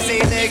crazy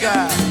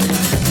nigger.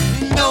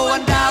 No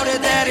one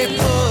doubted that he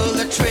pulled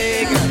the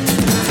trigger.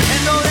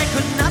 And though they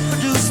could not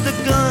produce the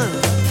gun,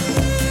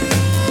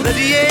 the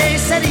DA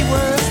said he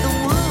was the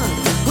one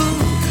who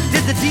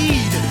did the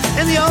deed,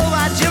 and the old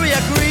white jury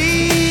agreed.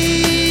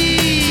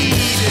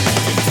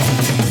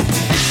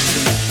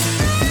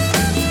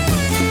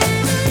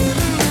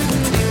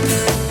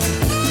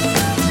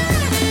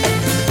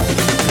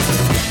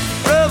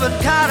 Reuben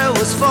Carter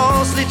was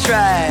falsely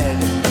tried.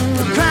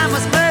 The crime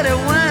was murder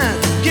one.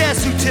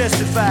 Guess who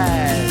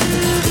testified?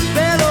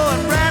 Bellow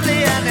and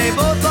Bradley, and they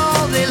both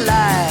all they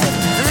lied.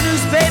 And the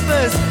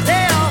newspapers,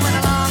 they all went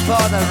along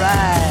for the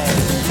ride.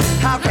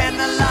 How can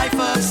the life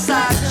of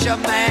such a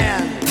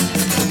man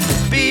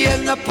be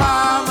in the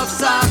palm of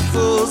some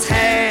fool's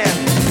hand?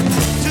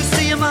 To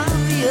see him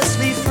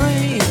obviously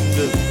framed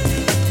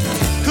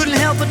couldn't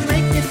help but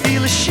make me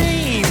feel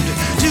ashamed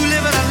to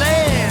live in a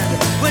land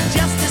where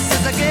justice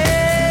is a game.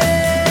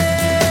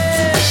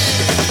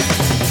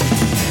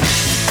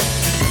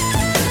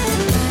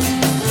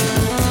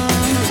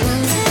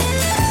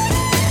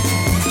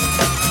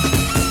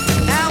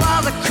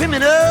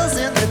 Criminals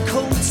in their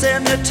coats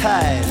and their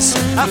ties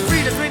are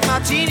free to drink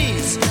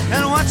martinis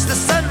and watch the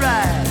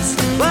sunrise,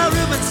 while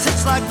Reuben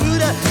sits like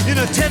Buddha in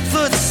a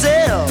 10-foot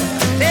cell,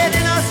 an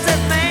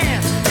innocent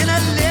man in a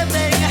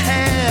living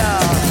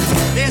hell.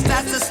 Yes,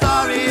 that's the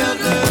story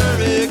of the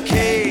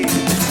hurricane,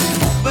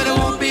 but it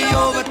won't be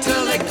over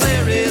till they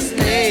clear his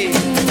name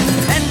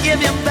and give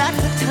him back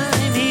the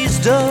time he's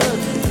done.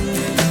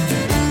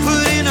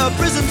 Put in a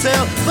prison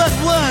cell, but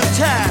one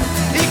time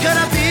he could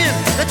have been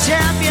the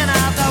champion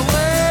of the world.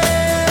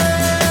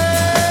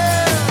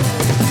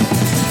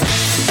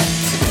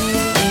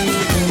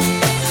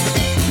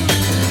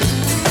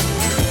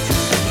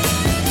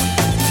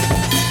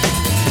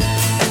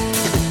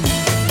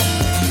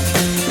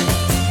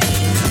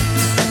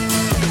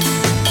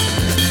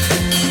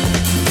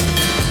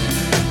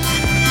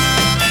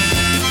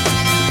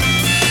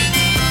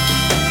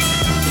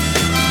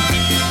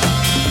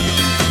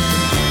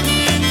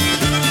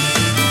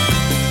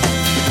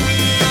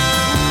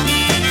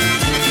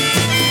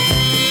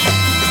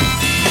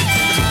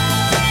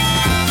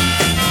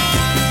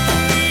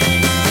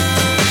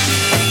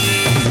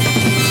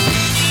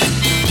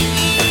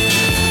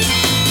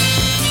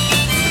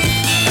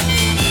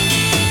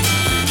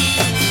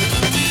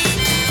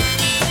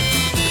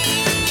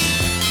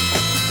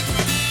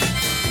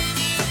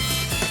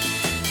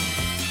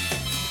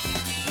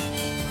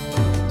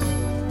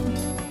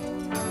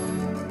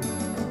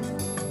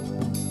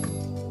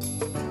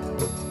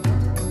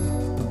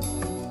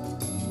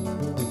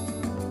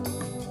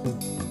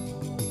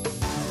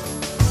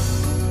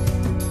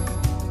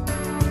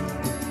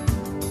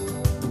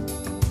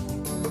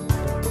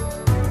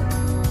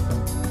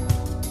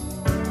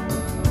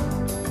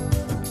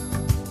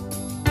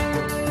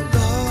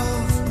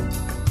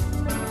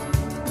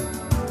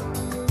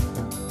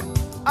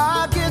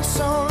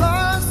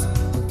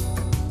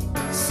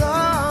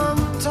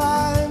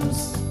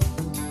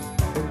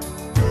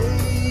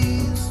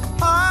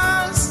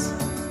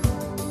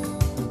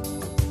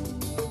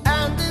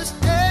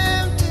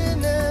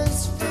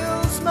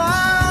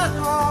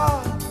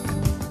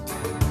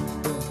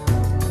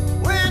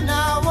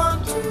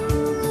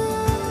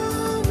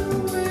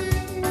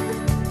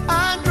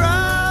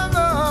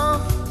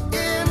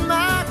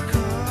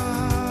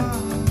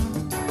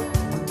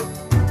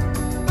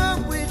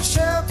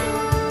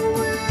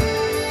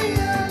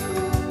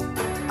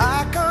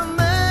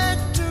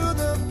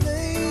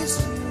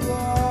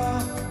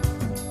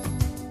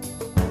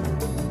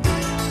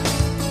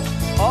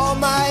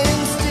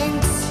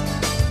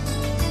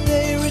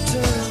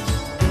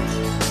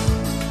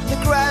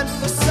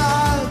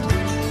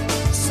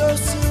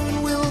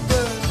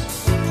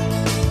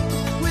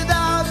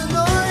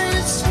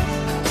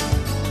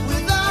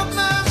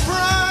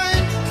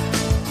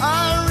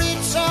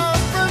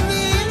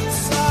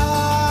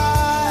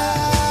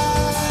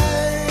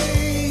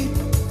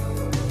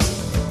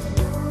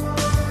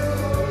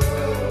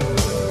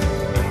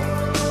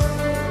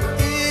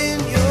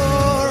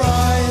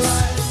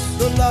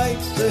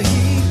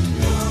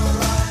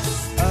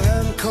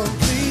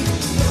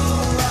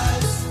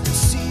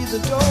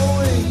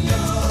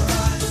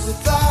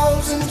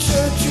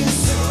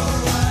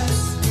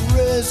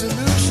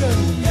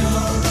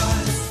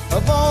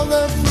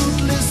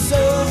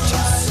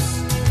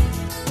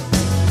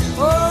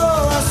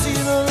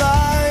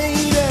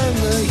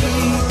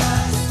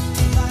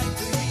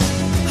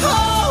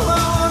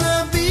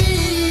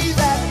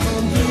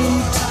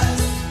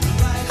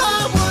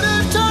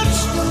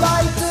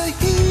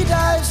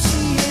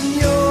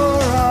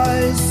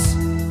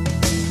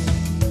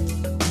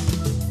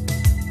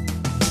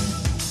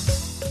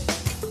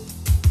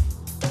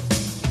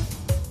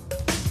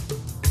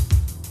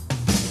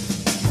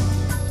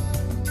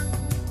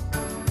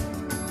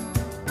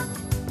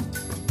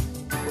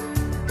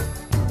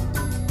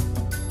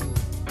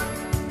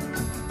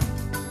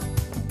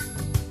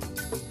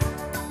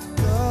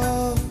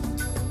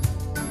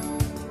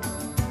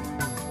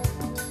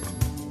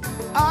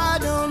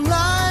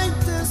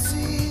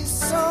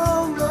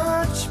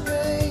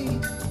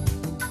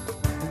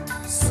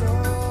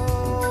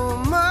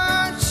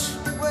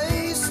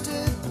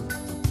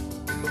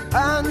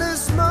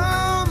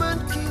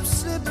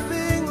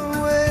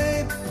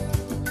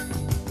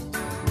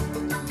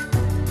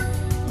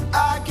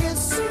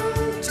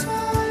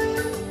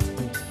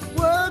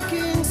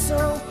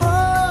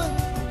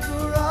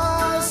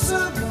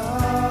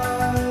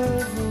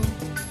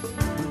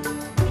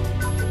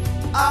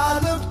 I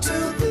look to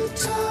the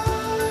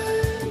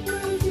time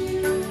of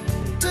year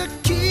to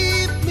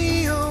keep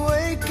me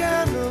awake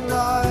and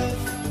alive.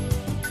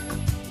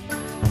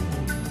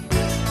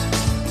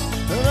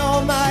 And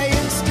all my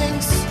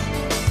instincts,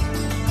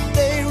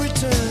 they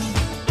return,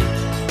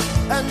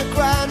 and the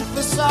grand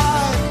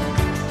facade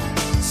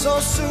so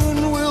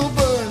soon will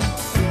burn.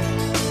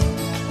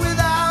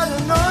 Without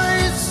a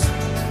noise,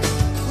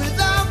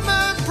 without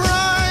my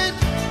pride,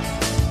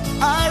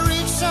 I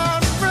reach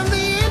out from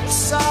the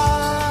inside.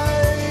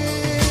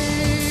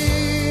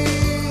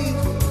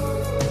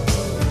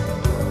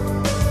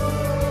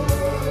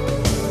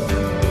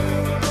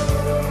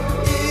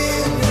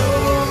 In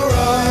your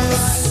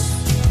eyes,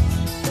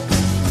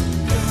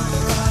 your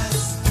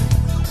eyes,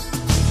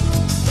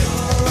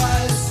 your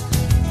eyes,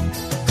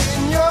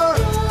 in your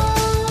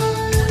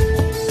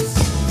eyes,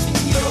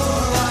 in your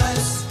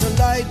eyes, the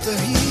light, the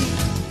heat,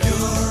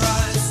 your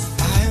eyes,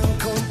 I am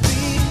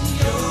complete,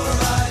 your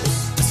eyes,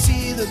 I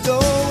see the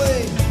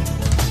doorway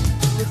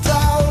to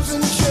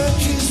 1,000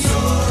 churches,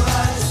 your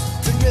eyes,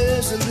 the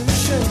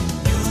resolution,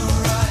 your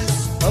eyes,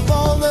 of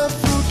all the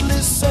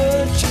fruitless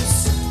searches.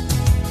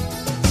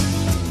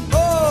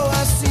 Oh,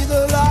 I see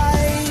the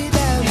light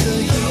and the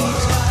heat.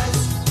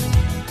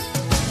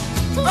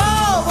 Oh,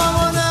 I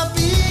wanna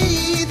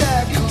be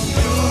that complete.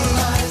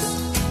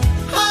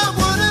 I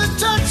wanna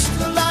touch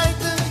the light,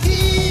 the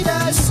heat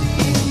I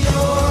see in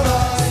your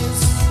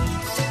eyes.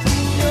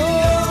 In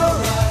your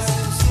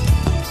eyes.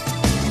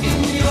 In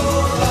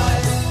your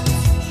eyes.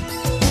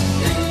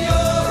 In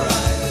your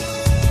eyes.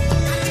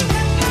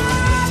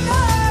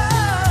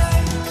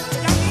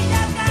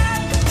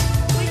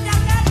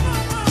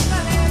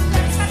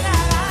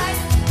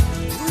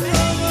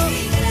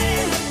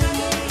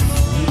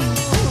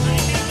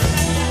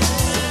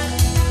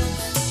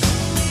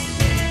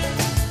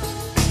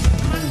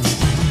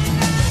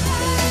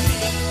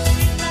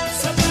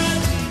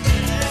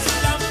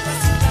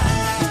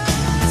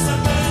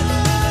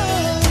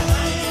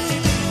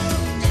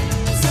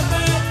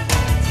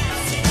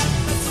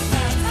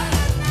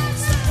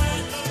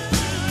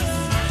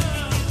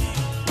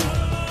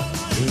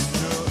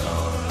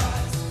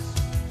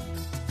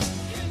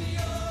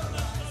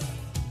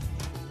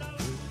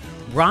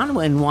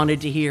 Bronwyn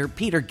wanted to hear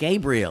Peter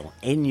Gabriel,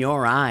 In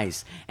Your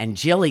Eyes, and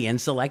Jillian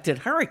selected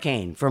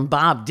Hurricane from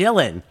Bob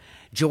Dylan.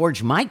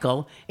 George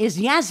Michael is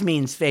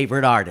Yasmin's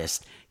favorite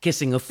artist.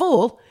 Kissing a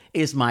Fool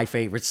is my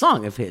favorite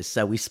song of his,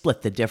 so we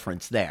split the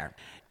difference there.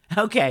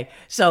 Okay,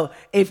 so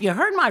if you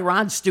heard my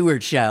Rod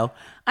Stewart show,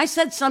 I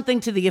said something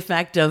to the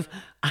effect of,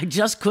 I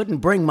just couldn't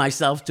bring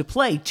myself to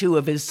play two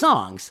of his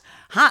songs,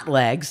 Hot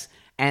Legs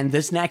and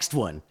this next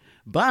one.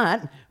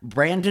 But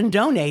Brandon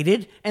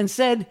donated and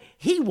said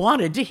he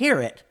wanted to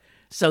hear it.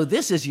 So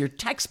this is your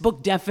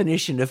textbook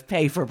definition of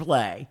pay for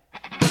play.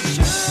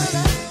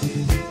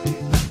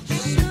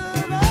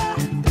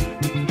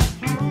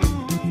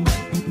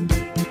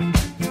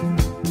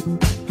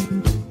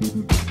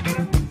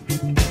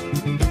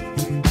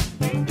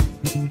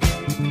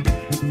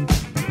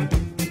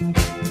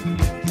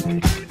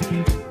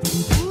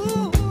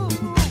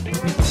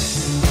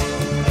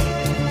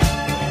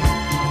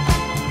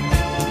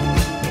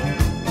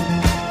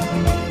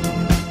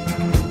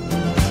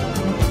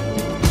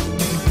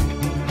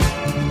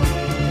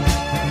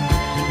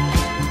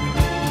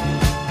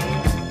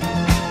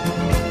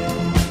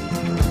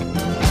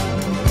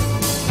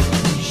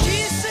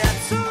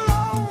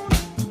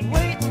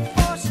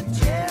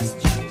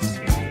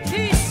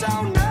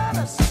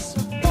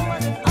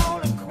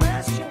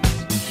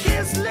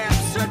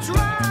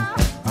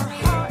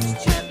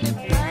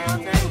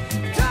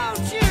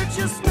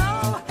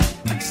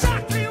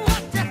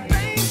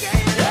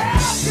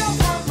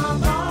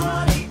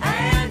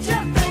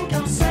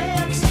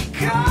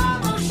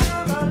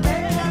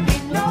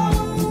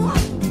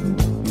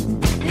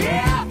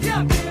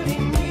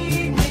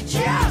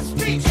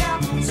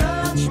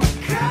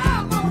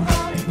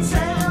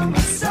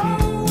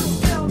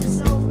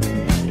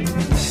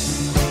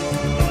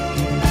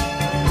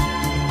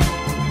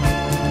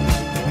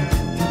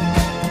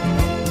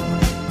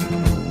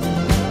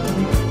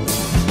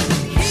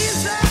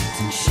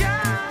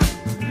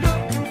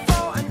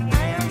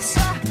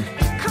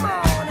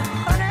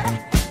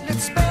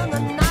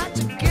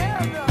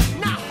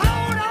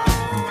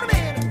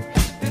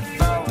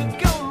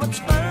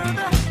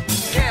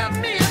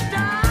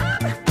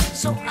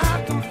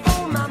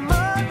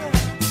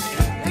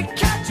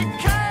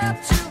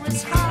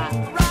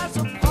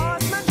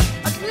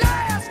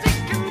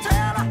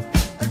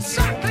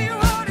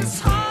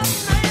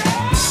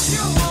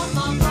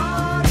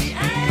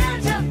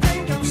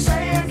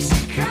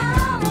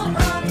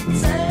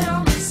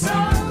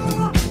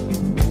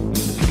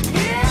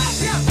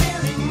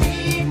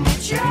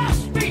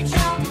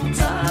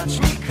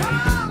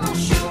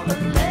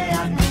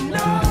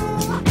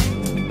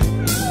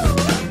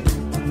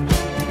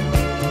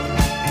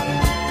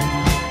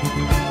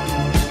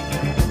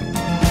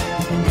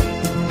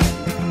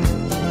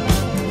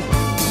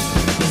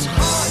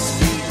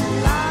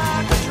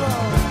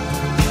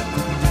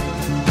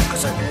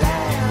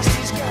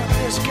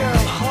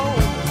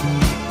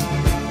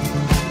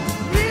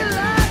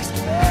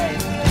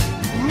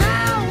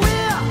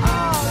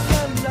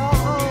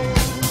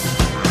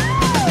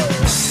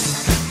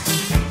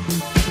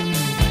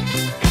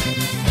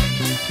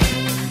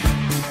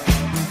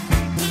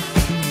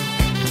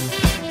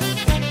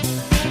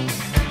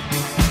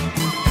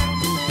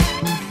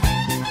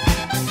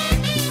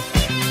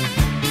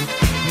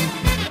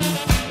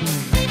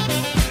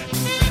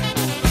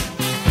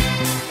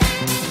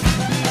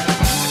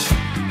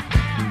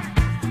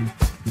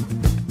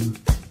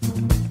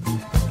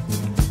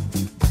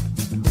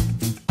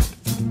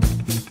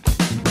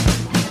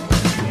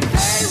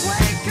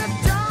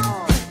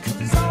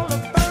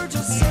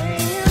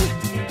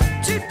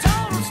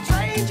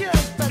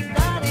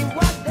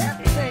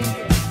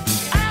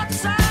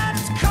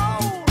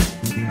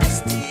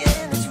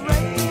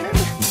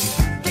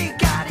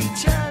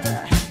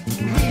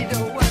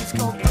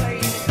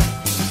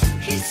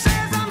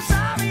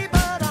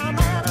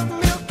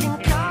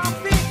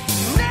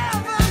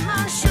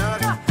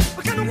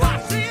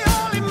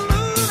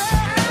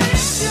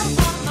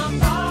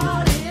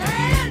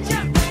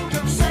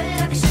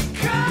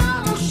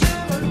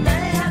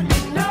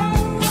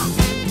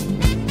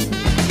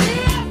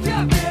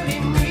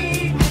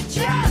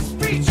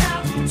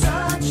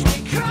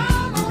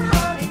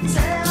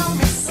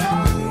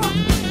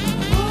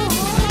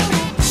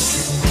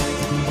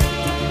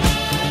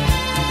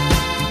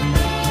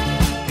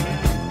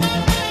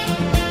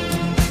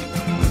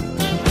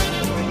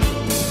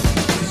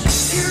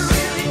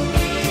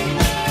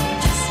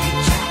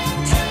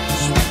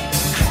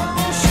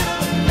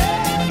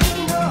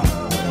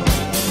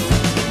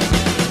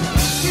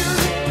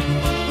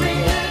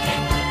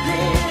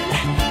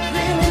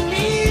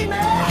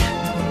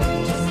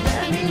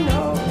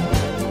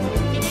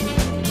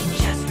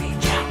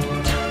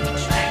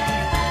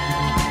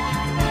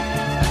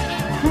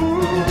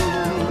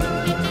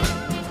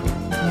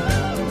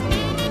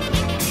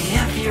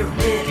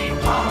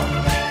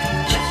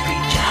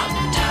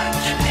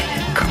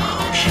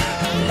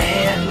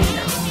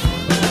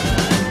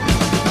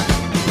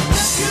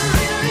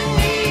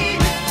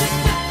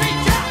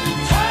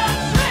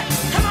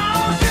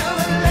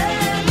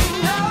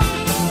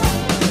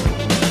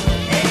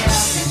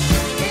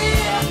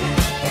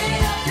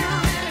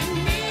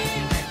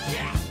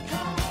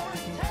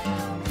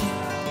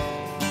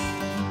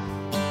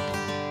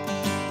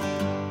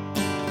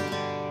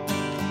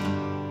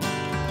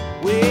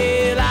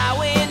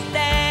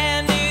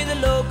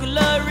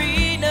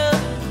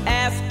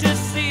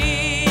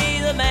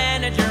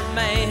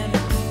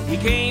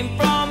 came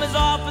from his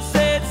office,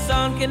 said,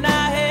 son, can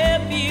I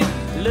help you?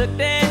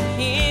 Looked at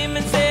him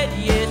and said,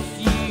 yes,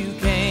 you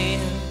can.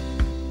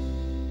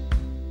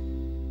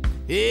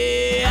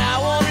 Yeah, I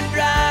want to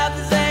drive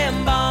the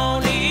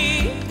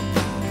Zamboni.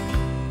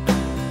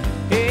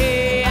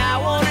 Hey, I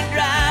want to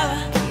drive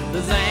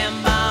the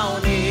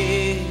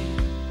Zamboni.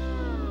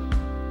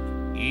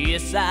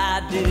 Yes,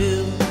 I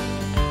do.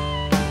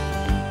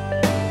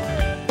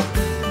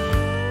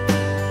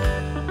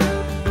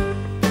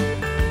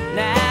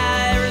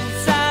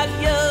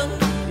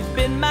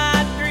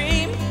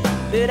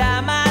 That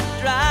I might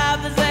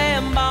drive the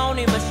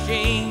Zamboni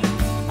machine.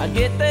 I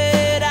get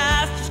that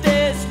ice just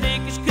as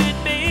slick as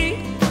could be,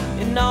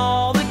 and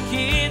all the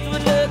kids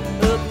would look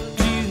up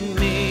to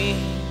me.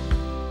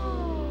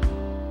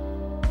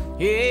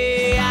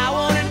 Hey, I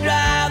wanna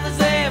drive the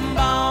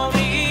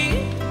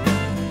Zamboni.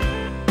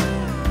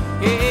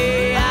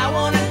 Hey, I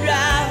wanna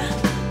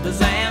drive the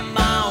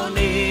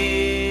Zamboni.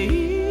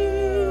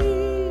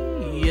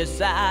 Yes,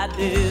 I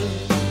do.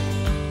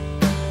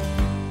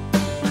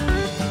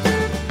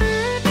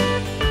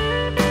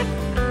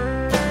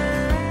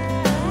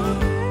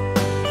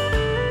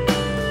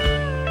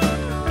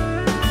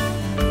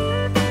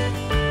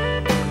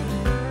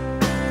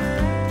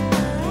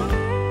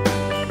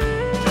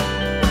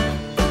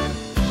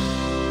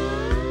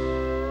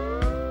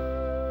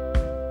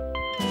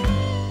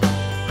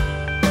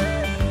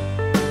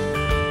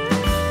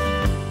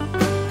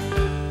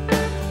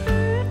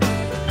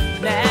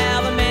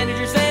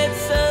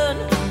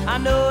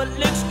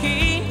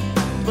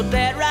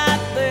 That right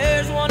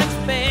there's one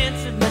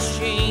expensive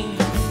machine.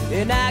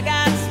 And I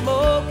got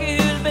Smokey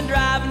who's been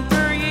driving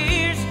for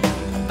years.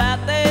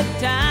 About that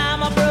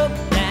time I broke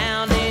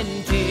down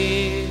in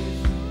tears.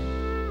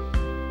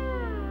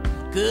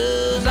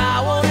 'Cause I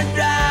wanna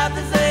drive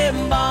the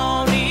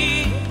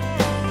Zamboni.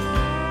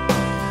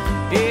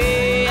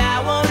 Hey,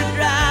 I wanna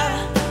drive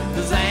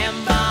the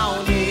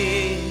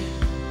Zamboni.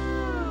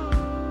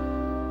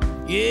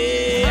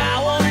 Yeah, I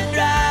wanna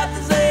drive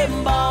the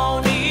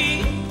Zamboni.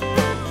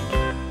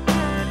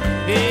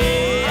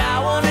 Hey, I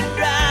wanna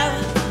drive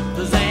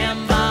the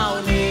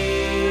Zamboni.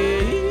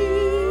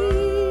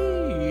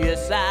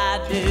 Yes, I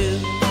do.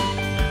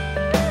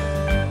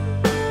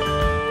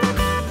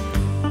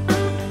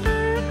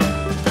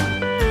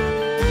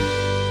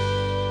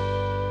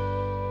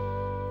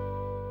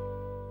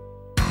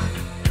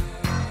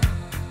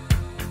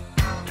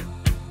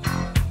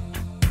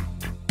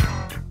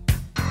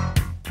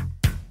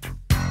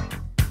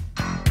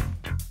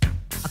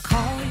 I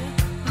call you,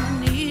 I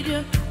need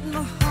you,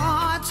 my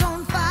heart's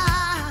on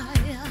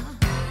fire.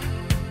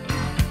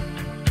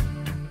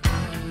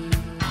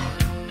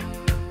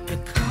 You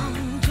come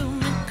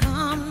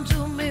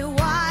to me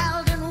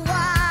wild and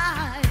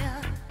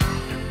wild.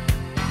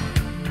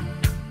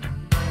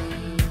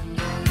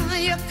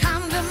 You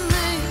come to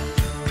me,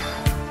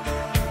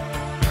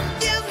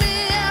 give me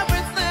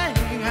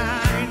everything I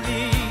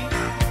need.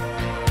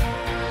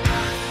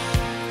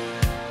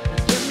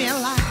 Give me a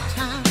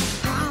lifetime of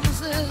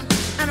promises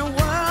and a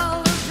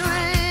world of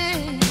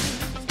dreams.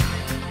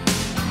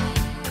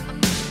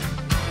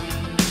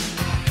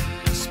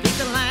 Speak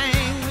the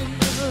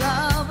language of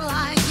love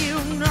like you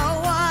know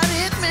what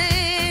it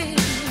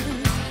means.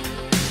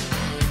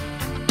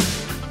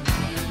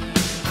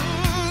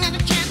 And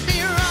it can't be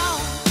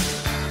wrong.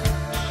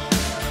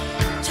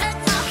 Take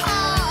my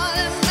heart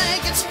and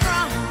make it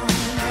strong.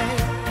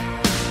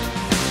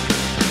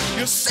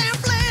 You're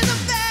simply the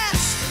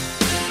best.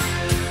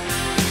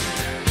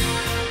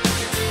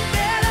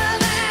 Better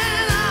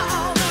than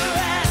all the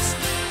rest.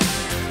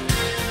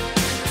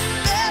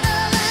 Better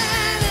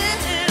than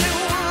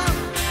anyone.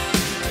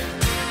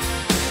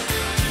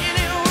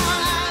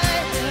 Anyone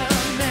I've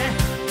ever met.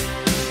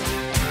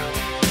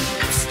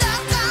 I'm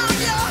stuck on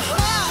your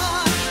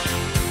heart.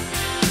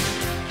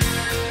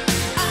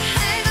 I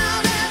hang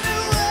on every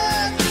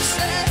word you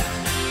say.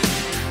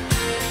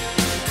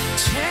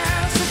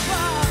 Tears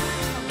apart.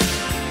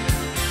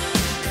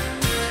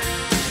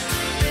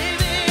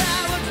 Baby, I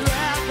would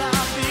rather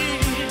be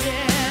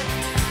dead.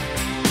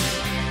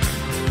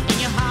 In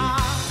your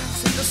heart,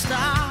 see the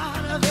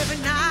start of every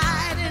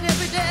night and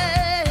every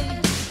day.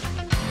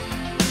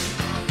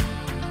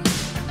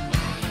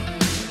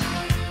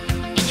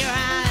 In your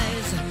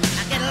eyes,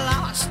 I get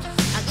lost,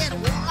 I get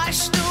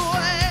washed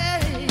away.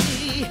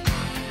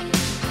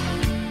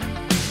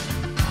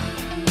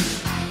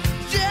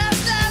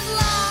 Just as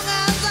long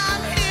as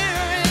I'm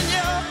here in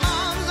your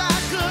arms, I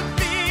could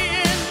be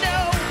in no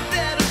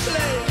better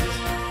place.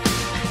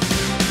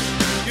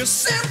 You're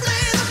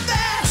simply the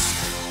best.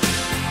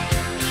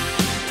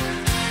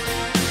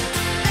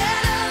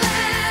 Better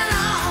than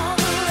all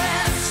the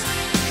rest.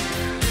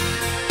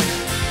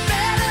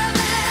 Better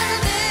than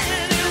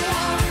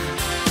anyone.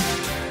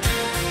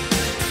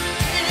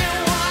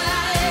 Anyone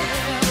I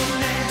ever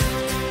met.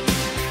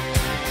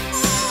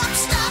 Ooh, I'm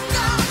stuck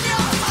on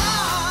your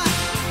heart.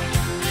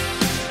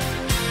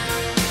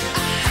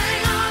 I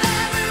hang on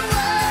every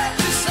word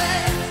you say.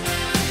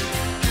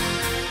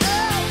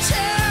 Oh,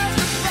 tears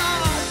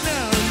apart. No,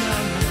 no,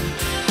 no.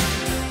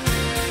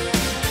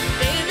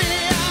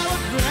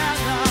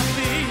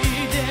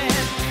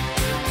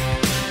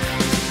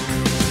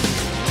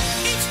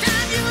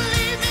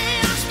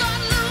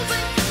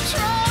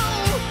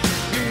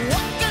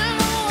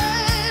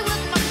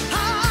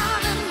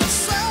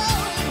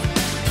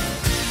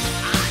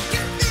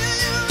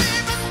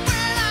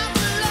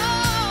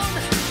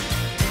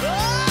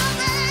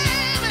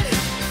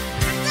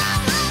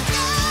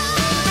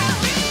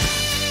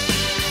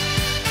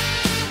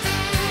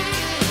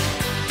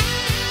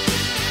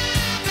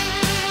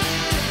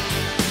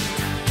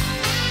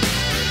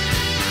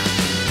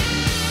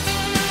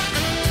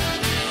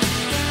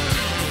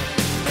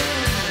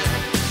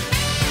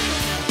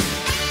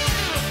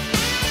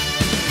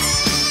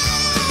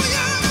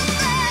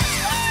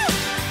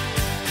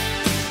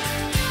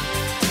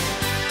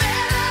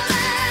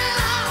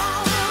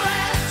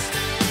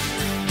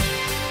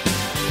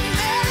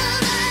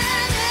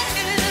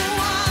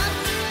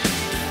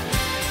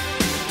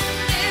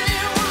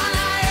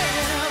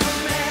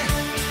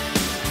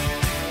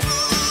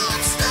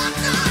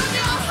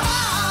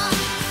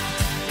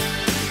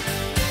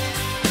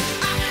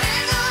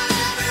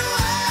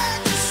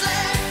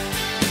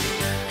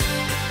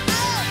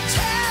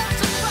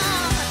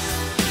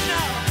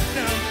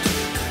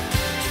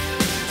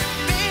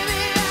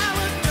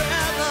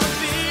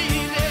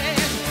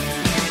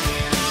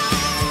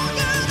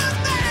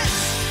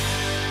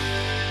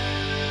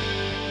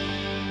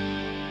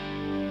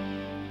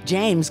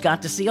 James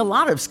got to see a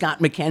lot of Scott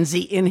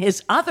McKenzie in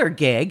his other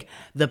gig,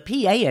 the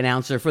PA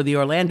announcer for the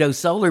Orlando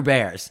Solar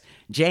Bears.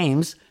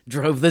 James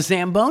drove the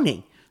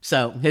Zamboni,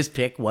 so his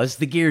pick was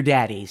the Gear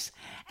Daddies.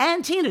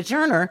 And Tina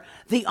Turner,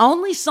 the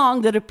only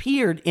song that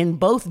appeared in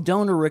both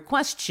donor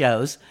request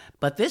shows,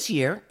 but this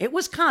year it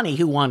was Connie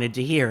who wanted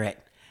to hear it.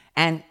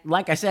 And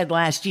like I said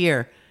last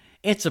year,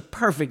 it's a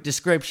perfect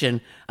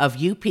description of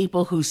you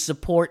people whose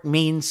support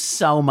means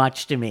so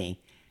much to me.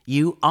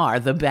 You are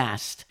the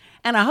best.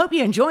 And I hope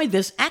you enjoyed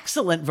this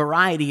excellent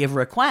variety of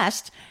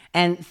requests.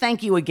 And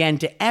thank you again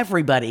to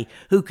everybody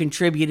who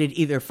contributed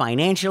either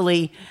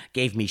financially,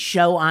 gave me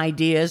show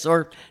ideas,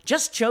 or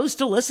just chose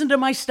to listen to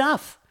my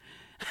stuff.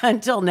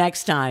 Until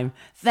next time,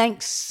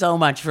 thanks so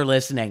much for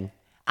listening.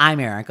 I'm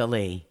Erica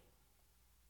Lee.